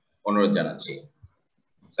অনুরোধ জানাচ্ছি।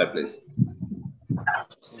 Sir please.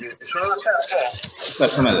 শোনা যাচ্ছে? স্যার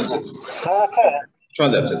শোনা যাচ্ছে, শোনা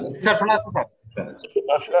যাচ্ছে স্যার, শোনা যাচ্ছে স্যার।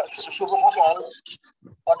 শুভ সকাল।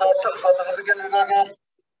 পদার্থবিজ্ঞান বিভাগের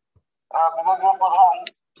বিভাগীয় প্রধান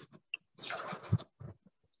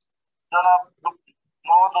জনাব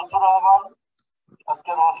মোহাম্মদ লুৎফর রহমান,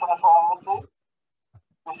 আজকের অনুষ্ঠানের সভাপতি,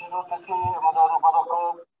 বিশেষ অতিথি আমাদের উপাধ্যক্ষ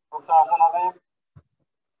প্রফেসর আহসান হাবিব,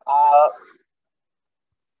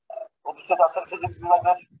 উপস্থিত আছেন ফিজিক্স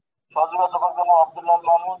বিভাগের সহযোগী অধ্যাপক জনাব আব্দুল্লাহ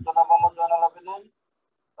মাহমুদ, জনাব মোহাম্মদ জয়নাল আবেদিন,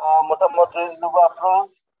 মোহাম্মদ রিজনুবা আফরোজ,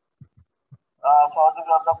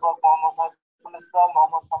 সহযোগী অধ্যাপক মোহাম্মদ সাইফুল ইসলাম,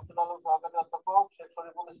 মোহাম্মদ শামসুল আলম সহকারী অধ্যাপক, শেখ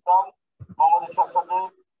শরীফুল ইসলাম, মোহাম্মদ ইশাক সাদিক,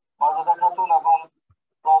 মাজেদা খাতুন এবং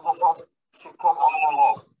প্রদর্শক শিক্ষক আমিনুল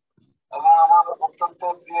হক এবং আমার অত্যন্ত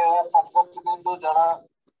প্রিয় ছাত্রছাত্রীবৃন্দ যারা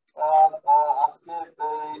আজকে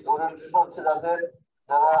এই ওরিয়েন্টেশন হচ্ছে,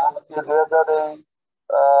 যারা আজকে 2000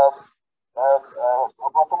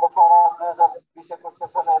 প্রথম বছর 2020-21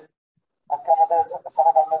 সেশনের আজকে আমাদের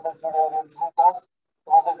সারা বাংলাদেশ জুড়ে ওরিয়েন্টেশন ক্লাস,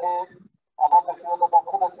 তোমাদেরকে আমার ব্যক্তিগত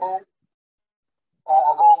পক্ষ থেকে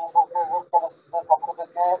এবং সরকারি কলেজের পক্ষ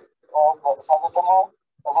থেকে স্বাগতম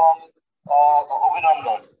এবং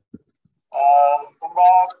অভিনন্দন। তোমরা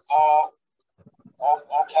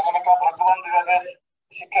এমন একটা ভাগ্যবান বিভাগের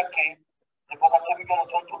শিক্ষার্থী যে পদার্থবিজ্ঞান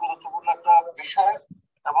অত্যন্ত গুরুত্বপূর্ণ একটা বিষয়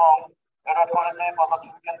এবং এডওয়ার্ড কলেজে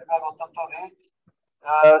পদার্থবিজ্ঞান বিভাগ অত্যন্ত রিচ।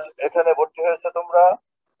 এখানে ভর্তি হয়েছে তোমরা।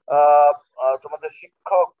 তোমাদের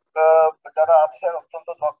শিক্ষক যারা আছেন অত্যন্ত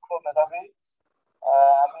দক্ষ মেধাবী।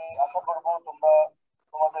 আমি আশা করব তোমরা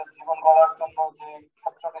তোমাদের জীবন গড়ার জন্য যে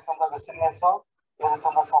ক্ষেত্রটি তোমরা বেছে নিয়েছো এতে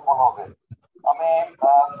তোমরা সফল হবে। আমি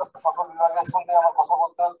সকল বিভাগের সঙ্গে আমার কথা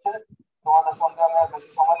বলতে হচ্ছে, তোমাদের সঙ্গে আমি বেশি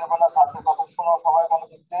সময় নেব না। স্যারদের কথা শোনো সবাই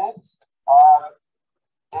মনোযোগ দিয়ে, আর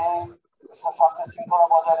এই শান্তি শৃঙ্খলা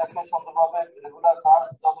বজায় রেখে সুন্দরভাবে রেগুলার ক্লাস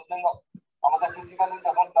যতদিন আমাদের ফিজিক্যালি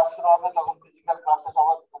যখন ক্লাস শুরু হবে তখন ফিজিক্যাল ক্লাসে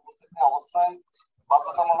সবার উপস্থিতি অবশ্যই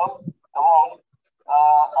বাধ্যতামূলক। এবং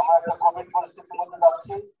আমরা একটা কোভিড পরিস্থিতির মধ্যে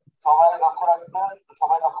যাচ্ছি, সবাই লক্ষ্য রাখবেন,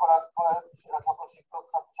 সবাই লক্ষ্য রাখবেন। সকল শিক্ষক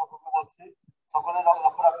ছাত্র সকলকে বলছি সকলে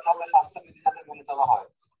লক্ষ্য রাখতে হবে স্বাস্থ্যবিধি যাতে মেনে চলা হয়।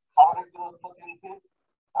 স্বাভাবিক দূরত্ব 3 ফিট,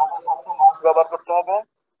 তারপর সবসময় মাস্ক ব্যবহার করতে হবে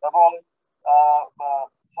এবং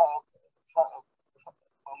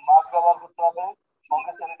মাস্ক ব্যবহার করতে হবে,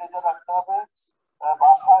 সঙ্গে স্যানিটাইজার রাখতে হবে।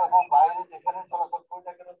 বাসা এবং বাইরে যেখানে চলাচল করে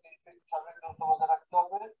থাকে 3 ফিট সার্বিক দূরত্ব বজায় রাখতে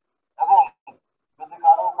হবে। এবং যদি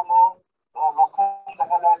কারো কোনো লক্ষণ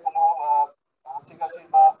দেখা যায়, কোনো হাঁচি কাশি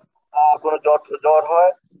বা কোনো জ্বর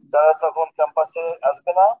হয়, তারা তখন ক্যাম্পাসে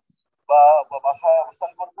আসবে না বা বাসায়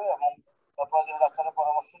অবস্থান করবে এবং তারপরে ডাক্তারের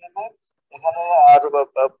পরামর্শ নেবে। এখানে আর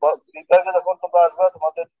বিভাগে যখন তোমরা আসবে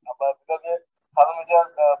তোমাদের বিভাগে থার্মোমিটার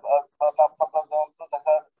বা তাপমাত্রা যন্ত্র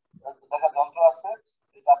দেখার যন্ত্র আছে।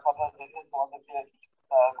 এই তাপমাত্রা দেখে তোমাদেরকে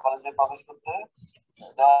কলেজে প্রবেশ করতে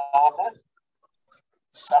দেওয়া হবে।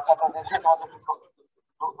 তাপমাত্রা দেখে তোমাদেরকে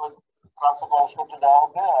ক্লাসে প্রবেশ করতে দেওয়া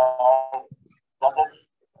হবে। যাদের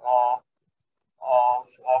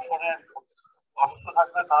শরীর অসুস্থ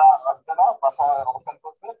থাকবে তারা আসবে না, বাসায় অবস্থান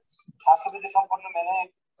করবে। স্বাস্থ্যবিধি সম্পন্ন মেনে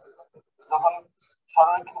যখন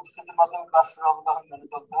শারীরিক উপস্থিতির মাধ্যমে ক্লাস শুরু হবে তখন মেনে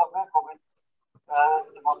চলতে হবে, কোভিড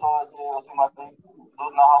মতো যে অতিমাত্রায়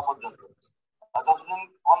দূর না হওয়া পর্যন্ত। আর যতদিন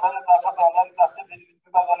অনলাইনে ক্লাস হবে, অনলাইন ক্লাসে ফিজিক্স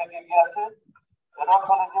বিভাগ অনেক এগিয়ে আছে। এডওয়ার্ড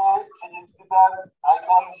কলেজে ফিজিক্স বিভাগ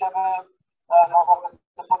আইকন হিসেবে সবার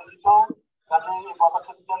কাছে পরিচিত। কাজে এই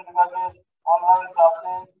পদার্থবিজ্ঞান বিভাগের অনলাইন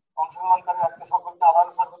ক্লাসে অংশগ্রহণকারী আজকে সকলকে আবার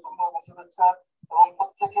স্বাগতম এবং শুভেচ্ছা। এবং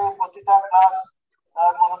প্রত্যেকে প্রতিটা ক্লাস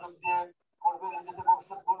মনোযোগ দিয়ে করবে, নিজেদের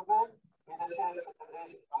ভবিষ্যৎ করবে। এই দেশে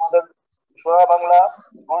আমাদের সোনা বাংলা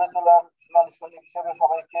গড়ে তোলার সোনালী সৈনিক হিসেবে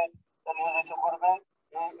সবাইকে নিয়োজিত করবে।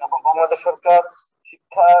 এবং বাংলাদেশ সরকার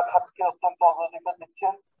শিক্ষা খাতকে অত্যন্ত অগ্রাধিকার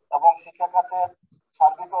দিচ্ছেন এবং শিক্ষা খাতের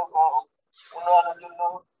সার্বিক উন্নয়নের জন্য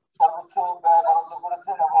সর্বোচ্চ ব্যয় বরাদ্দ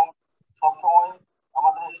করেছেন এবং সবসময়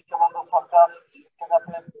আমাদের শিক্ষা বান্ধব সরকার শিক্ষা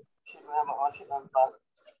খাতের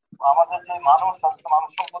আমাদের যে মানুষ তাদেরকে মানুষ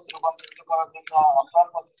সম্পদ রূপান্তরিত করার জন্য আপ্রাণ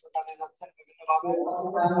প্রচেষ্টা চালিয়ে যাচ্ছেন বিভিন্নভাবে।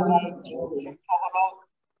 এবং শিক্ষা হলো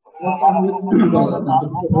মানব সম্পদ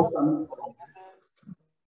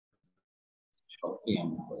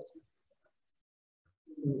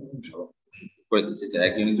করে দিতে চাই।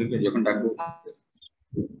 একজনকে যখন ডাকবো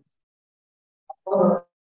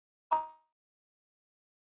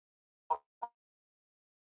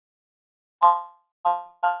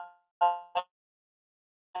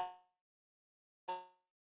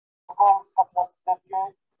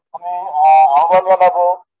আমি আহ্বান জানাবো,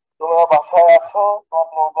 তোমরা বাসায় আছো, তোমার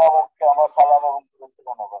অভিভাবককে আমার সালাম এবং শুভেচ্ছা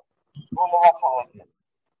জানাবো। ধন্যবাদ সবাইকে।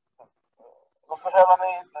 আমি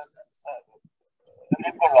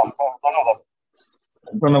লিড করলাম। ধন্যবাদ।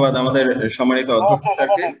 ধন্যবাদ আমাদের সম্মানিত অধ্যক্ষ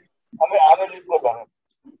স্যারকে। আমি লিড করলাম।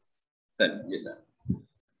 জি স্যার।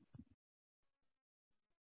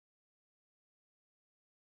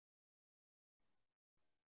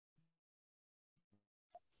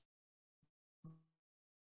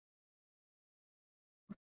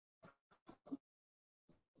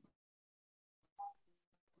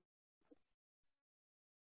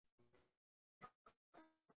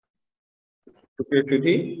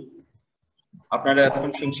 আপনারা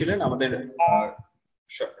এতক্ষণ শুনছিলেন আমাদের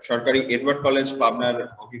সরকারি এডওয়ার্ড কলেজ পাবনার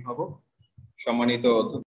অভিভাবক সম্মানিত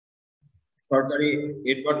সরকারি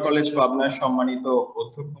এডওয়ার্ড কলেজ পাবনার সম্মানিত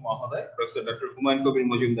অধ্যক্ষ মহোদয় প্রফেসর ডক্টর হুমায়ুন কবির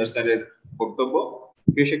মজুমদার স্যারের বক্তব্য।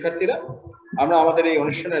 প্রিয় শিক্ষার্থীরা, আমরা আমাদের এই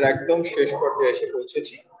অনুষ্ঠানের একদম শেষ পর্যায়ে এসে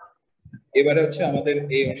পৌঁছেছি। এবারে হচ্ছে আমাদের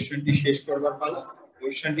এই অনুষ্ঠানটি শেষ করবার পালা।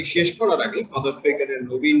 অনুষ্ঠানটি শেষ করার আগে পদার্থবিজ্ঞানের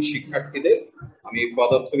নবীন শিক্ষার্থীদের আমি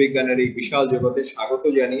পদার্থবিজ্ঞানের এই বিশাল জগতে স্বাগত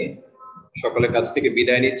জানিয়ে সকলের কাছ থেকে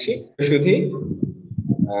বিদায় নিচ্ছি। সুধী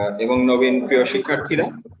এবং নবীন প্রিয় শিক্ষার্থীরা,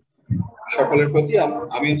 সকলের প্রতি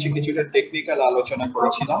আমি হচ্ছে কিছুটা টেকনিক্যাল আলোচনা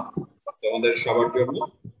করেছিলাম তোমাদের সবার জন্য,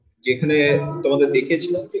 যেখানে তোমাদের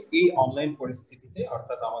দেখিয়েছিলাম যে এই অনলাইন পরিস্থিতি পরিস্থিতিতে,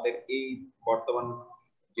 অর্থাৎ আমাদের এই বর্তমান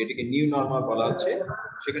যেটিকে নিউ নরমাল বলা হচ্ছে,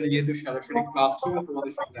 সেখানে যেহেতু সরাসরি ক্লাসরুমে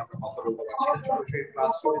তোমাদের সঙ্গে আমরা কথা বলতে পারছি না, সরাসরি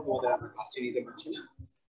ক্লাসরুমে তোমাদের আমরা ক্লাসটি নিতে পারছি না,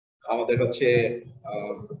 আমাদের হচ্ছে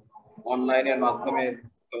অনলাইনের মাধ্যমে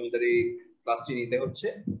তোমাদের এই ক্লাসটি নিতে হচ্ছে।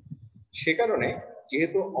 সে কারণে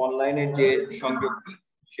যেহেতু অনলাইনের যে সংযোগটি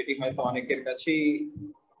সেটি হয়তো অনেকের কাছেই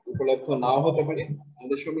উপলব্ধ নাও হতে পারে,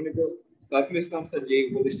 আমাদের সম্মানিত সাইফুল ইসলাম স্যার যে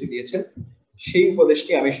উপদেশটি দিয়েছেন সেই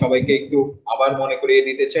উপদেশটি আমি সবাইকে একটু আবার মনে করিয়ে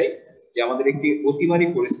দিতে চাই যে আমাদের একটি অতিমারী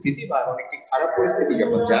পরিস্থিতি বা এমন একটি খারাপ পরিস্থিতি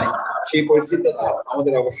যখন যায়, সেই পরিস্থিতিতে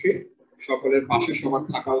আমাদের অবশ্যই সকলের পাশে সবার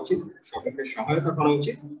থাকা উচিত, সকলকে সহায়তা করা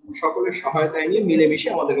উচিত, সকলের সহায়তায় নিয়ে মিলেমিশে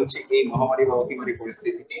আমাদের হচ্ছে এই মহামারী বা অতিমারী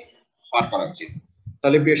পরিস্থিতিকে পার করা উচিত।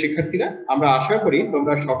 তাহলে প্রিয় শিক্ষার্থীরা, আমরা আশা করি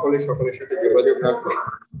তোমরা সকলের সাথে যোগাযোগ রাখবে,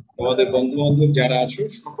 তোমাদের বন্ধু বান্ধব যারা আছো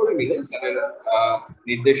সকলে মিলে স্যারের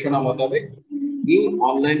নির্দেশনা মোতাবেক এই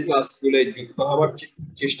অনলাইন ক্লাসগুলো যুক্ত হওয়ার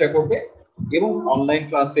চেষ্টা করবে এবং অনলাইন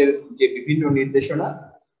ক্লাসের যে বিভিন্ন নির্দেশনা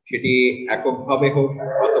সেটি এককভাবে হোক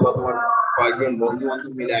অথবা তোমার কয়েকজন বন্ধু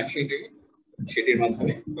বান্ধব মিলে একসাথে সেটির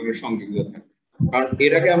মাধ্যমে তোমরা সংযুক্ত থাকবে। কারণ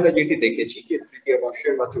এর আগে আমরা যেটি দেখেছি যে তৃতীয়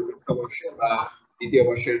বর্ষের বা চতুর্থ বর্ষের বা দ্বিতীয়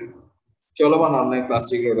বর্ষের চলমান অনলাইন ক্লাস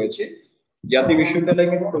যেগুলো রয়েছে, জাতীয় বিশ্ববিদ্যালয়ে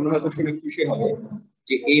কিন্তু তোমরা হয়তো শুনে খুশি হবে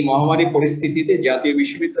যে এই মহামারী পরিস্থিতিতে জাতীয়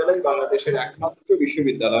বিশ্ববিদ্যালয় বাংলাদেশের একমাত্র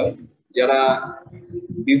বিশ্ববিদ্যালয় যারা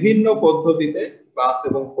বিভিন্ন পদ্ধতিতে ক্লাস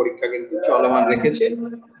এবং পরীক্ষা কিন্তু চলমান রেখেছে।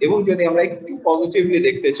 এবং যদি আমরা একটু পজিটিভলি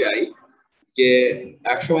দেখতে চাই যে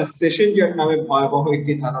একসময় সেশন জট নামে ভয়াবহ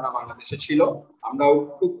একটি ধারণা বাংলাদেশে ছিল, আমরাও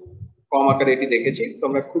খুব কম আকারে এটি দেখেছি।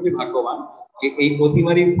 তোমরা খুবই ভাগ্যবান যে এই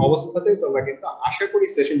অতিমারী অবস্থাতে তোমরা কিন্তু আশা করি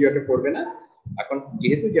সেশন জটে পড়বে না। এখন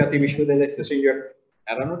যেহেতু জাতীয় বিশ্ববিদ্যালয়ে সেশন জট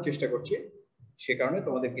এড়ানোর চেষ্টা করছে, সে কারণে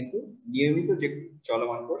তোমাদের কিন্তু নিয়মিত যে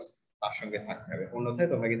চলমান কোর্স তার সঙ্গে থাকতে হবে, অন্যথায়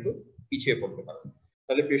তোমরা কিন্তু পিছিয়ে পড়তে পারো।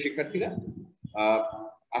 তাহলে প্রিয় শিক্ষার্থীরা,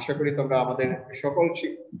 আশা করি তোমরা আমাদের সকল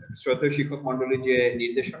শ্রদ্ধেয় শিক্ষক মন্ডলীর যে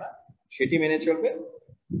নির্দেশনা সেটি মেনে চলবে।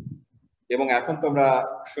 এবং এখন তোমরা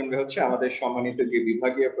শুনবে হচ্ছে আমাদের সম্মানিত যে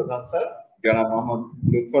বিভাগীয় প্রধান স্যার জনাব মোহাম্মদ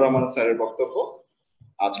লুৎফর রহমান স্যারের বক্তব্য,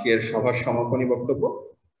 আজকের সভার সমাপনী বক্তব্য।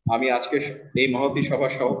 আমি আজকের এই মহতী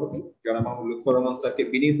সভার সভাপতি জনাব মোহাম্মদ লুৎফর রহমান স্যারকে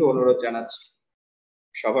বিনীত অনুরোধ জানাচ্ছি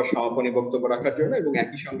সভার সমাপনী বক্তব্য রাখার জন্য, এবং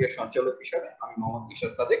একই সঙ্গে সঞ্চালক হিসাবে আমি মোহাম্মদ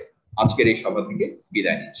ইশাদ সাদেক আজকের এই সভা থেকে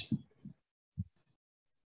বিদায় নিচ্ছি।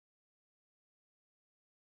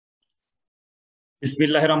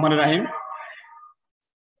 বিসমিল্লাহির রহমানির রহিম।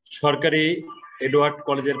 সরকারি এডওয়ার্ড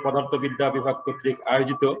কলেজের পদার্থবিদ্যা বিভাগ কর্তৃক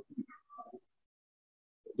আয়োজিত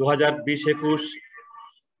 2020-21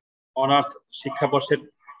 অনার্স শিক্ষাবর্ষের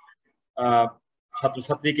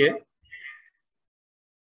ছাত্রছাত্রীকে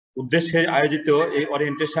উদ্দেশ্যে আয়োজিত এই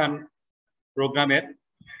ওরিয়েন্টেশন প্রোগ্রামের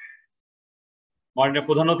মাননীয়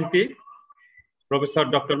প্রধান অতিথি professor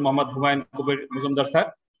doctor Mohammad Humayun Kabir Majumdar sir,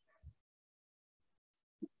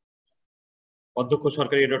 অধ্যক্ষ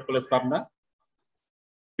সরকারি এডওয়ার্ড কলেজ পাবনা।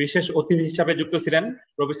 বিশেষ অতিথি হিসাবে যুক্ত ছিলেন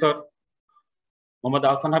প্রফেসর মোহাম্মদ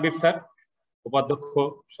আহসান হাবিব স্যার, উপাধ্যক্ষ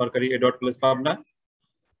সরকারি এডওয়ার্ড কলেজ পাবনা।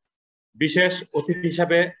 বিশেষ অতিথি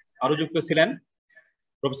হিসাবে আরো যুক্ত ছিলেন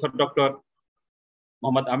প্রফেসর ডক্টর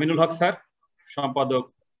মোহাম্মদ আমিনুল হক স্যার, সম্পাদক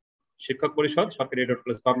শিক্ষক পরিষদ সরকারি এডওয়ার্ড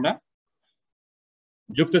কলেজ পাবনা।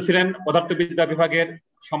 যুক্ত ছিলেন পদার্থবিদ্যা বিভাগের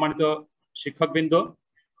সম্মানিত শিক্ষকবৃন্দ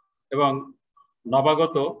এবং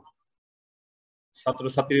নবাগত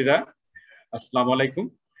ছাত্রছাত্রীরা, আসসালামু আলাইকুম।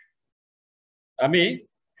 আমি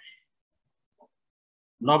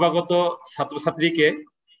নবাগত ছাত্রছাত্রীকে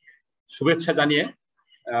শুভেচ্ছা জানিয়ে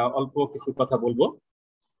অল্প কিছু কথা বলবো।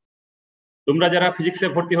 তোমরা যারা ফিজিক্সে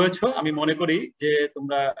ভর্তি হয়েছো, আমি মনে করি যে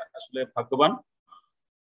তোমরা আসলে ভাগ্যবান।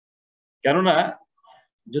 কেননা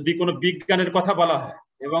যদি কোনো বিজ্ঞানের কথা বলা হয়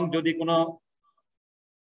এবং যদি কোনো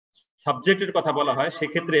সাবজেক্টের কথা বলা হয়,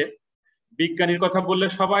 সেক্ষেত্রে বিজ্ঞানীর কথা বললে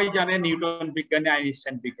সবাই জানে নিউটন বিজ্ঞানী,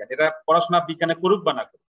 আইনস্টাইন বিজ্ঞানী, এরা পড়াশোনা বিজ্ঞানে করুক বা না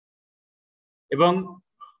করুক। এবং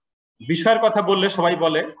বিষয়ের কথা বললে সবাই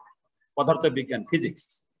বলে পদার্থ বিজ্ঞান, ফিজিক্স।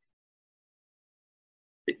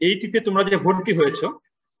 এইটিতে তোমরা যে ভর্তি হয়েছো,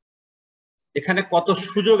 এখানে কত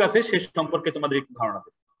সুযোগ আছে সে সম্পর্কে তোমাদের একটু ধারণা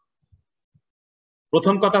দেব।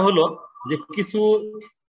 প্রথম কথা হলো যে কিছু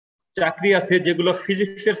চাকরি আছে যেগুলো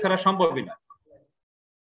ফিজিক্সের ছাড়া সম্ভবই না।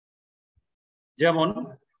 যেমন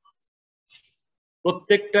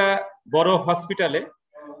প্রত্যেকটা বড় হসপিটালে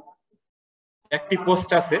একটি পোস্ট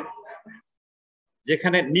আছে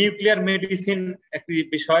যেখানে নিউক্লিয়ার মেডিসিন একটি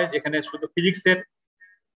বিষয়, যেখানে শুধু ফিজিক্সের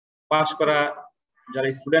পাস করা যারা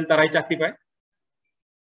স্টুডেন্ট তারাই চাকরি পায়।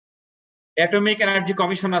 অ্যাটমিক এনার্জি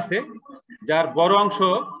কমিশন আছে, যার বড় অংশ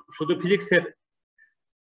শুধু ফিজিক্সের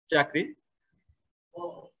চাকরি।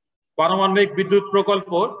 পারমাণবিক বিদ্যুৎ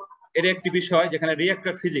প্রকল্প এর একটি বিষয় যেখানে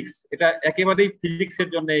রিঅ্যাক্টর ফিজিক্স, এটা একেবারেই ফিজিক্সের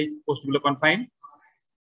জন্য এই পোস্টগুলো কনফাইন।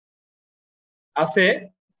 আছে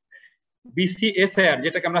BCSIR,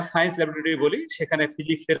 যেটাকে আমরা সায়েন্স ল্যাবরেটরি বলি, সেখানে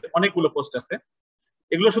ফিজিক্সের অনেকগুলো পোস্ট আছে।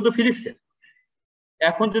 এগুলো শুধু ফিজিক্সের।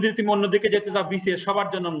 এখন যদি তুমি অন্যদিকে যেতে চাও, BCS সবার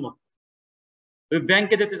জন্য উন্মুক্ত, তুমি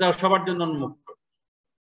ব্যাংকে যেতে চাও সবার জন্য উন্মুক্ত।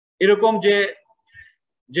 এরকম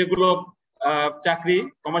যেগুলো চাকরি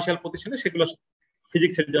কমার্শিয়াল প্রতিষ্ঠানে, সেগুলো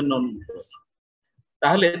ফিজিক্সের জন্য উন্মুক্ত আছে।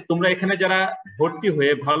 তাহলে তোমরা এখানে যারা ভর্তি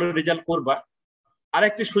হয়ে ভালো রেজাল্ট করবা,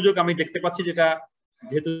 আরেকটি সুযোগ আমি দেখতে পাচ্ছি, যেটা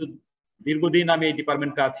যেহেতু দীর্ঘদিন আমি এই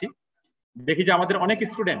ডিপার্টমেন্টে আছি, দেখি যে আমাদের অনেক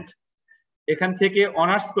স্টুডেন্ট এখান থেকে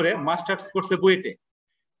অনার্স করে মাস্টার্স করছে বুয়েটে,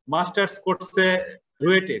 মাস্টার্স করছে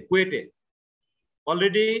রুয়েটে, কুয়েটে।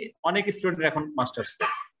 অলরেডি অনেক স্টুডেন্ট এখন মাস্টার্স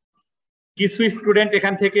করছে। কিছু স্টুডেন্ট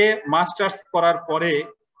এখান থেকে মাস্টার্স করার পরে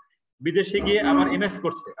বিদেশে গিয়ে আবার MS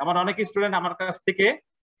করছে। আমার অনেক স্টুডেন্ট আমার কাছ থেকে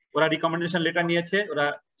ওরা রিকমেন্ডেশন লেটার নিয়েছে, ওরা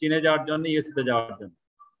চীনে যাওয়ার জন্য, USA তে যাওয়ার জন্য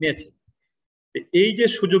নিয়েছে। এই যে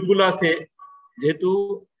সুযোগগুলো আছে, যেহেতু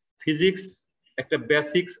ফিজিক্স একটা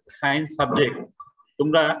বেসিক সায়েন্স সাবজেক্ট,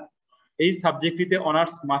 তোমরা এই সাবজেক্টটিতে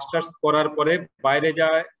অনার্স মাস্টার্স করার পরে বাইরে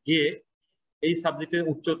গিয়ে এই সাবজেক্টে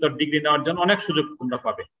উচ্চতর ডিগ্রি নেওয়ার জন্য অনেক সুযোগ তোমরা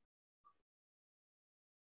পাবে।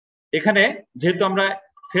 এখানে যেহেতু আমরা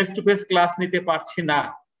ফেস টু ফেস ক্লাস নিতে পারছি না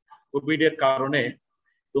কোভিড এর কারণে,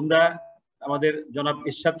 তোমরা আমাদের জনাব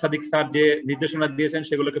ইরশাদ সাদিক স্যার যে নির্দেশনা দিয়েছেন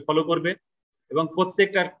সেগুলোকে ফলো করবে এবং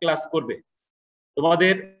প্রত্যেকটার ক্লাস করবে।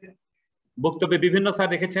 তোমাদের বক্তব্যে বিভিন্ন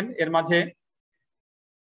স্যার রেখেছেন, এর মাঝে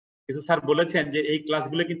কিছু স্যার বলেছেন যে এই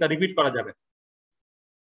ক্লাসগুলো কিন্তু রিপিট করা যাবে।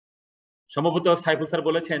 সম্ভবত সাইফুল স্যার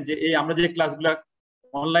বলেছেন যে এই আমরা যে ক্লাসগুলো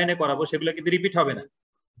অনলাইনে করাবো সেগুলো কিন্তু রিপিট হবে না।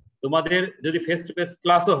 তোমাদের যদি ফেস টু ফেস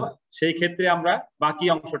ক্লাসও হয়, সেই ক্ষেত্রে আমরা বাকি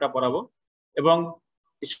অংশটা পড়াবো। এবং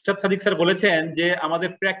ইরশাদ সাদিক স্যার বলেছেন যে আমাদের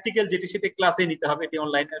প্র্যাকটিক্যাল যেটি সেটি ক্লাসে নিতে হবে, এটি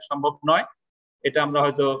অনলাইনে সম্ভব নয়। এটা আমরা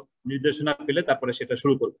হয়তো নির্দেশনা পেলে তারপরে সেটা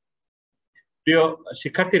শুরু করব। প্রিয়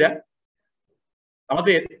শিক্ষার্থীরা,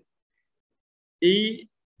 আমাদের এই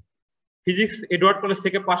ফিজিক্স এডওয়ার্ড কলেজ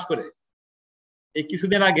থেকে পাশ করে এই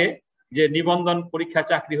কিছুদিন আগে যে নিবন্ধন পরীক্ষা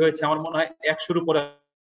চাকরি হয়েছে, আমার মনে হয় 100-র উপরে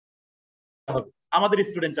হবে আমাদের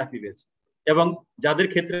স্টুডেন্ট চাকরি পেয়েছে। এবং যাদের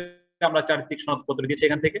ক্ষেত্রে আমরা চারিত্রিক সনদপত্র দিয়েছি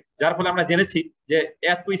এখান থেকে, যার ফলে আমরা জেনেছি যে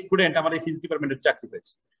এত স্টুডেন্ট আমার এই ফিজিক্স ডিপার্টমেন্টের চাকরি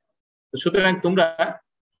পেয়েছে। তো সুতরাং তোমরা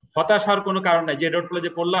হতাশ হওয়ার কোনো কারণ নাই যে এডওয়ার্ড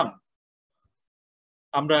কলেজে পড়লাম,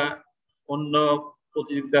 আমরা অন্য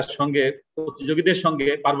প্রতিযোগীদের সঙ্গে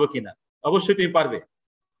পারবো কিনা। অবশ্যই তুমি পারবে।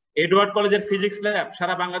 এডওয়ার্ড কলেজের ফিজিক্স ল্যাব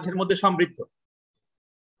সারা বাংলাদেশের মধ্যে সমৃদ্ধ।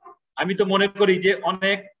 আমি তো মনে করি যে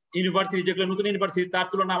অনেক ইউনিভার্সিটি, যেগুলো নতুন ইউনিভার্সিটি, তার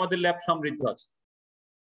তুলনায় আমাদের ল্যাব সমৃদ্ধ আছে।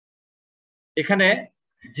 এখানে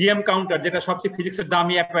GM কাউন্টার, যেটা সবচেয়ে ফিজিক্সের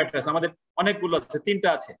দামি অ্যাপারেটাস, আমাদের অনেকগুলো আছে, 3টা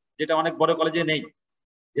আছে, যেটা অনেক বড় কলেজে নেই।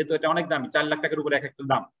 যেহেতু এটা অনেক দামি, 4 লাখ টাকার উপরে এক একটা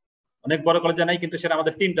দাম, অনেক বড় কলেজে নাই, কিন্তু সেটা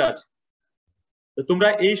আমাদের 3টা আছে। তো তোমরা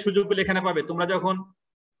এই সুযোগগুলো এখানে পাবে। তোমরা যখন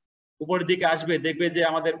উপরের দিকে আসবে, দেখবে যে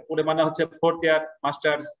আমাদের পরিমাণে হচ্ছে 4th ইয়ার,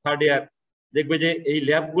 মাস্টার্স, 3rd ইয়ার, দেখবে যে এই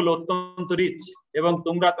ল্যাবগুলো অত্যন্ত রিচ। এবং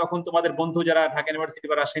তোমরা তখন তোমাদের বন্ধু যারা ঢাকা ইউনিভার্সিটি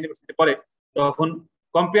বা রাজশাহী ইউনিভার্সিটি পড়ে, তখন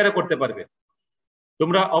কম্পেয়ার করতে পারবে।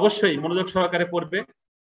 তোমরা অবশ্যই মনোযোগ সহকারে পড়বে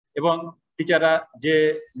এবং টিচাররা যে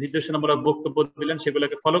নির্দেশনামূলক বক্তব্য দিলেন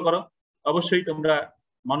সেগুলোকে ফলো করো। অবশ্যই তোমরা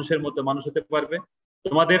মানুষের মতো মানুষ হতে পারবে।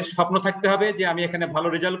 তোমাদের স্বপ্ন থাকতে হবে যে আমি এখানে ভালো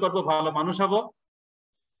রেজাল্ট করব, ভালো মানুষ হব,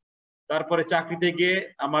 তারপরে চাকরিতে গিয়ে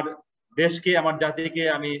আমার দেশকে, আমার জাতিকে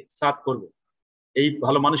আমি সার্ভ করব। এই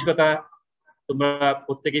ভালো মানসিকতা তোমরা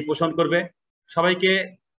প্রত্যেকেই পোষণ করবে। সবাইকে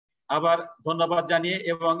আবার ধন্যবাদ জানিয়ে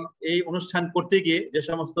এবং এই অনুষ্ঠান করতে গিয়ে যে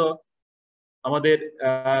সমস্ত আমাদের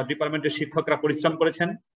ডিপার্টমেন্টের শিক্ষকরা পরিশ্রম করেছেন,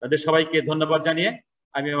 তাদের সবাইকে ধন্যবাদ জানিয়ে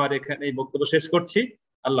আমি আমার এখানে এই বক্তব্য শেষ করছি।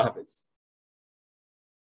 আল্লাহ হাফেজ।